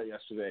shit in there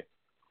yesterday.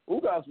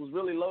 Ugas was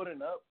really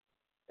loading up,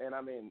 and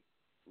I mean,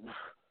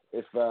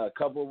 if a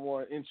couple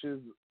more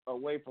inches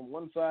away from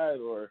one side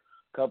or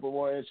a couple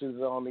more inches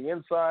on the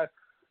inside,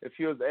 if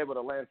he was able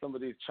to land some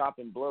of these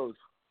chopping blows,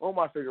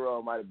 Omar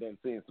Figueroa might have been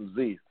seeing some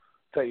Z's.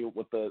 Tell you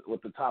what the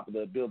top of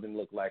the building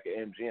looked like at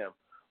MGM.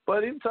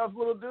 But he's a tough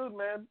little dude,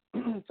 man.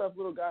 Tough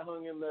little guy,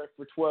 hung in there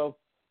for 12.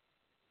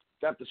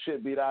 Got the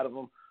shit beat out of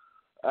him,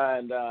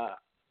 and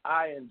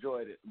I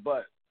enjoyed it.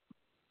 But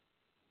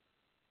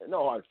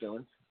no hard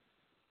feelings.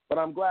 But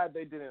I'm glad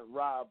they didn't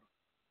rob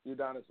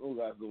Udonis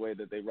Ugas the way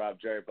that they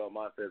robbed Jerry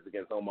Belmonte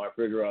against Omar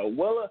Figueroa.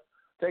 Willa,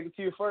 take it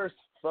to you first,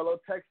 fellow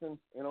Texan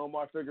and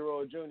Omar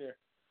Figueroa Jr.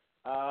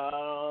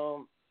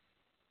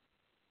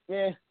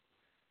 Yeah,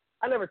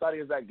 I never thought he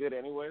was that good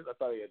anyways. I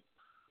thought he had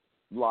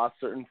lost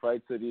certain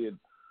fights that he had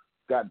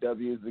got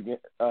W's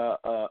against,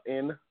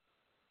 in.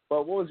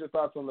 But what was your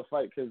thoughts on the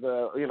fight? Because,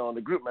 you know, on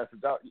the group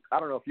message, I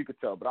don't know if you could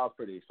tell, but I was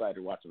pretty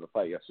excited watching the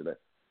fight yesterday.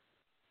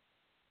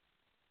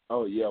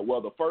 Oh, yeah.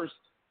 Well, the first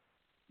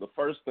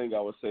thing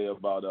I would say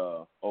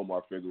about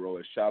Omar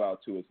Figueroa is shout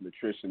out to his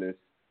nutritionist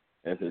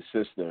and his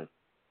sister,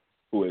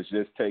 who has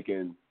just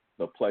taken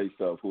the place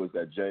of, who is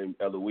that, James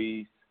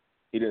Eloise.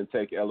 He didn't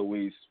take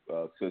Eloise's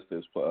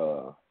sister's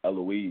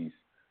Eloise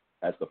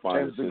as the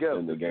finest sister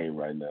in the game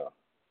right now.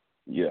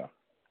 Yeah.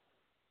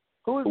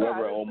 Who is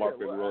Whoever that? Omar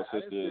Figueroa's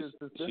sister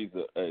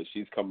is,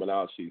 she's coming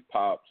out. She's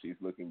popped. She's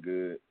looking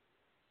good.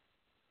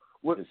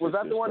 Was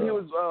that the one he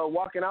was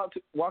walking out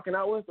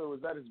with, or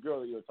was that his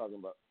girl that you were talking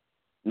about?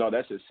 No,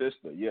 that's his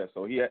sister. Yeah,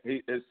 so his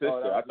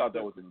sister. I thought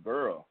that was his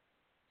girl,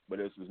 but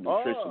it's his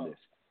nutritionist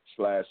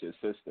 / his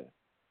sister.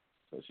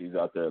 So she's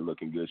out there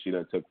looking good. She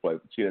didn't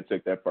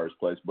take that first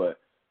place, but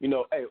you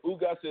know, hey,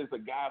 Ugas is a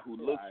guy who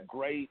looks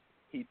great.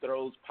 He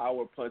throws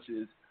power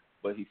punches,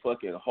 but he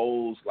fucking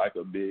holds like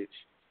a bitch.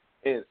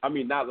 And I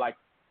mean, not like,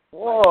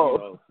 whoa, you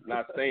know,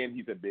 not saying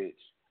he's a bitch,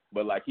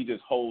 but like he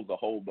just holds a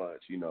whole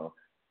bunch, you know.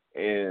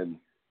 And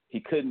he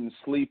couldn't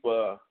sleep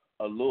a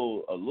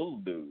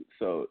little dude.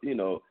 So you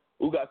know,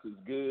 Ugas is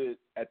good.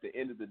 At the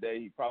end of the day,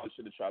 he probably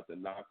should have tried to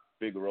knock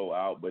Figueroa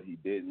out, but he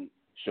didn't,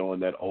 showing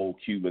that old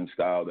Cuban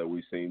style that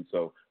we've seen.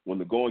 So when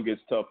the going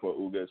gets tough for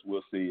Ugas,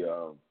 we'll see,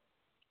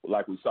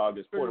 like we saw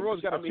against Porter.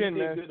 Figueroa's got a chin,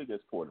 man. He did good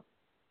against Porter.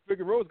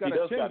 Figuero's got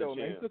a chin, though,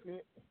 man.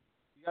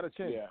 He got a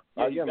chin.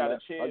 Yeah, he's got a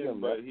chin,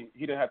 but he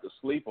didn't have to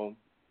sleep him.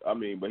 I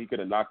mean, but he could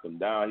have knocked him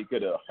down. He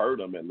could have hurt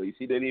him at least.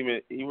 He didn't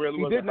even. He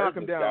really wasn't. He did knock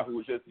him down. Guy who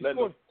was just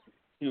letting him.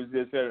 He was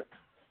just there.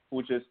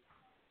 Who just.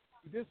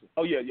 He did.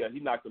 Oh yeah. He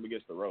knocked him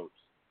against the ropes.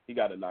 He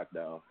got a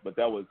knockdown, but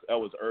that was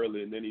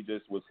early, and then he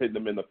just was hitting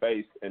him in the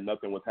face, and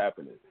nothing was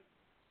happening.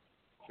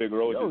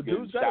 Figueroa just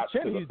getting shots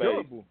to the face.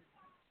 Durable.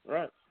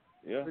 Right.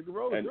 Yeah.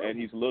 Figueroa and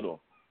he's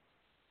little,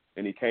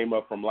 and he came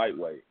up from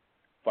lightweight,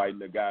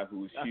 fighting a guy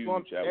who's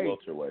huge at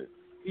welterweight.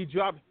 He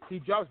drops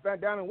back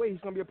down in weight.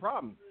 He's gonna be a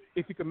problem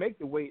if he can make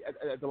the weight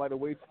at the lighter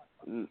weights.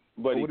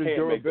 But he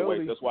can't make the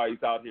weight. That's why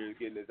he's out here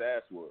getting his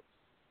ass whooped.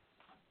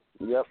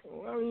 Yep.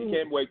 I mean, he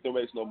can't make the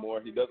weights no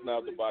more. He doesn't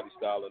have the body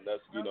style, and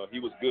that's, you know, he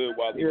was good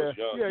while he was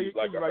young. He was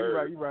like a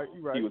herd. You're right.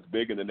 He was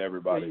bigger than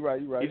everybody. Yeah,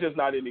 you're right. He's just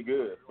not any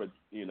good. But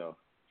you know,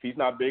 if he's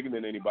not bigger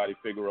than anybody,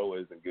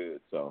 Figueroa isn't good.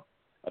 So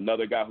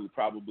another guy who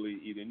probably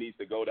either needs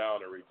to go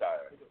down or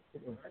retire.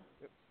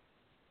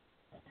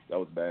 That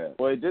was bad.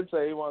 Well, he did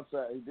say he wants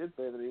that. He did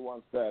say that he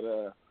wants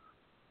that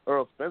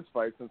Earl Spence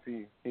fight since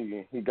he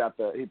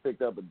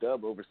picked up a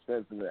dub over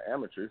Spence in the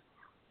amateurs,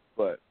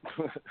 but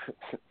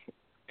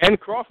and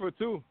Crawford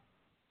too.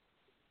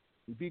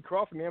 He beat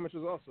Crawford in the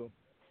amateurs also.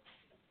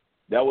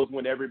 That was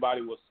when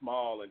everybody was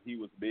small and he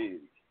was big.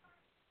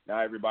 Now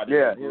everybody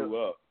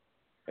grew up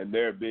and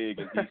they're big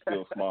and he's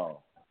still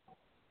small.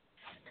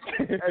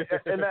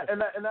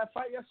 in that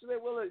fight yesterday,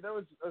 Will, there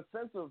was a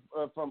sense of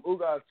from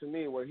Ugas to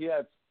me where he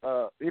had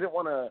he didn't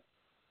want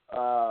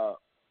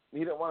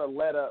to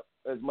let up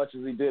as much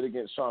as he did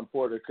against Sean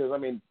Porter, because I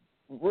mean,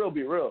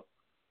 be real,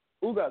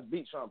 Ugas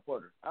beat Sean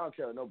Porter. I don't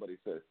care what nobody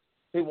says.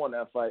 He won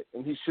that fight,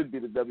 and he should be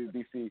the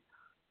WBC.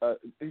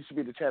 He should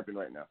be the champion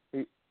right now.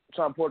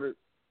 Sean Porter,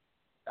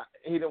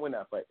 he didn't win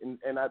that fight, and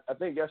I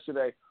think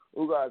yesterday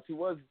Ugas he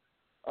was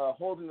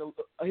holding,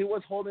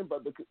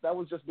 but that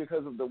was just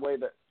because of the way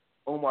that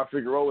Omar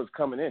Figueroa was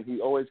coming in.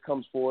 He always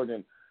comes forward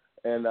and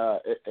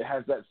it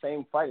has that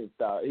same fighting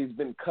style. He's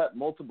been cut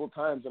multiple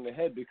times in the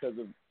head because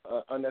of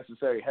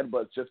unnecessary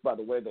headbutts just by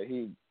the way that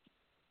he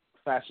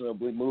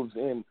fashionably moves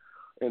in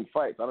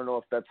fights. I don't know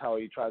if that's how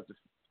he tries to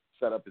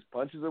set up his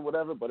punches or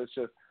whatever, but it's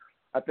just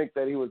I think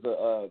that he was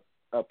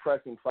a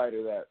pressing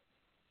fighter that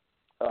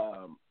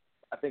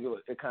I think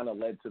it kind of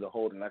led to the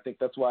holding. I think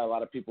that's why a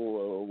lot of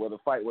people were the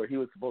fight where he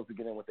was supposed to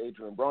get in with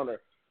Adrian Broner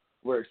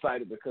were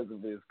excited because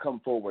of his come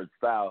forward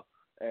style.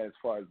 As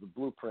far as the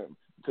blueprint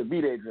to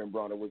beat Adrian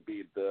Broner would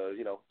be to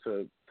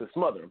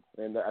smother him,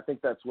 and I think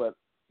that's what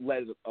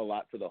led a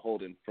lot to the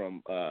holding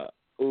from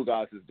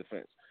Ugas'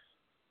 defense.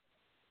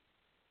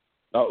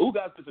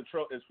 Ugas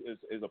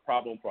is a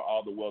problem for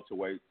all the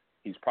welterweights.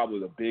 He's probably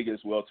the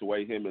biggest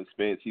welterweight. Him and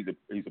Spence, he's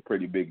a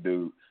pretty big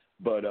dude.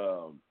 But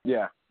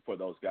for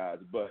those guys.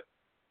 But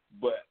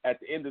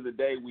at the end of the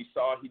day, we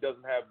saw he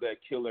doesn't have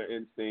that killer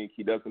instinct.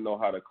 He doesn't know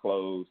how to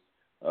close,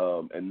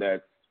 and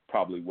that's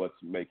probably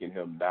what's making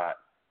him not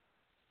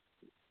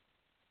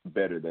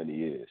better than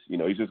he is.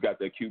 He's just got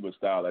that Cuban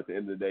style. At the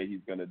end of the day,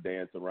 he's going to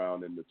dance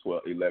around in the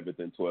 11th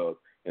and 12th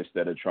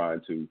instead of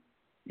trying to,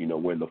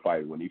 win the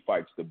fight. When he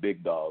fights the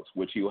big dogs,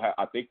 which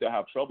I think they'll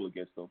have trouble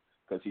against him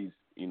because he's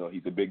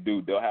a big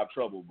dude. They'll have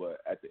trouble,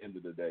 but at the end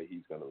of the day,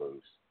 he's going to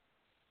lose.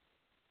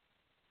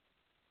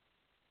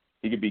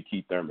 He could be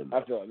Keith Thurman, though.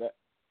 I feel that.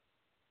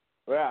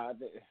 Yeah,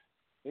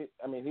 he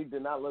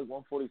did not look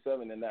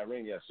 147 in that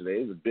ring yesterday.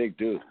 He's a big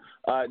dude.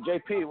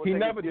 JP, he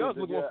never does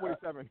look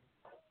 147.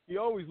 He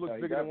always looks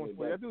bigger than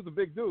 140. That dude's a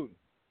big dude.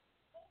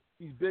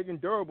 He's big and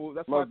durable.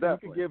 That's why I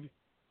think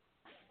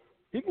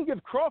he can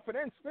give Crawford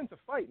and Spence a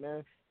fight,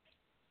 man.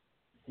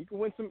 He can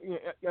win some. He's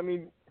gonna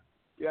be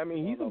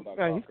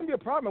a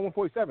problem at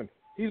 147.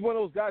 He's one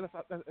of those guys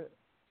that's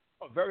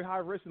a very high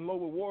risk and low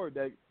reward.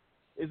 That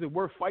is it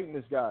worth fighting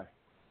this guy?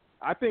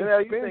 I think.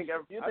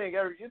 You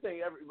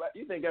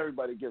think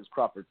everybody gives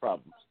Crawford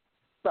problems?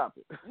 Stop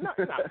it. No.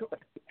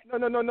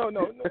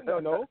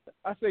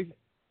 I say.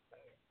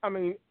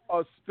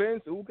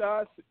 Spence,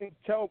 Ugas,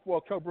 Kell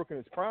Brook in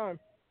his prime.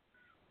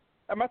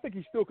 I think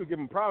he still could give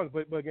him problems,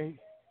 but again,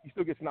 he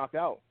still gets knocked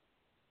out.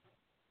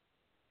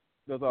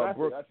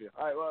 Brooks.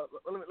 All right, well,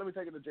 let me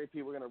take it to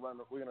JP. We're gonna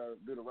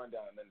do the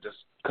rundown and then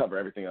just cover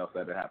everything else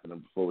that had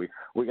happened before we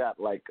got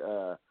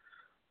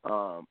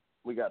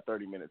we got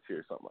 30 minutes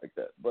here, something like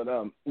that. But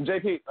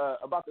JP,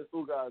 about this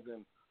Ugas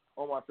and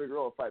Omar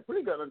Figueroa fight,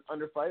 pretty good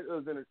underfight. It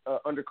was an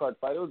undercard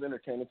fight. It was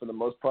entertaining for the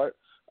most part.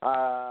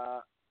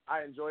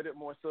 I enjoyed it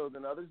more so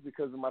than others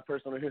because of my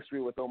personal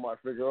history with Omar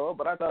Figueroa,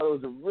 but I thought it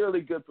was a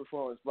really good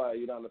performance by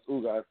Udonis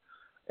Ugas,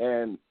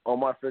 and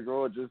Omar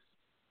Figueroa just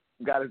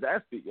got his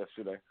ass beat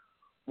yesterday.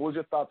 What was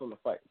your thoughts on the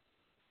fight?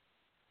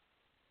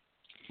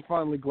 I'm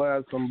finally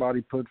glad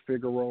somebody put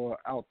Figueroa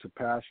out to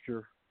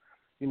pasture.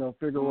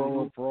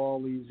 Figueroa for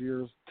all these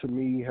years to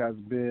me has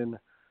been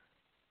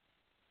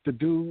the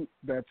dude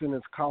that's in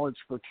his college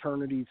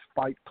fraternity's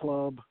fight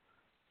club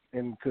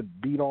and could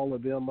beat all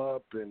of them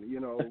up and,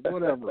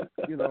 whatever.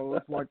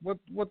 It's like, what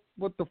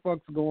the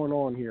fuck's going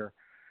on here?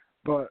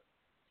 But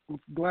I'm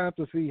glad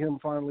to see him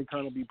finally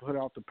kind of be put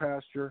out to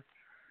pasture.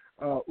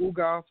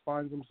 Ugas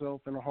finds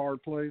himself in a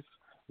hard place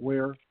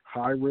where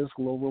high risk,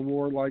 low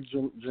reward, like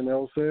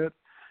Janelle said,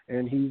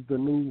 and he's the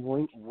new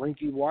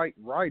Rinky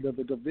Wright of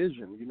the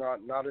division.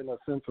 Not in a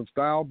sense of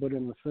style, but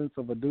in the sense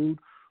of a dude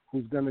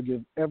who's going to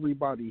give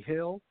everybody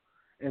hell,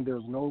 and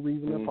there's no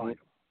reason to fight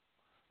him.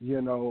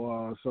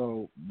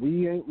 So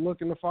we ain't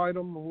looking to fight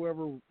him,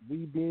 whoever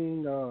we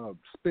being,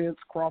 Spence,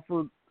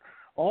 Crawford,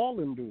 all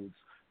them dudes.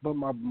 But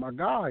my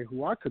guy,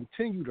 who I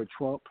continue to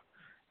trump,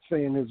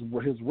 saying his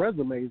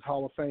resume is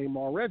Hall of Fame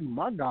already,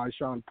 my guy,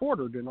 Sean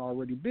Porter, done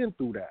already been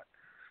through that.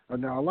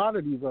 Now, a lot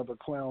of these other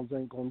clowns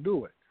ain't going to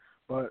do it.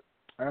 But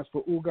as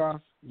for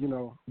Ugas,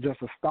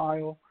 just a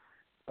style,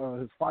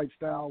 his fight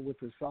style with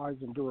his size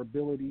and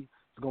durability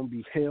is going to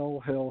be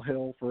hell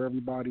for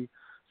everybody.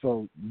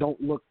 So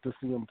don't look to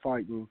see him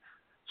fighting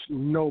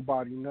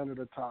nobody, none of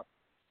the top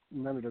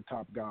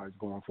guys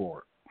going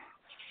forward.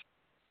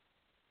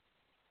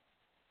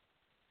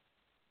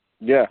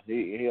 Yeah,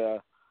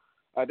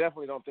 I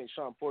definitely don't think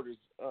Sean Porter's,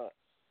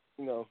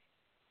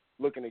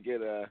 looking to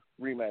get a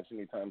rematch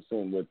anytime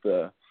soon with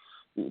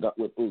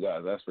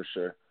Ugas. That's for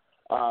sure.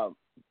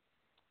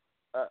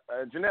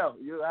 Janelle,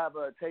 you have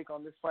a take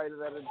on this fight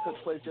that took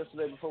place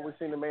yesterday before we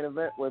seen the main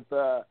event with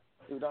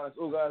Udonis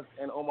Ugas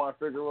and Omar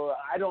Figueroa.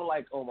 I don't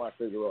like Omar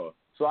Figueroa,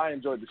 so I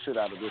enjoyed the shit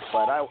out of this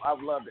fight.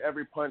 I've loved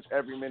every punch,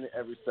 every minute,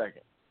 every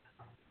second.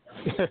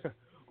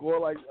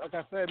 Well, like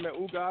I said, man,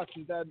 Ugas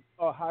is that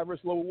high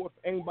risk, low reward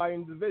for anybody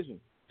in the division.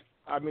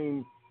 I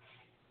mean,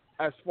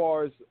 as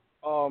far as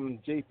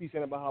JP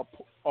saying about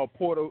how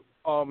Porter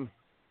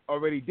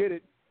already did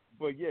it,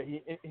 but yeah,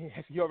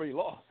 he already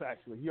lost.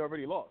 Actually, he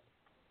already lost.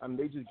 I mean,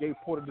 they just gave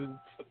Porter to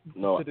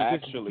the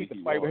division to keep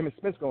the fight with him and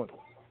Spence going.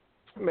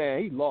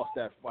 Man, he lost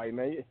that fight,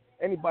 man.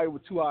 Anybody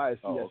with two eyes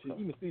see that shit.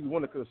 Even Stevie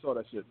Wonder could have saw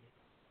that shit.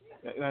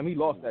 And he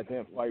lost that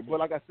damn fight. But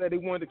like I said, they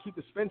wanted to keep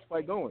the Spence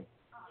fight going.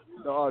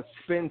 The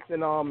Spence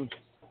and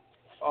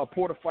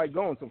Porter fight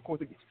going. So, of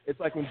course, it's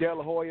like when De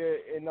La Hoya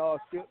and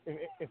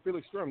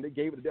Felix Sturm, they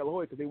gave it to De La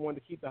Hoya because they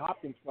wanted to keep the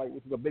Hopkins fight,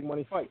 which was a big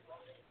money fight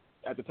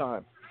at the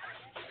time.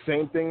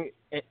 Same thing,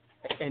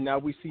 and now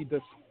we see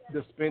the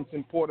Spence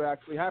and Porter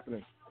actually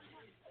happening.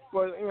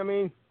 But, I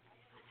mean,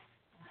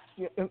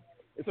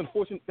 it's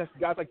unfortunate that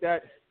guys like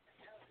that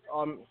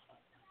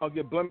I'll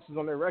get blemishes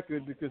on their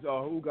record because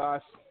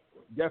Ugas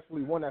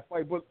definitely won that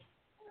fight. But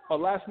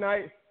last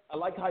night, I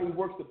like how he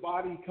works the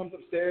body. He comes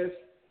upstairs.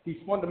 He's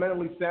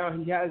fundamentally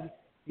sound. He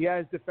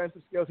has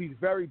defensive skills. He's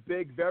very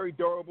big, very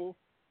durable.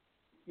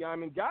 Yeah, I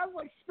mean, guys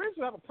like Spence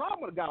will have a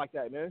problem with a guy like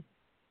that, man. You know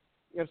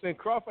what I'm saying?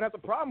 Crawford has a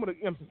problem with it.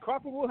 You know what I'm saying?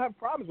 Crawford will have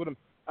problems with him.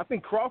 I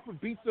think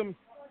Crawford beats him.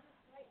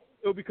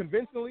 It'll be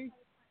convincingly.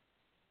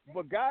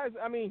 But guys,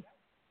 I mean,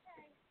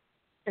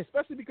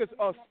 especially because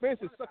Spence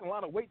is sucking a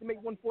lot of weight to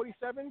make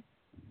 147,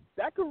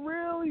 that could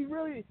really,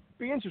 really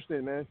be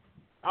interesting, man.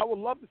 I would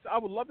love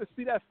to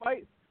see that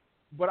fight,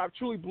 but I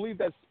truly believe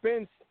that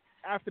Spence,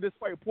 after this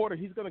fight with Porter,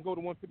 he's going to go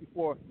to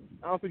 154.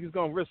 I don't think he's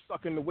going to risk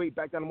sucking the weight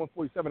back down to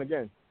 147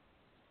 again.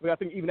 But I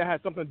think even that has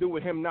something to do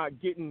with him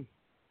not getting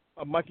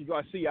Mikey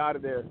Garcia out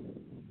of there.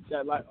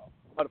 That like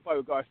out of fight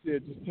with Garcia,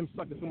 just him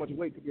sucking so much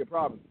weight could be a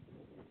problem.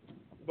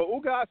 But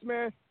Ugas,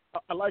 man,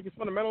 I like his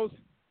fundamentals.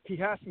 He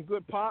has some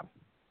good pop.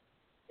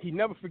 He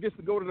never forgets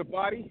to go to the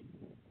body.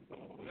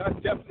 That's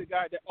definitely a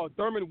guy that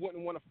Thurman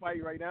wouldn't want to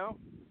fight right now.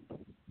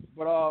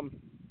 But oh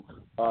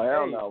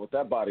hell no, with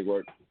that body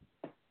work.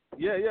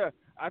 Yeah.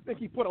 I think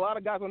he put a lot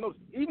of guys on notice.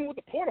 Even with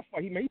the Porter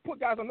fight, he put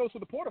guys on notice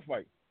with the Porter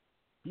fight.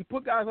 He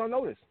put guys on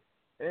notice.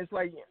 And it's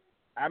like,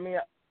 I mean,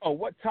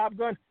 what Top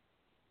Gun?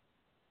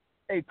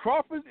 Hey,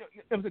 Crawford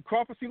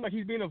seems like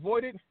he's being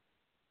avoided.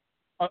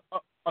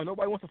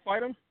 Nobody wants to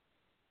fight him.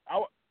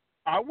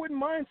 I wouldn't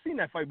mind seeing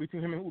that fight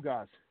between him and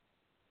Ugas.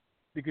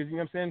 Because, you know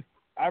what I'm saying,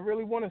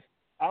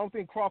 I don't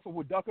think Crawford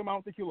would duck him. I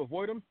don't think he'll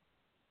avoid him.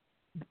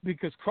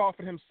 Because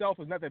Crawford himself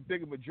is not that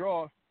big of a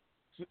draw.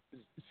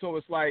 So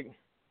it's like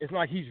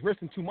he's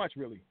risking too much,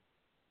 really.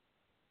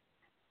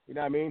 You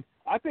know what I mean?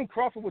 I think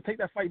Crawford would take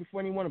that fight before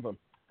any one of them.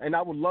 And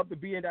I would love to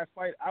be in that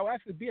fight. I would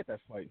actually be at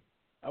that fight.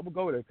 I would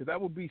go there because that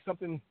would be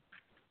something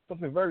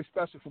very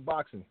special for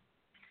boxing.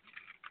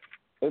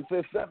 It's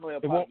definitely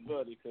a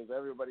possibility because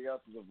everybody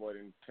else is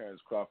avoiding Terrence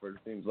Crawford.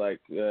 It seems like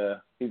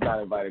he's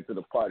not invited to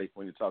the party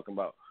when you're talking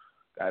about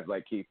guys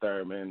like Keith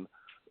Thurman,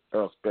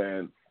 Earl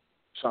Spence,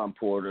 Sean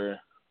Porter,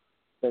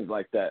 things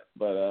like that.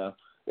 But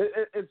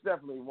it's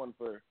definitely one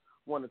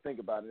to think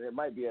about. And it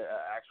might be an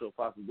actual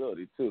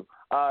possibility, too.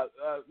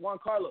 Juan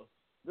Carlos,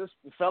 this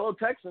fellow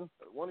Texan,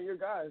 one of your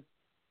guys,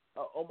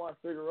 Omar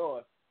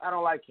Figueroa, I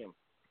don't like him,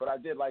 but I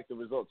did like the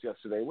results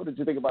yesterday. What did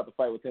you think about the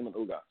fight with him and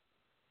Ugas?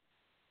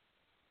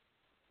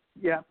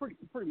 Yeah,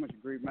 pretty much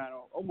agree, man.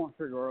 Omar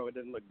Figueroa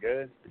didn't look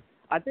good.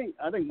 I think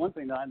one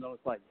thing that I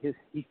noticed, like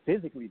he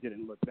physically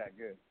didn't look that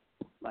good.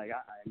 Like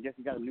I guess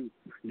he got a new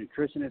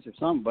nutritionist or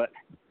something, but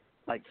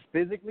like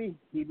physically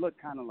he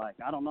looked kind of like,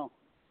 I don't know.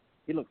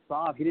 He looked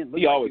soft. He didn't look.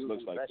 He like always he was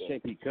looks in like the best that.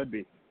 shape he could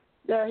be.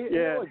 Yeah, he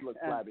always looks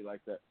flabby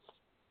like that.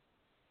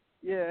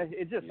 Yeah,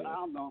 it just I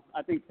don't know.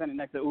 I think standing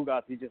next to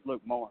Ugas, he just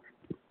looked more.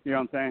 You know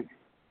what I'm saying?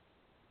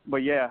 But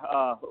yeah,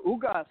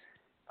 Ugas,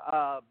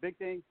 big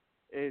thing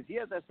is he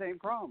has that same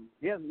problem.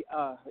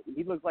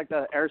 He looks like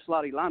the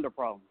Aristotle Landa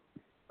problem,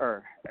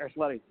 or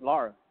Aristotle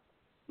Lara.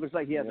 Looks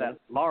like he has that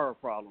Lara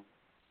problem.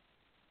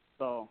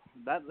 So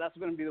that's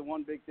going to be the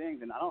one big thing.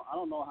 And I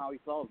don't know how he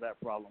solves that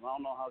problem. I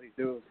don't know how these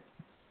dudes,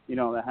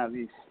 that have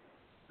these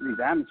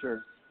amateur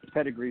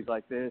pedigrees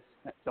like this,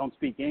 don't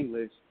speak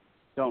English,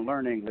 don't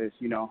learn English,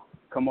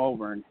 come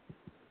over and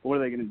what are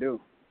they going to do?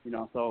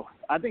 So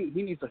I think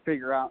he needs to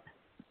figure out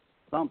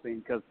something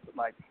because,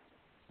 like,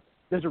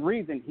 there's a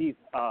reason he's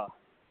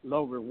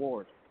low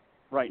reward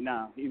right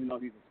now, even though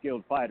he's a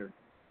skilled fighter.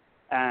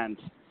 And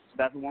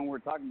that's the one we're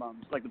talking about.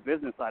 Just like the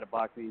business side of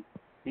boxing,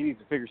 he needs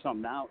to figure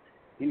something out.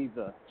 He needs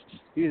to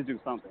do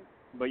something.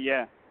 But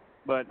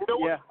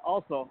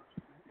also,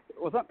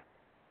 what's up?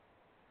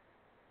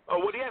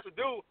 What he has to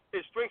do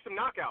is string some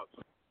knockouts.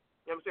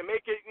 You know what I'm saying?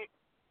 Make it,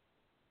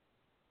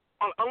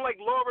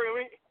 unlike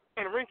Laurie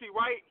and Rinky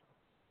Wright,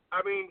 I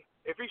mean,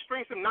 if he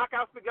strings some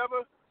knockouts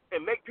together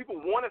and make people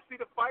want to see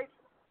the fights,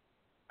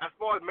 as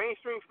far as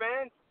mainstream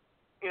fans,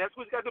 that's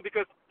what he's got to do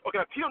because,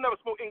 Tito never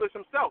spoke English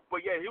himself,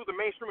 but yeah, he was a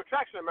mainstream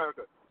attraction in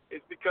America.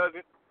 It's because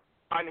he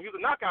was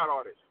a knockout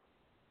artist.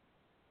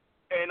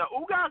 And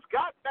Ugas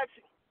got that.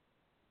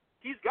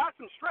 He's got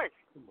some strength.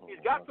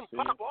 He's got some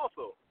pop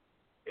also.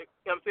 You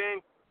know what I'm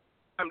saying?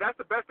 That's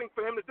the best thing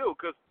for him to do.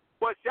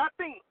 But I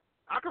think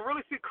I can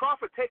really see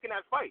Crawford taking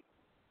that fight.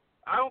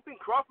 I don't think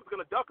Crawford's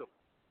going to duck him.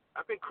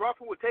 I think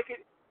Crawford will take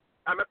it.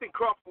 I think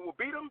Crawford will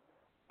beat him,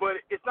 but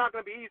it's not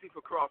going to be easy for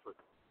Crawford.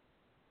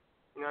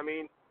 You know what I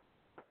mean?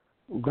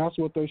 That's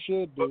what they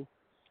should do.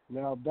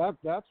 Now,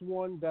 that's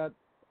one that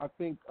I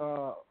think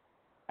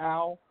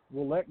Al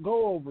will let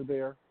go over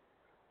there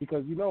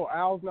because, you know,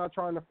 Al's not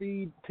trying to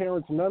feed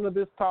Terrence none of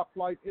this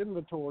top-flight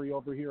inventory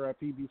over here at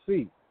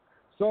PBC.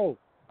 So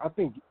I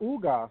think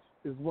Ugas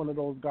is one of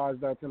those guys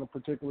that's in a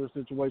particular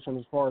situation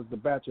as far as the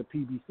batch of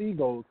PBC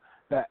goes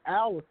that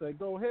Al would say,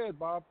 go ahead,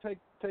 Bob, take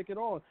it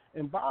on.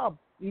 And Bob,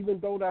 even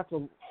though that's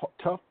a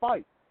tough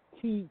fight,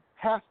 he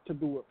has to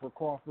do it for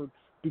Crawford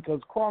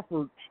because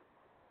Crawford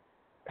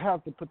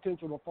has the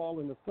potential to fall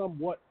into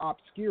somewhat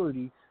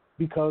obscurity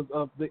because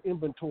of the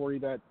inventory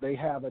that they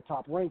have at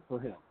Top Rank for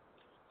him.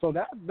 So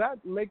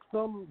that makes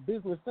some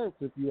business sense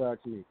if you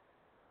ask me.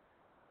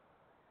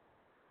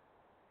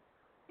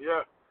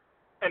 Yeah.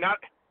 And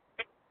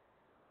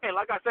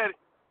like I said,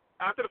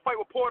 after the fight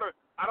with Porter,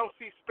 I don't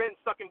see Spence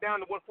sucking down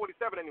to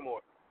 147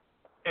 anymore.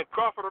 And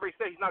Crawford already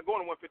said he's not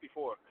going to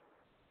 154.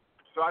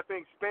 So I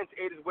think Spence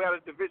ate his way out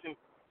of the division.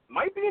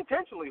 Might be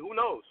intentionally, who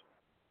knows?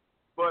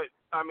 But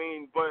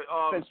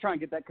Spence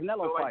trying to get that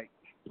Canelo fight.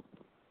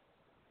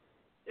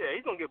 Yeah,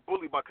 he's gonna get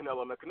bullied by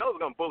Canelo, man. Canelo's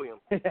gonna bully him.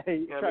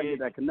 He's trying to get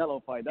that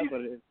Canelo fight. That's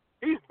what it is.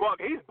 He's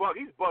bugging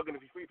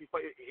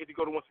if he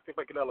go to 160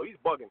 fight Canelo. He's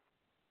bugging.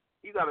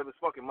 He's out of his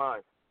fucking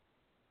mind.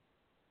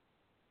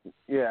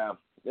 Yeah.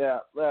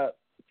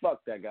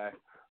 Fuck that guy.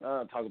 I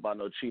don't talk about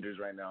no cheaters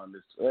right now. In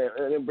this,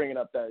 they're bringing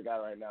up that guy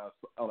right now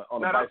on a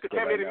that was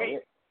contaminated right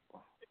meat.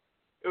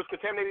 It was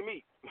contaminated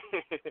meat.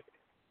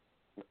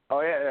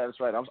 Oh yeah, that's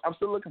right. I'm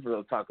still looking for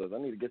those tacos.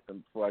 I need to get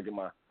them before I get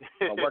my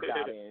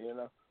workout in. You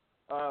know.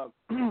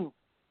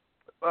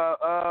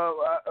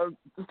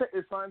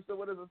 Is Fine still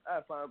with us?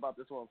 Ask Fine about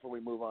this one before we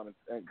move on,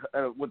 and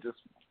we'll just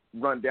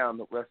run down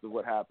the rest of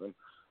what happened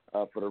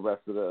for the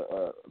rest of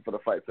for the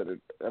fights that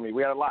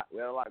we had a lot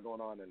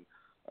going on, and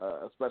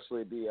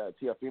especially the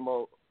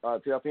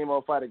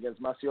Teofimo fight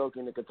against Masayoki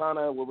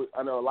Nakatana.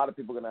 I know a lot of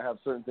people are going to have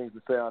certain things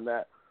to say on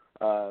that.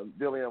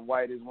 Dillian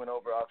White has went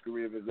over Oscar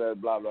Rivas,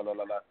 blah blah blah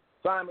blah blah.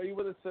 Simon, are you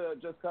with us to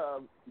just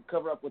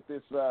cover up with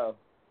this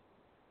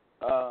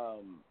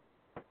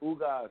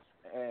Ugas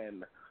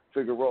and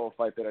Figueroa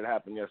fight that had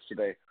happened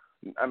yesterday?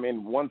 I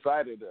mean,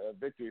 one-sided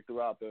victory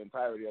throughout the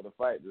entirety of the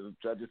fight. The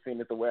judge has seen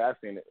it the way I've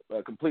seen it.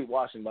 A complete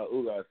washing by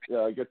Ugas.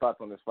 Your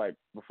thoughts on this fight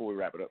before we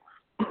wrap it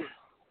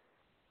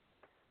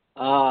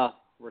up?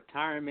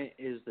 Retirement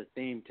is the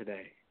theme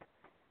today,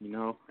 you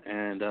know,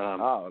 and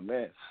oh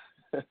man,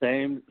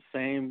 same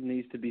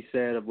needs to be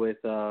said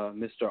with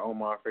Mr.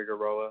 Omar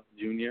Figueroa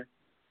Jr.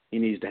 He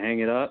needs to hang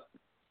it up.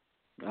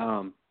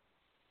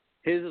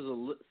 His is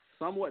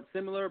somewhat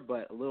similar,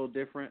 but a little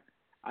different.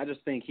 I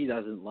just think he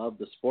doesn't love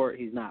the sport.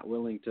 He's not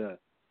willing to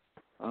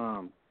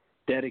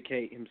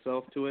dedicate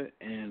himself to it,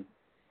 and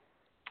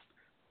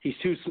he's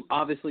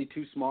obviously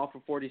too small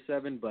for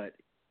 47, but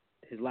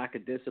his lack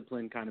of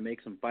discipline kind of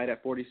makes him fight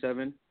at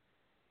 47.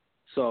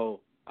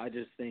 So I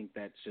just think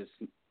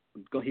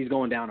he's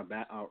going down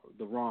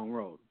the wrong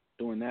road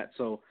doing that.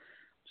 So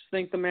I just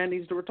think the man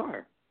needs to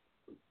retire.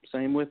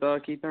 Same with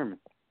Keith Thurman.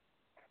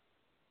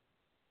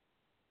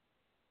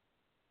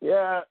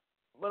 Yeah,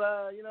 but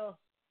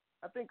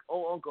I think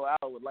old Uncle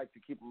Al would like to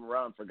keep him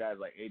around for guys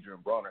like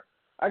Adrian Broner.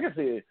 I can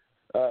see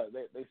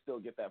they still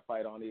get that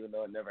fight on, even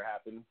though it never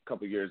happened a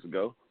couple years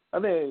ago. I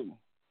mean,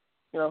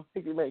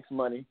 he can make some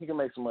money. He can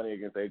make some money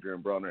against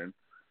Adrian Broner and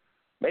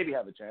maybe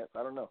have a chance.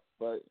 I don't know.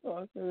 But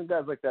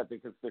guys like that, they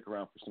can stick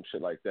around for some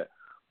shit like that.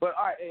 But,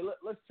 all right, hey,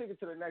 let's take it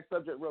to the next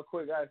subject real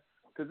quick, guys,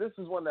 because this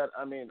is one that,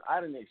 I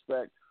didn't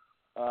expect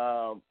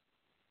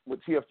with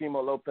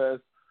Teofimo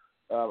Lopez.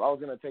 I was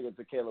going to take it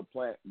to Caleb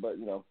Plant, but,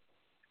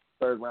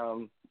 third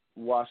round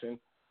washing.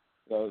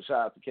 So shout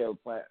out to Caleb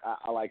Plant.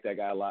 I like that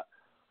guy a lot.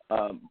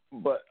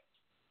 But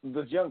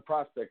this young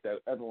prospect that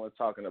everyone's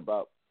talking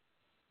about,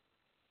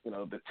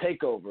 the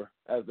takeover,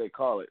 as they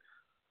call it,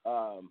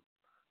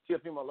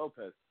 Teofimo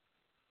Lopez,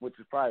 which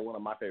is probably one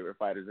of my favorite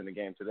fighters in the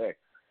game today.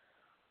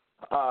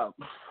 I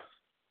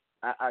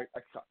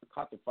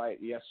caught the fight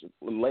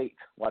late,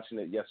 watching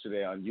it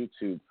yesterday on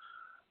YouTube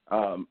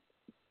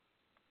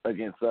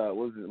against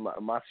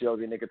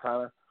Masayoshi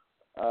Nakatana.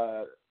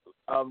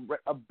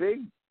 A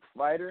big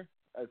fighter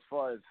as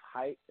far as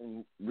height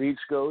and reach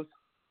goes.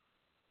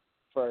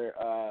 For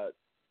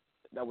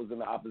that was in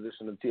the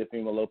opposition of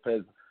Teofimo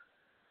Lopez,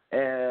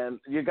 and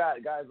you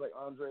got guys like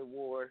Andre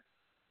Ward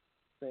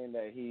saying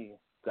that he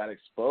got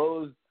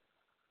exposed.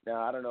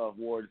 Now I don't know if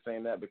Ward's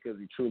saying that because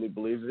he truly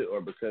believes it or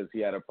because he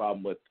had a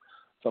problem with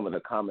some of the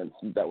comments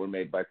that were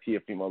made by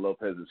Teofimo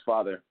Lopez's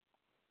father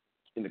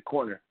in the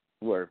corner,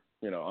 where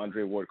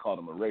Andre Ward called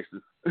him a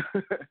racist.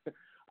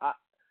 I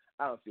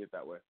don't see it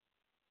that way.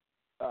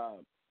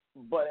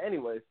 But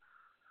anyways,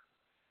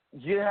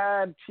 you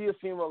had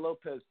Teofimo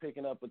Lopez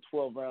picking up a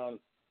 12-round.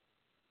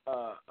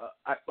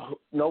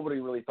 Nobody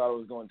really thought it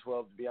was going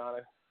 12, to be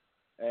honest.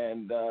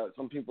 And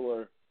some people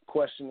are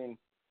questioning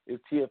Is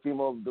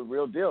Teofimo the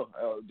real deal?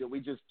 Did we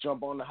just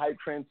jump on the hype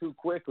train too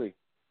quickly?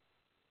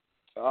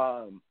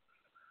 Yeah,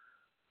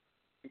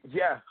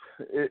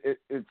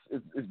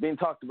 it's being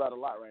talked about a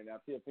lot right now.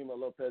 Teofimo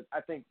Lopez.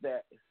 I think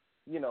that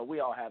we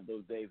all have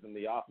those days in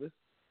the office.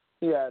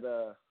 He had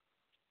a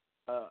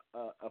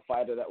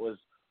fighter that was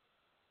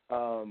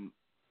a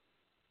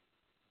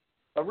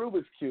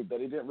Rubik's Cube that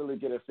he didn't really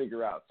get to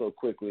figure out so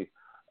quickly.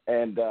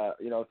 And,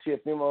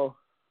 Teofimo,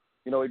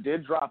 he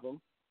did drop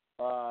him.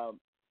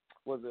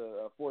 Was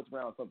a fourth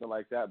round, something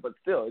like that. But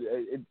still,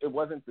 it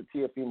wasn't the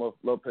Teofimo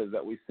Lopez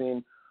that we've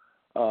seen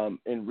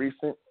in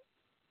recent.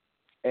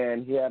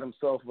 And he had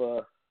himself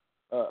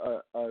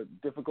a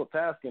difficult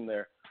task in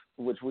there,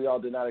 which we all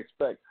did not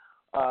expect.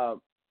 I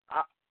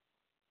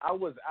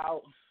was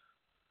out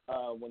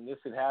when this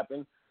had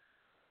happened,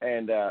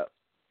 and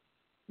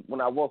when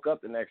I woke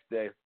up the next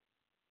day,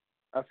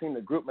 I seen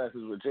the group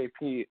message with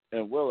JP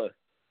and Willa,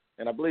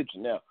 and I believe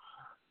Janelle.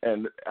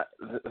 And I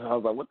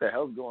was like, what the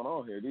hell's going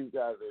on here? These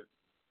guys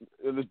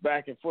it was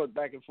back and forth.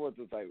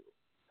 It's like,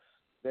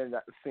 then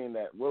seeing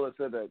that Willa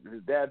said that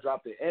his dad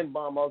dropped the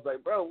N-bomb, I was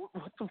like, bro,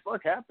 what the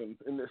fuck happened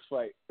in this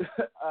fight?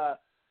 So I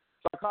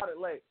caught it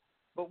late.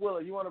 But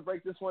Willa, you want to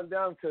break this one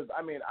down? Because,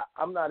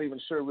 I'm not even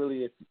sure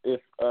really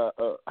if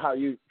how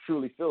you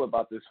truly feel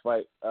about this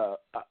fight as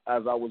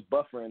I was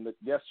buffering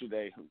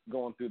yesterday,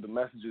 going through the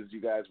messages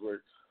you guys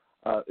were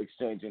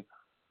exchanging.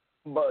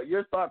 But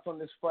your thoughts on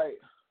this fight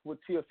with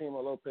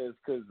Teofimo Lopez,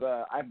 because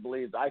I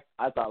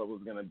thought it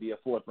was going to be a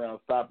fourth-round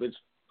stoppage.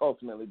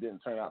 Ultimately didn't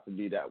turn out to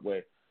be that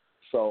way.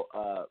 So,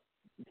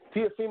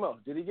 Teofimo,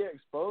 did he get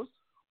exposed?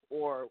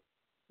 Or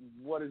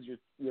what is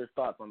your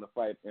thoughts on the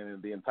fight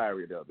and the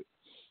entirety of it?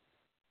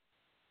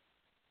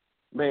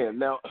 Man,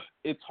 now,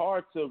 it's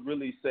hard to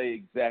really say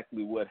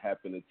exactly what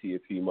happened to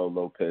Teofimo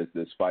Lopez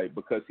this fight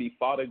because he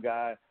fought a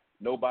guy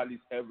nobody's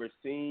ever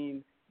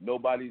seen,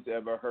 nobody's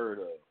ever heard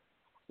of.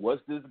 Was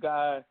this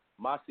guy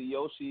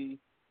Masayoshi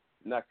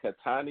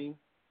Nakatani,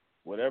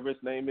 whatever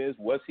his name is,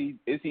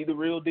 is he the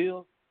real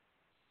deal?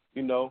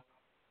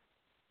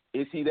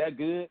 Is he that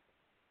good?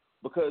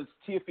 Because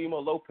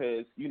Teofimo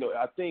Lopez,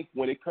 I think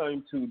when it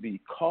came to the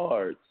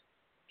cards,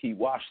 he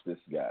washed this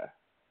guy.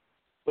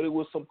 But it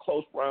was some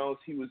close rounds.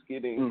 He was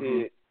getting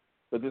hit.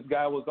 But this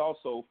guy was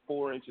also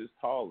 4 inches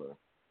taller,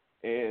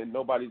 and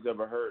nobody's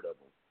ever heard of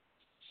him.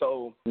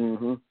 So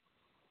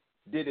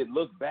did it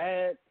look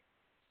bad?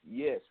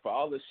 Yes. For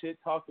all the shit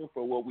talking,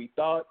 for what we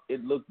thought,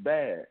 it looked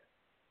bad.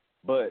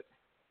 But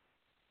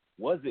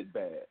was it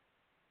bad?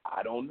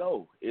 I don't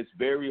know. It's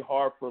very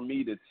hard for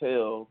me to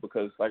tell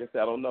because, like I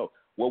said, I don't know.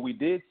 What we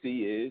did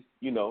see is,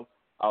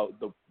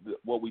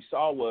 what we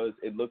saw was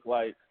it looked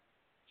like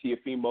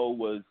Teofimo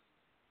was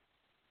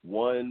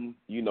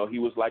he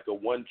was like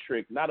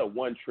not a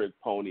one-trick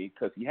pony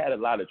because he had a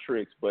lot of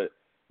tricks, but,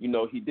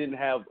 he didn't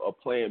have a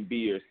plan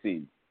B or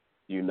C.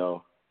 He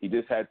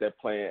just had that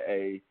plan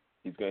A.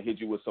 He's going to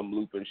hit you with some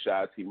looping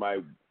shots. He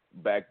might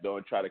backdoor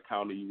and try to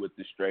counter you with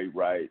the straight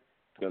right.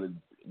 He's going to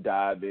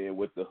dive in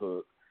with the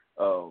hook.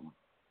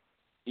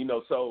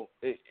 So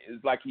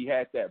it's like he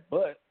had that,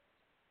 but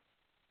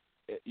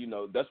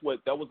that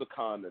was a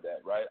con to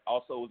that, right?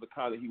 Also, it was a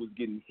con that he was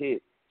getting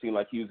hit. Seemed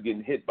like he was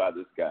getting hit by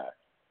this guy,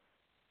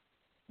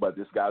 but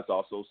this guy's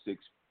also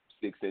six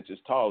inches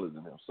taller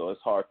than him, so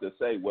it's hard to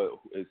say,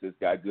 is this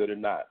guy good or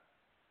not?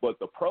 But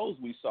the pros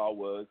we saw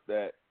was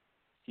that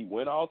he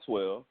went all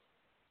 12.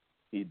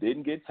 He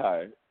didn't get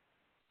tired.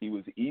 He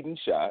was eating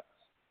shots.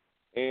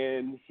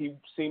 And he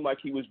seemed like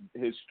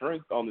his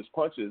strength on his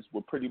punches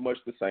were pretty much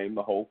the same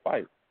the whole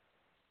fight.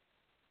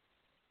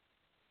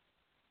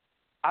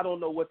 I don't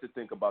know what to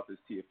think about this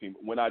Teofimo.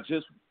 When I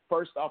just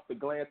first off the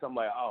glance, I'm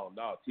like, oh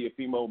no,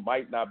 Teofimo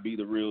might not be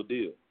the real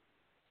deal.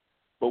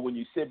 But when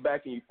you sit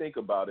back and you think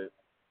about it,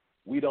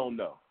 we don't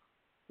know.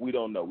 We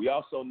don't know. We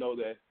also know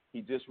that he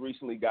just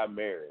recently got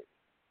married.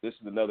 This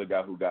is another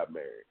guy who got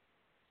married.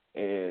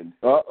 And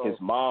his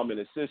mom and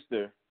his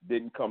sister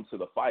didn't come to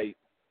the fight.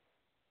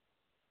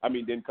 I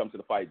don't think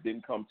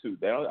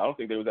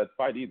they was at the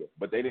fight either,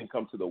 but they didn't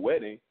come to the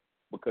wedding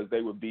because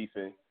they were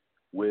beefing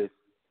with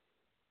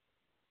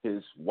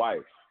his wife.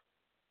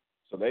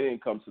 So they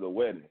didn't come to the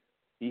wedding.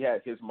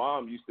 His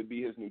mom used to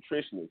be his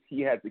nutritionist. He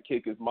had to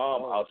kick his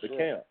mom out the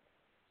camp.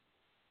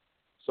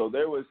 So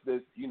there was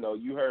this,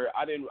 you heard,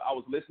 I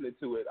was listening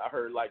to it. I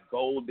heard like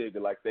gold digger,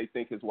 like they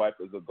think his wife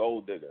is a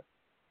gold digger.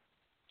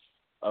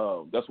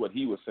 That's what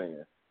he was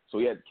saying. So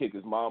he had to kick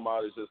his mom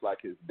out. It's just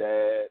like his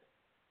dad.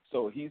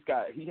 So he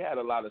had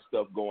a lot of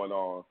stuff going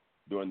on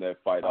during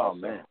that fight. Oh,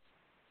 man.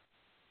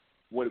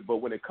 But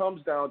when it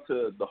comes down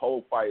to the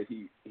whole fight,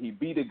 he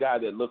beat a guy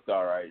that looked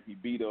all right. He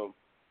beat him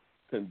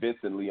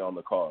convincingly on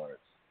the cards.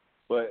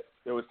 But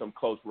there were some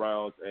close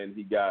rounds, and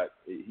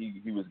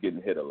he was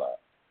getting hit a lot.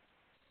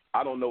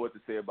 I don't know what to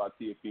say about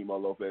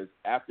Teofimo Lopez.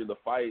 After the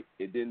fight,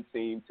 it didn't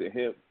seem to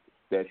him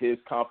that his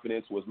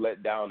confidence was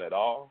let down at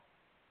all.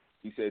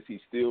 He says he's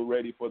still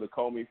ready for the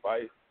Comey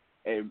fight.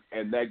 And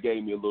that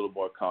gave me a little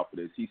more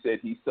confidence. He said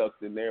he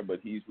sucked in there,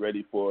 but he's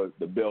ready for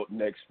the belt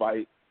next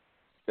fight.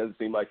 Doesn't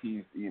seem like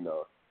he's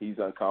he's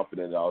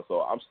unconfident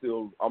also. I'm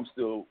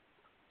still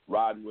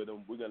riding with him.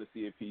 We're gonna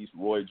see if he's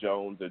Roy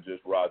Jones or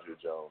just Roger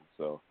Jones.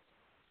 So,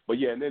 but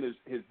yeah, and then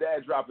his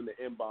dad dropping the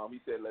M-bomb. He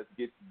said, "Let's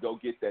go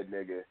get that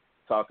nigga,"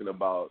 talking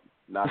about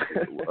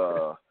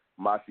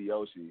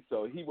Masayoshi.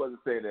 So he wasn't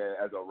saying that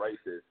as a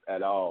racist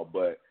at all,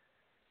 but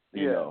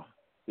you know,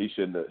 he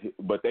shouldn't have.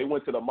 But they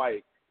went to the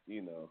mic,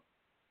 you know.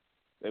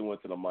 They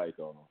went to the mic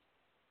on him.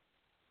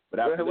 But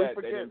after that,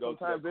 they didn't go to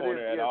the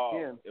corner at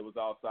all. It was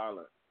all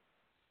silent.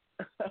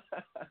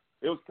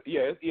 It's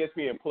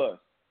ESPN Plus.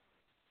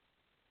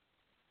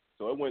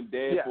 So it went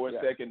dead for a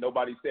second.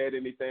 Nobody said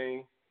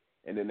anything,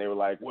 and then they were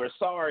like, "We're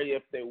sorry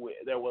if there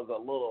was a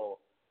little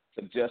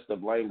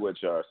suggestive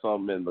language or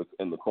something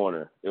in the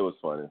corner." It was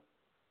funny,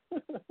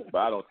 but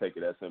I don't take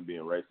it as him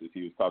being racist.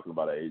 He was talking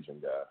about an Asian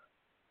guy.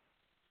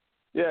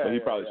 Yeah, so he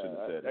probably shouldn't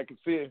have said it. I can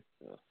see it.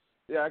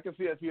 Yeah, I can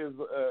see if he was,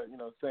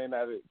 saying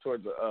that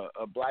towards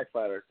a black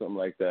fighter or something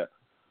like that.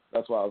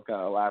 That's why I was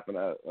kind of laughing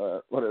at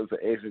when it was an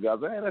Asian guy. I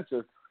was like, hey, that's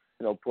just,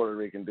 Puerto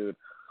Rican dude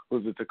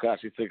who's a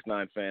Tekashi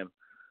 6ix9ine fan.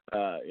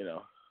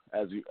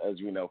 As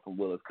you know from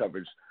Willa's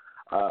coverage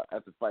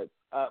at the fight.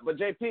 But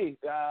JP,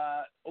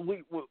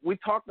 we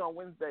talked on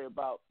Wednesday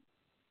about,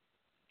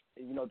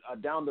 a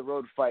down the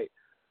road fight.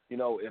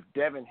 If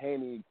Devin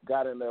Haney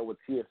got in there with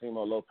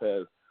Teofimo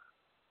Lopez,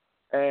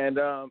 and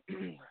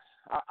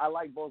I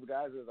like both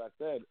guys, as I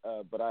said,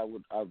 but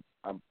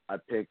I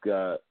pick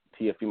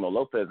Teofimo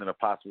Lopez in a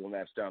possible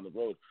match down the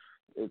road.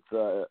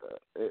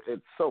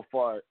 It's so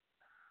far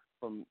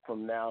from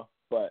now,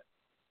 but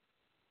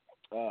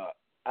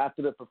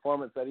after the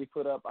performance that he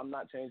put up, I'm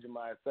not changing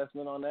my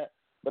assessment on that.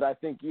 But I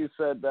think you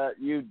said that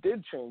you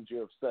did change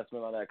your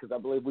assessment on that, because I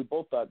believe we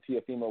both thought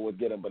Teofimo would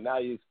get him, but now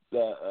you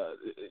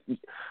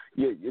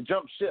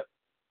jumped ship.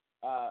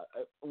 I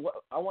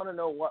want to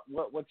know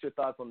what's your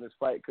thoughts on this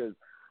fight, because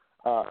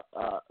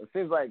it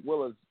seems like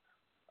Willa's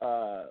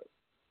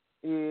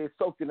he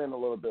soaked it in a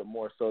little bit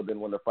more so than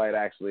when the fight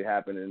actually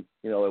happened, and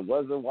it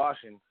wasn't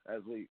washing,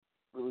 as we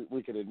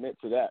could admit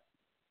to that.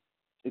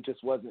 It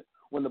just wasn't.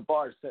 When the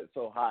bar is set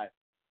so high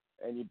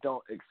and you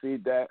don't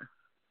exceed that,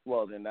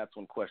 well, then that's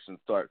when questions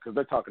start, because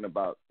they're talking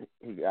about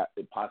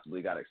it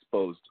possibly got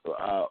exposed.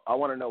 I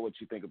want to know what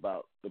you think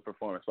about the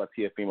performance by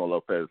Teofimo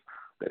Lopez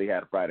that he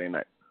had Friday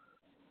night.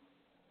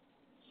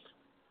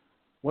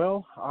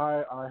 Well,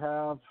 I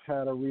have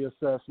had a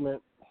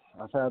reassessment.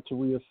 I've had to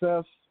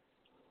reassess,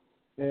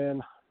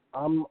 and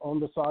I'm on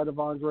the side of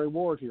Andre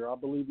Ward here. I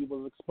believe he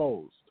was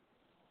exposed.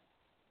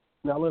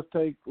 Now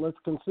let's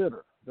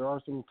consider. There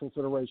are some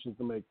considerations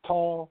to make.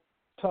 Tall,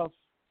 tough,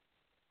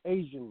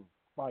 Asian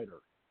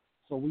fighter.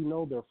 So we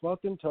know they're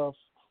fucking tough.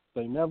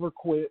 They never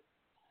quit,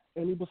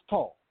 and he was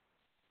tall.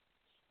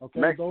 Okay,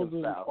 Mexican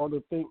those style. are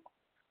the things.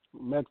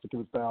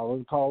 Mexican style.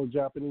 Let's call it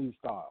Japanese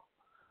style.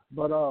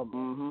 But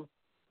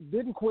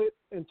didn't quit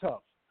and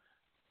tough.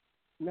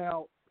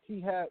 Now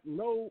he had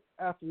no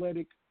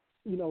athletic.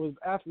 His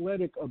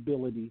athletic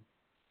ability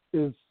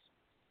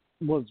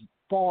was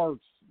far,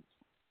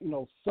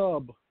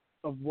 sub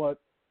of what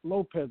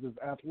Lopez's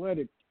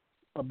athletic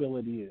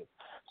ability is.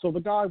 So the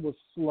guy was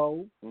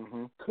slow.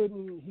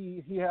 Couldn't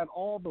he had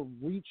all the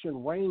reach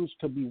and range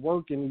to be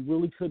working. He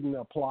really couldn't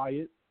apply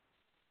it.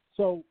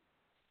 So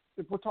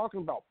if we're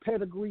talking about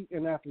pedigree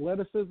and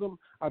athleticism,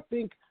 I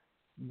think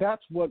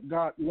that's what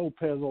got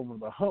Lopez over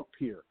the hump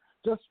here.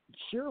 Just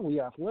sheerly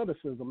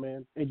athleticism,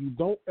 man, and you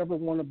don't ever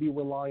want to be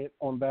reliant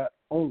on that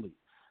only.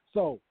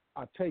 So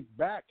I take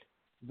back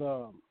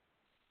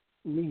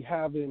me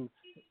having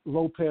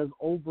Lopez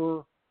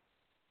over,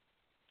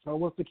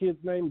 what's the kid's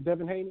name?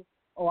 Devin Haney?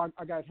 Oh,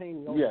 I got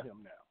Haney over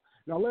him now.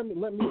 Now let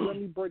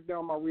me break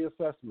down my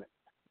reassessment.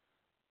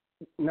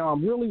 Now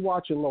I'm really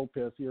watching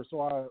Lopez here,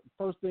 so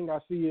first thing I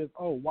see is,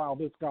 oh wow,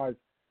 this guy's,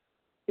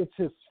 it's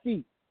his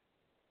feet.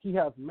 He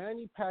has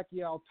Manny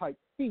Pacquiao type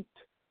feet,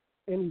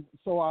 and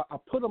so I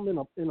put him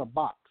in a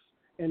box,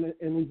 and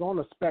he's on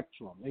a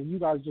spectrum. And you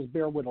guys just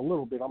bear with a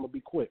little bit. I'm gonna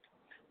be quick.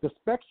 The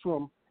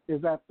spectrum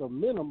is at the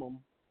minimum.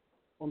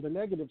 On the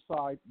negative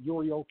side,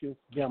 Yuriorkis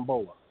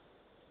Gamboa,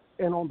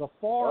 and on the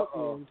far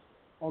end,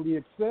 on the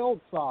excelled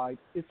side,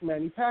 it's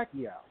Manny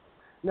Pacquiao.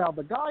 Now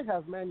the guy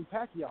has Manny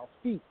Pacquiao's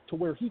feet to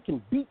where he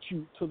can beat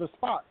you to the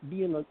spot,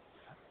 being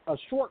a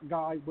short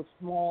guy with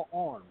small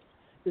arms.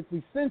 It's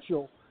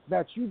essential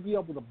that you be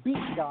able to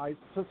beat guys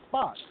to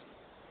spots.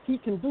 He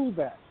can do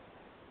that.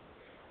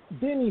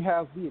 Then he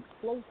has the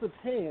explosive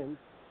hands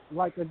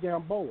like a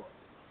Gamboa.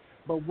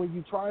 But when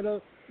you try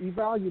to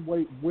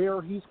evaluate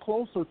where he's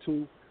closer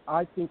to,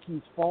 I think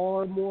he's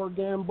far more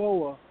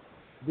Gamboa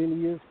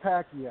than he is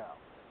Pacquiao.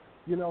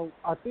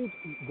 I think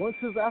once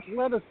his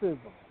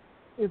athleticism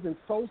isn't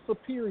so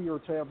superior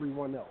to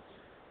everyone else,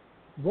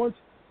 once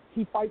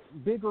he fights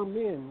bigger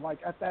men, like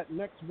at that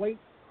next weight,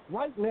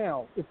 right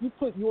now, if you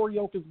put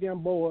Yuriorkis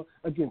Gamboa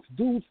against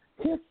dudes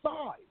his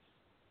size,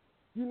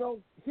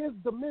 his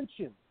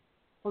dimension,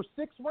 for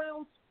 6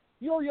 rounds,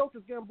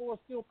 Yuriorkis Gamboa is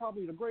still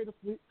probably the greatest.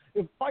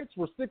 If fights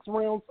were 6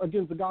 rounds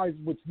against the guys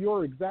with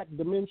your exact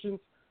dimensions,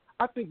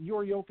 I think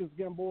Yuriorkis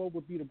Gamboa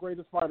would be the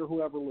greatest fighter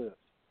who ever lived.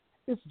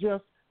 It's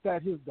just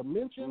that his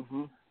dimensions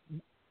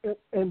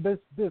and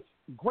this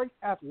great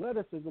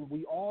athleticism,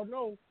 we all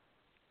know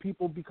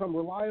people become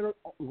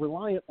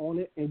reliant on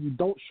it, and you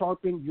don't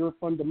sharpen your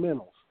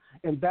fundamentals.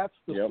 And that's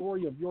the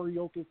story of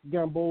Yuriorkis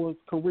Gambola's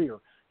career.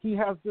 He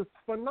has this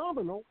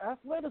phenomenal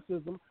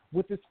athleticism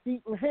with his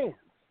feet and hands.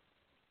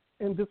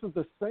 And this is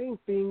the same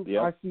thing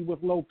I see with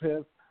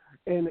Lopez.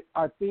 And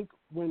I think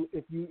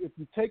if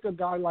you take a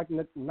guy like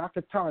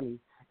Nakatani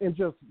and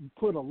just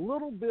put a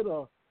little bit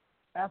of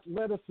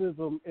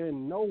athleticism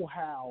and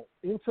know-how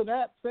into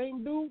that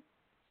same dude,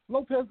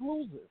 Lopez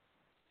loses.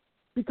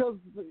 Because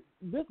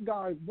this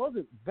guy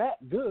wasn't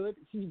that good.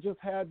 He just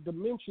had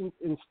dimensions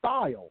and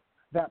style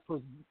that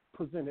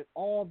presented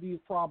all these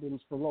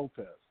problems for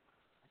Lopez.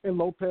 And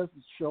Lopez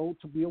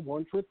showed to be a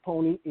one-trick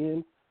pony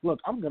in, look,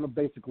 I'm going to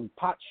basically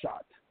pot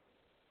shot.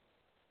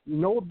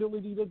 No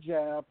ability to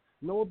jab,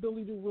 no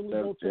ability to really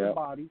go to the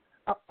body.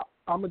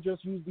 I'm going to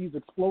just use these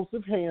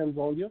explosive hands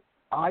on you,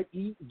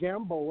 i.e.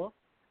 Gamboa,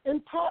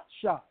 and pot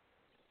shot.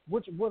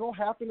 Which what will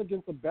happen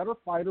against a better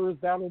fighter is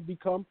that will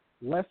become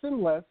less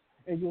and less,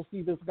 and you'll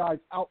see this guy's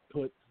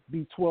output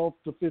be 12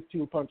 to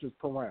 15 punches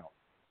per round.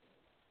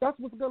 That's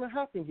what's going to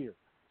happen here.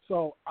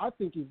 So I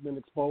think he's been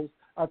exposed.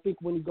 I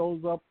think when he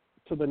goes up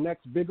to the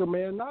next bigger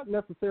man, not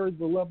necessarily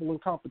the level in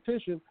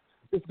competition,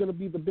 it's going to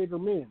be the bigger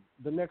men,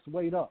 the next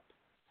weight up,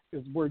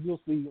 is where you'll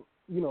see,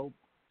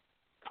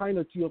 kind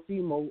of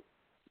Teofimo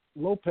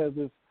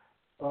Lopez's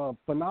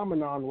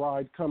phenomenon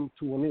ride come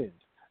to an end.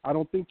 I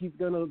don't think he's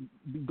going to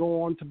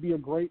go on to be a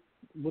great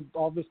with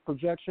all this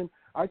projection.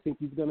 I think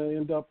he's going to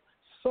end up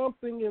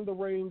something in the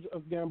range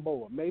of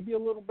Gamboa. Maybe a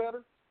little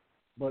better,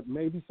 but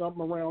maybe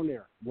something around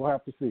there. We'll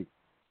have to see.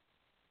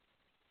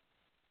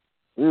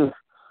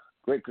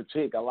 Great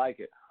critique. I like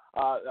it.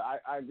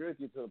 I agree with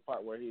you to the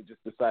part where he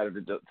just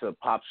decided to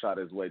pop shot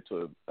his way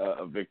to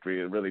a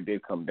victory. It really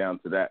did come down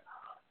to that.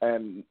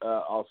 And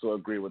also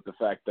agree with the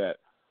fact that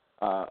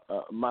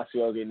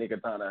Masayoshi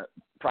Nikitana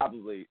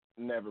probably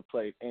never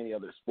played any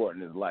other sport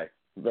in his life.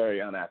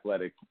 Very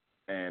unathletic.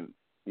 And,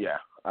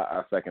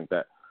 I second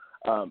that.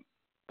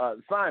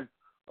 Simon,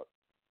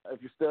 if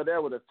you're still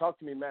there with us, talk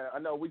to me, man. I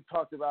know we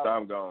talked about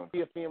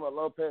Teofimo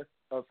Lopez.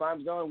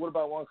 Simon's gone. What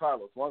about Juan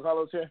Carlos? Juan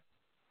Carlos here?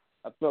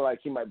 I feel like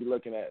he might be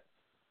looking at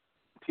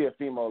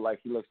Teofimo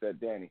like he looks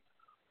at Danny.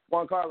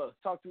 Juan Carlos,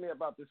 talk to me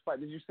about this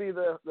fight. Did you see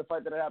the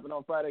fight that happened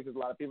on Friday? Because a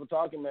lot of people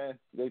talking, man.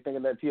 They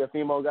thinking that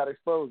Teofimo got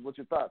exposed. What's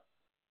your thoughts?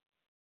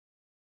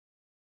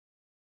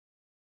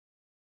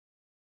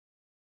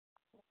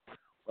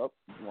 Oh,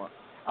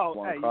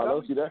 Juan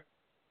Carlos, you there?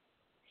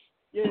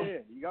 Yeah,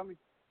 you got me?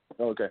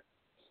 Okay.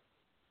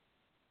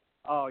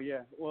 Oh,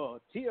 yeah. Well,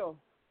 Teo,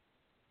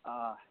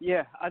 I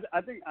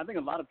think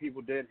a lot of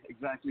people did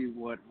exactly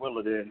what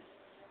Willa did.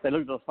 They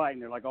looked at the fight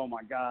and they're like, oh,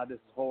 my God, this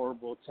is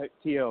horrible.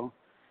 Teo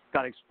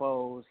got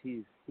exposed.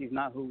 He's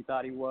not who we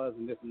thought he was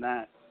and this and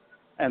that.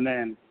 And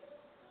then,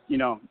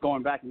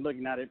 going back and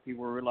looking at it,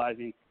 people were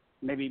realizing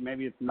maybe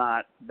it's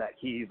not that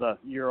he's a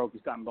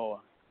Yuriorkis Gamboa.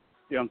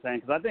 You know what I'm saying?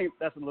 Because I think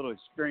that's a little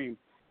extreme.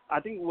 I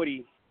think what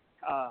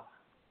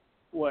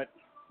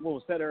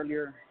was said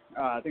earlier,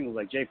 I think it was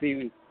like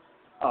JP,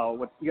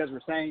 what you guys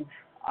were saying,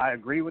 I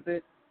agree with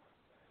it.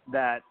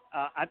 That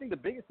I think the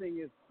biggest thing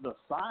is the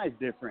size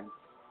difference.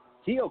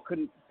 Teo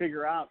couldn't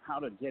figure out how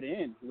to get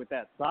in with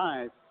that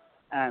size.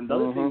 And the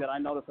other thing that I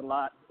notice a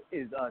lot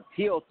is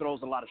Teo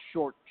throws a lot of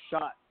short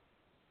shots.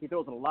 He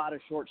throws a lot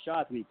of short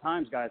shots, and he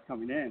times guys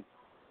coming in.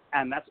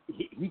 And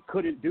he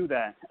couldn't do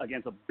that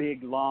against a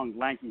big, long,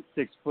 lanky,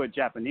 6-foot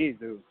Japanese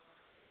dude.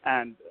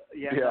 And,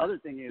 the other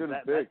thing is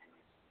that's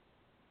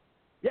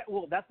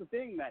the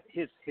thing, that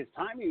his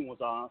timing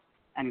was off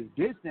and his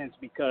distance,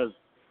 because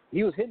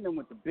he was hitting them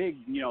with the big,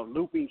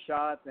 looping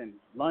shots and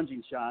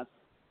lunging shots.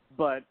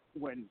 But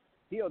when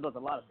Teo does a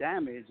lot of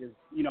damage is,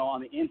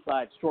 on the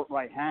inside, short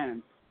right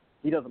hand.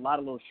 He does a lot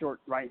of little short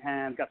right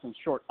hands, got some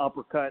short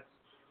uppercuts,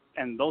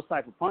 and those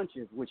type of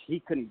punches, which he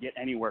couldn't get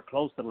anywhere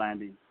close to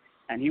landing.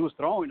 And he was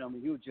throwing them,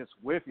 and he was just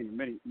whiffing and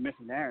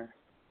missing air.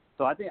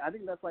 So I think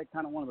that's like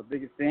kind of one of the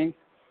biggest things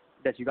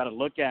that you got to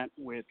look at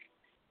with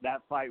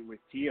that fight with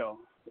Teo,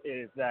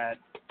 is that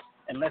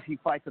unless he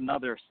fights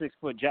another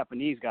 6-foot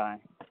Japanese guy,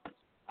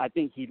 I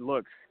think he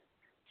looks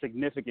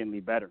significantly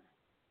better.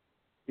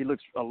 He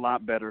looks a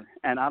lot better,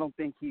 and I don't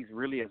think he's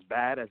really as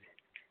bad as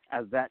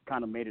that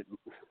kind of made it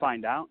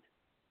find out.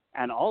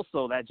 And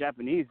also that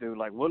Japanese dude,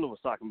 like Willa was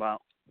talking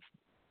about,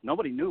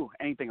 nobody knew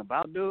anything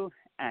about dude,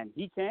 and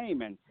he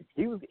came and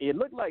it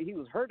looked like he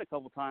was hurt a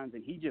couple times,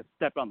 and he just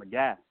stepped on the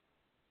gas.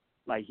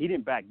 Like, he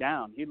didn't back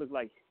down. He looked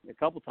like a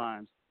couple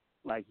times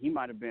like he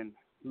might have been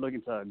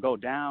looking to go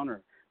down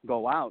or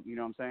go out, you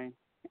know what I'm saying?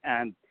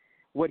 And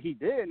what he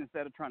did,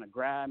 instead of trying to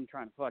grab and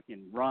trying to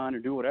fucking run or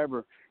do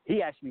whatever,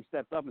 he actually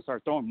stepped up and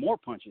started throwing more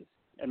punches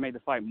and made the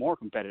fight more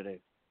competitive.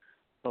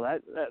 So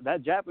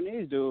that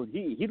Japanese dude,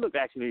 he looked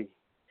good to me.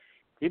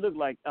 You know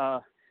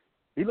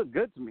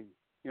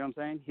what I'm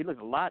saying? He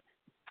looked a lot.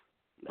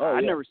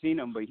 I've never seen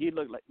him, but he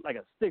looked like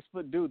a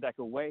 6-foot dude that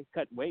could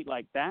cut weight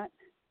like that.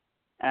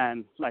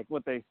 And like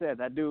what they said,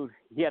 that dude,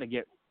 he had to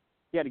get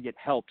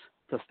helped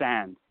to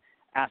stand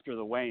after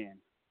the weigh-in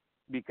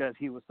because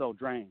he was so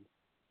drained.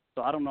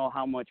 So I don't know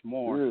how much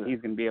more he's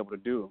going to be able to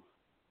do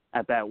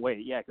at that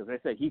weight. Yeah, because they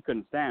said he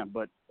couldn't stand,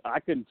 but I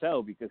couldn't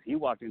tell because he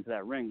walked into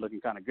that ring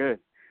looking kind of good.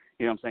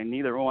 You know what I'm saying?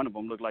 Neither one of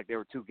them looked like they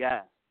were too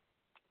gassed.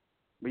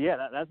 But, yeah,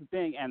 that's the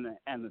thing. And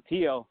the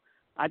Tio,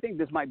 I think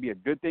this might be a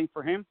good thing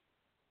for him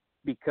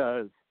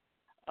because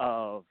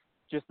of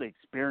just the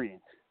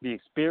experience. The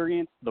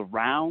experience, the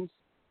rounds,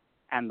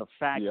 and the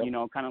fact, you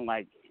know, kind of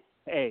like,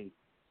 hey,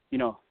 you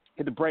know,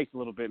 hit the brakes a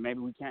little bit. Maybe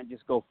we can't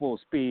just go full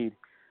speed,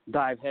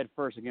 dive head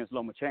first against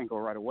Lomachenko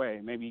right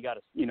away. Maybe you got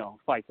to, you know,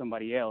 fight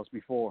somebody else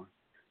before,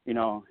 you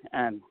know.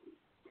 And,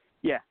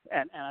 yeah,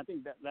 and I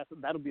think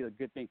that'll be a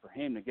good thing for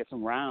him to get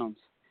some rounds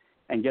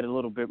and get a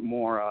little bit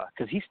more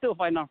because he's still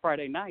fighting on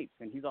Friday nights,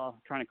 and he's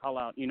all trying to call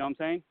out, you know what I'm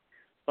saying?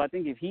 So I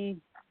think if he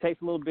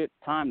takes a little bit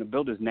of time to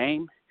build his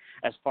name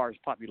as far as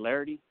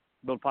popularity,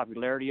 build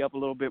popularity up a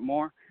little bit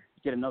more,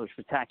 get another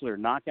spectacular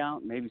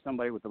knockout, maybe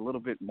somebody with a little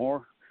bit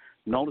more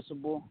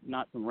noticeable,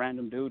 not some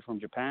random dude from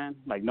Japan.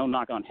 Like, no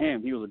knock on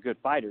him. He was a good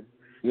fighter.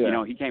 Yeah. You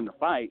know, he came to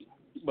fight.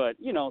 But,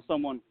 you know,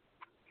 someone,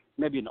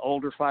 maybe an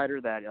older fighter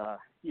that,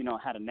 you know,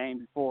 had a name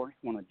before,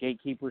 one of the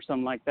gatekeepers,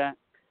 something like that.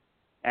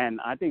 And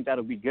I think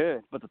that'll be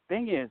good. But the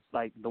thing is,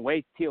 like, the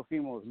way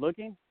Teofimo was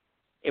looking,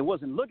 it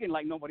wasn't looking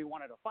like nobody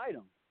wanted to fight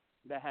him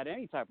that had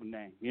any type of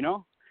name, you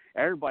know?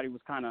 Everybody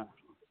was kind of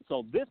 –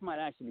 so this might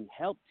actually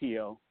help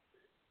Teo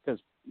because,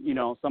 you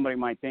know, somebody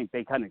might think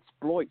they kind of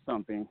exploit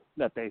something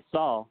that they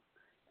saw,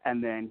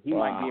 and then he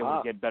might be able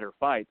to get better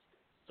fights.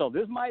 So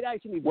this might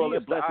actually be a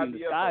blessing in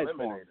disguise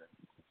for him.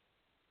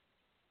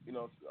 You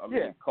know, I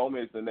mean,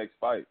 Coleman is the next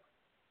fight.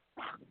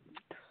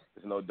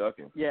 There's no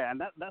ducking. Yeah,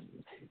 and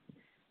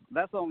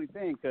that's the only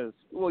thing because,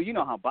 well, you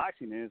know how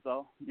boxing is,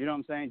 though. You know what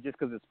I'm saying? Just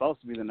because it's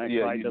supposed to be the next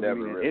fight doesn't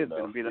mean it is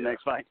going to be the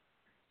next fight.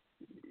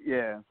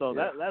 Yeah, so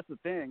that's the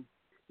thing.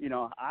 You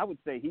know, I would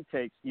say he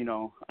takes, you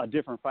know, a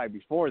different fight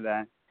before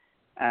that,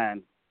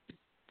 and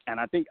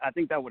I think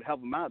that would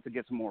help him out to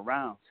get some more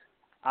rounds.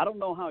 I don't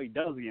know how he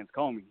does against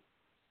Comey.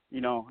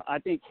 You know, I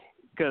think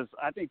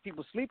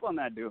people sleep on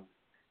that dude.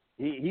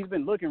 He's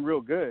been looking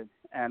real good,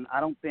 and I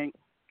don't think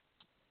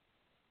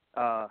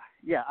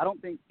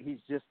he's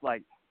just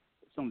like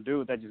some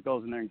dude that just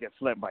goes in there and gets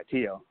slept by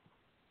Teo.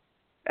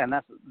 And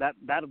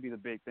that'll be the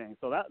big thing.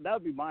 So that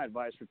would be my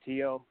advice for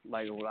Teo.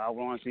 Like what I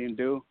want to see him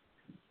do,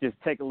 just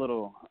take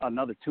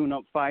another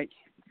tune-up fight,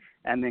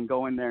 and then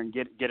go in there and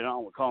get it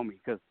on with Comey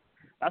because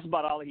that's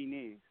about all he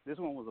needs. This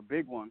one was a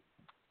big one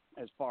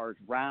as far as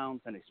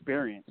rounds and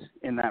experience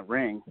in that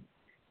ring.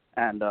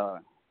 And I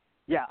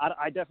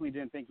definitely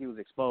didn't think he was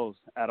exposed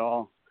at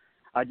all.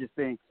 I just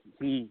think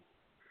maybe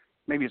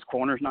his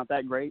corner's not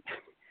that great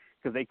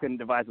because they couldn't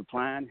devise a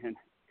plan, and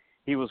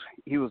he was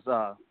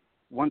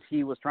once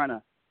he was trying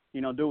to, you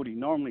know, do what he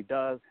normally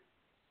does,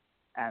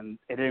 and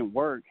it didn't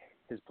work.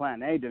 His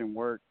plan A didn't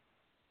work.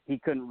 He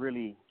couldn't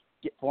really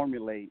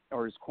formulate,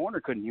 or his corner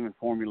couldn't even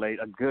formulate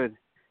a good,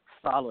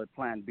 solid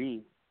plan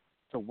B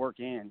to work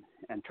in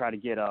and try to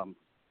get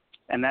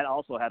and that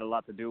also had a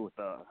lot to do with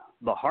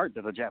the heart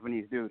that the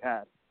Japanese dude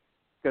had,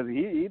 because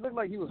he looked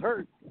like he was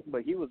hurt,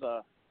 but he was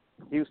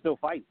still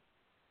fighting.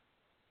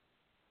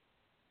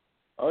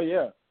 Oh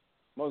yeah,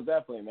 most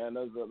definitely, man.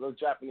 Those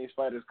Japanese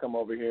fighters come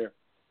over here,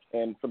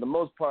 and for the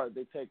most part,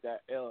 they take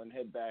that L and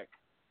head back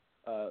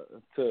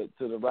to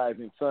the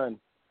rising sun.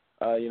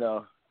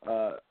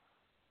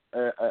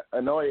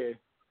 Inoue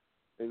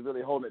is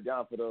really holding it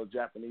down for those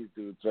Japanese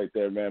dudes right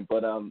there, man.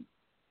 But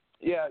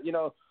yeah, you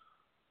know,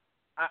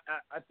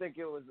 I think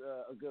it was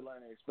a good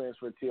learning experience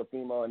for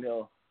Teofimo, and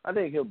I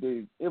think he'll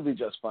be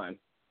just fine,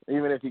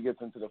 even if he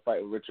gets into the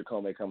fight with Richard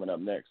Comey coming up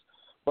next.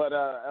 But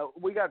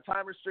we got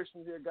time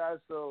restrictions here, guys,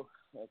 so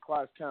the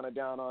clock's counting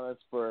down on us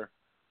for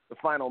the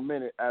final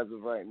minute as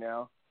of right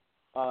now.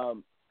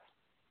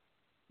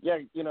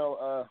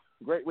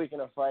 Great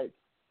weekend of fights.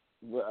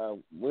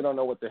 We don't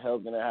know what the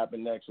hell's going to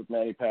happen next with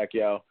Manny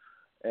Pacquiao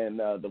and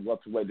the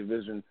welterweight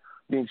division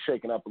being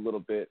shaken up a little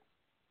bit.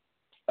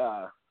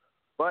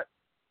 But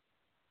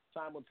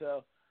time will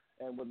tell.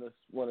 And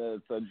when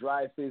it's a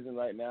dry season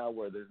right now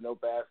where there's no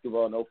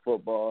basketball, no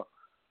football,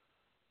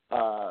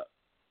 a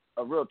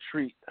real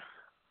treat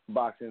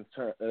boxing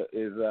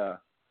is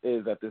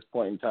at this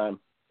point in time.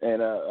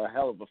 And a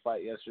hell of a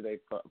fight yesterday,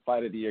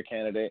 fight of the year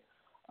candidate.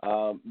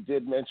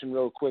 Did mention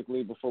real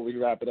quickly before we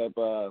wrap it up,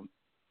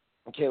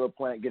 Caleb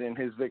Plant getting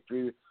his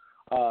victory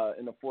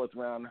in the fourth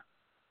round,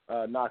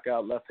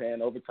 knockout, left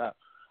hand, overtime,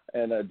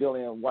 and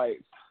Dillian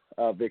White's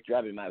victory.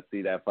 I did not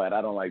see that fight.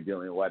 I don't like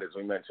Dillian White, as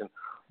we mentioned.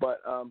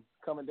 But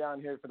coming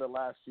down here for the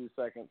last few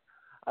seconds,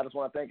 I just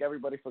want to thank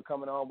everybody for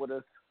coming on with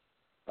us.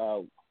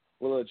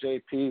 Willa,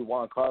 JP,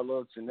 Juan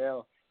Carlos,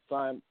 Janelle,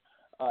 Simon,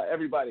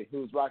 everybody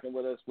who's rocking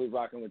with us, we're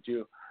rocking with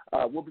you.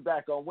 We'll be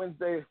back on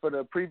Wednesday for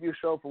the preview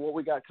show for what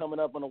we got coming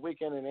up on the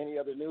weekend and any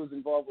other news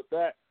involved with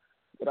that.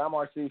 But I'm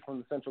RC from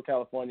the Central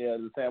California,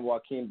 the San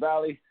Joaquin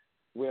Valley.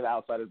 We're the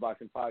Outsiders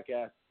Boxing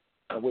Podcast,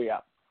 and we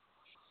out.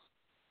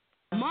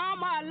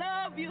 Mama, I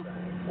love you.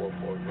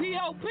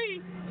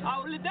 P.O.P.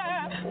 all the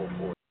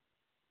time.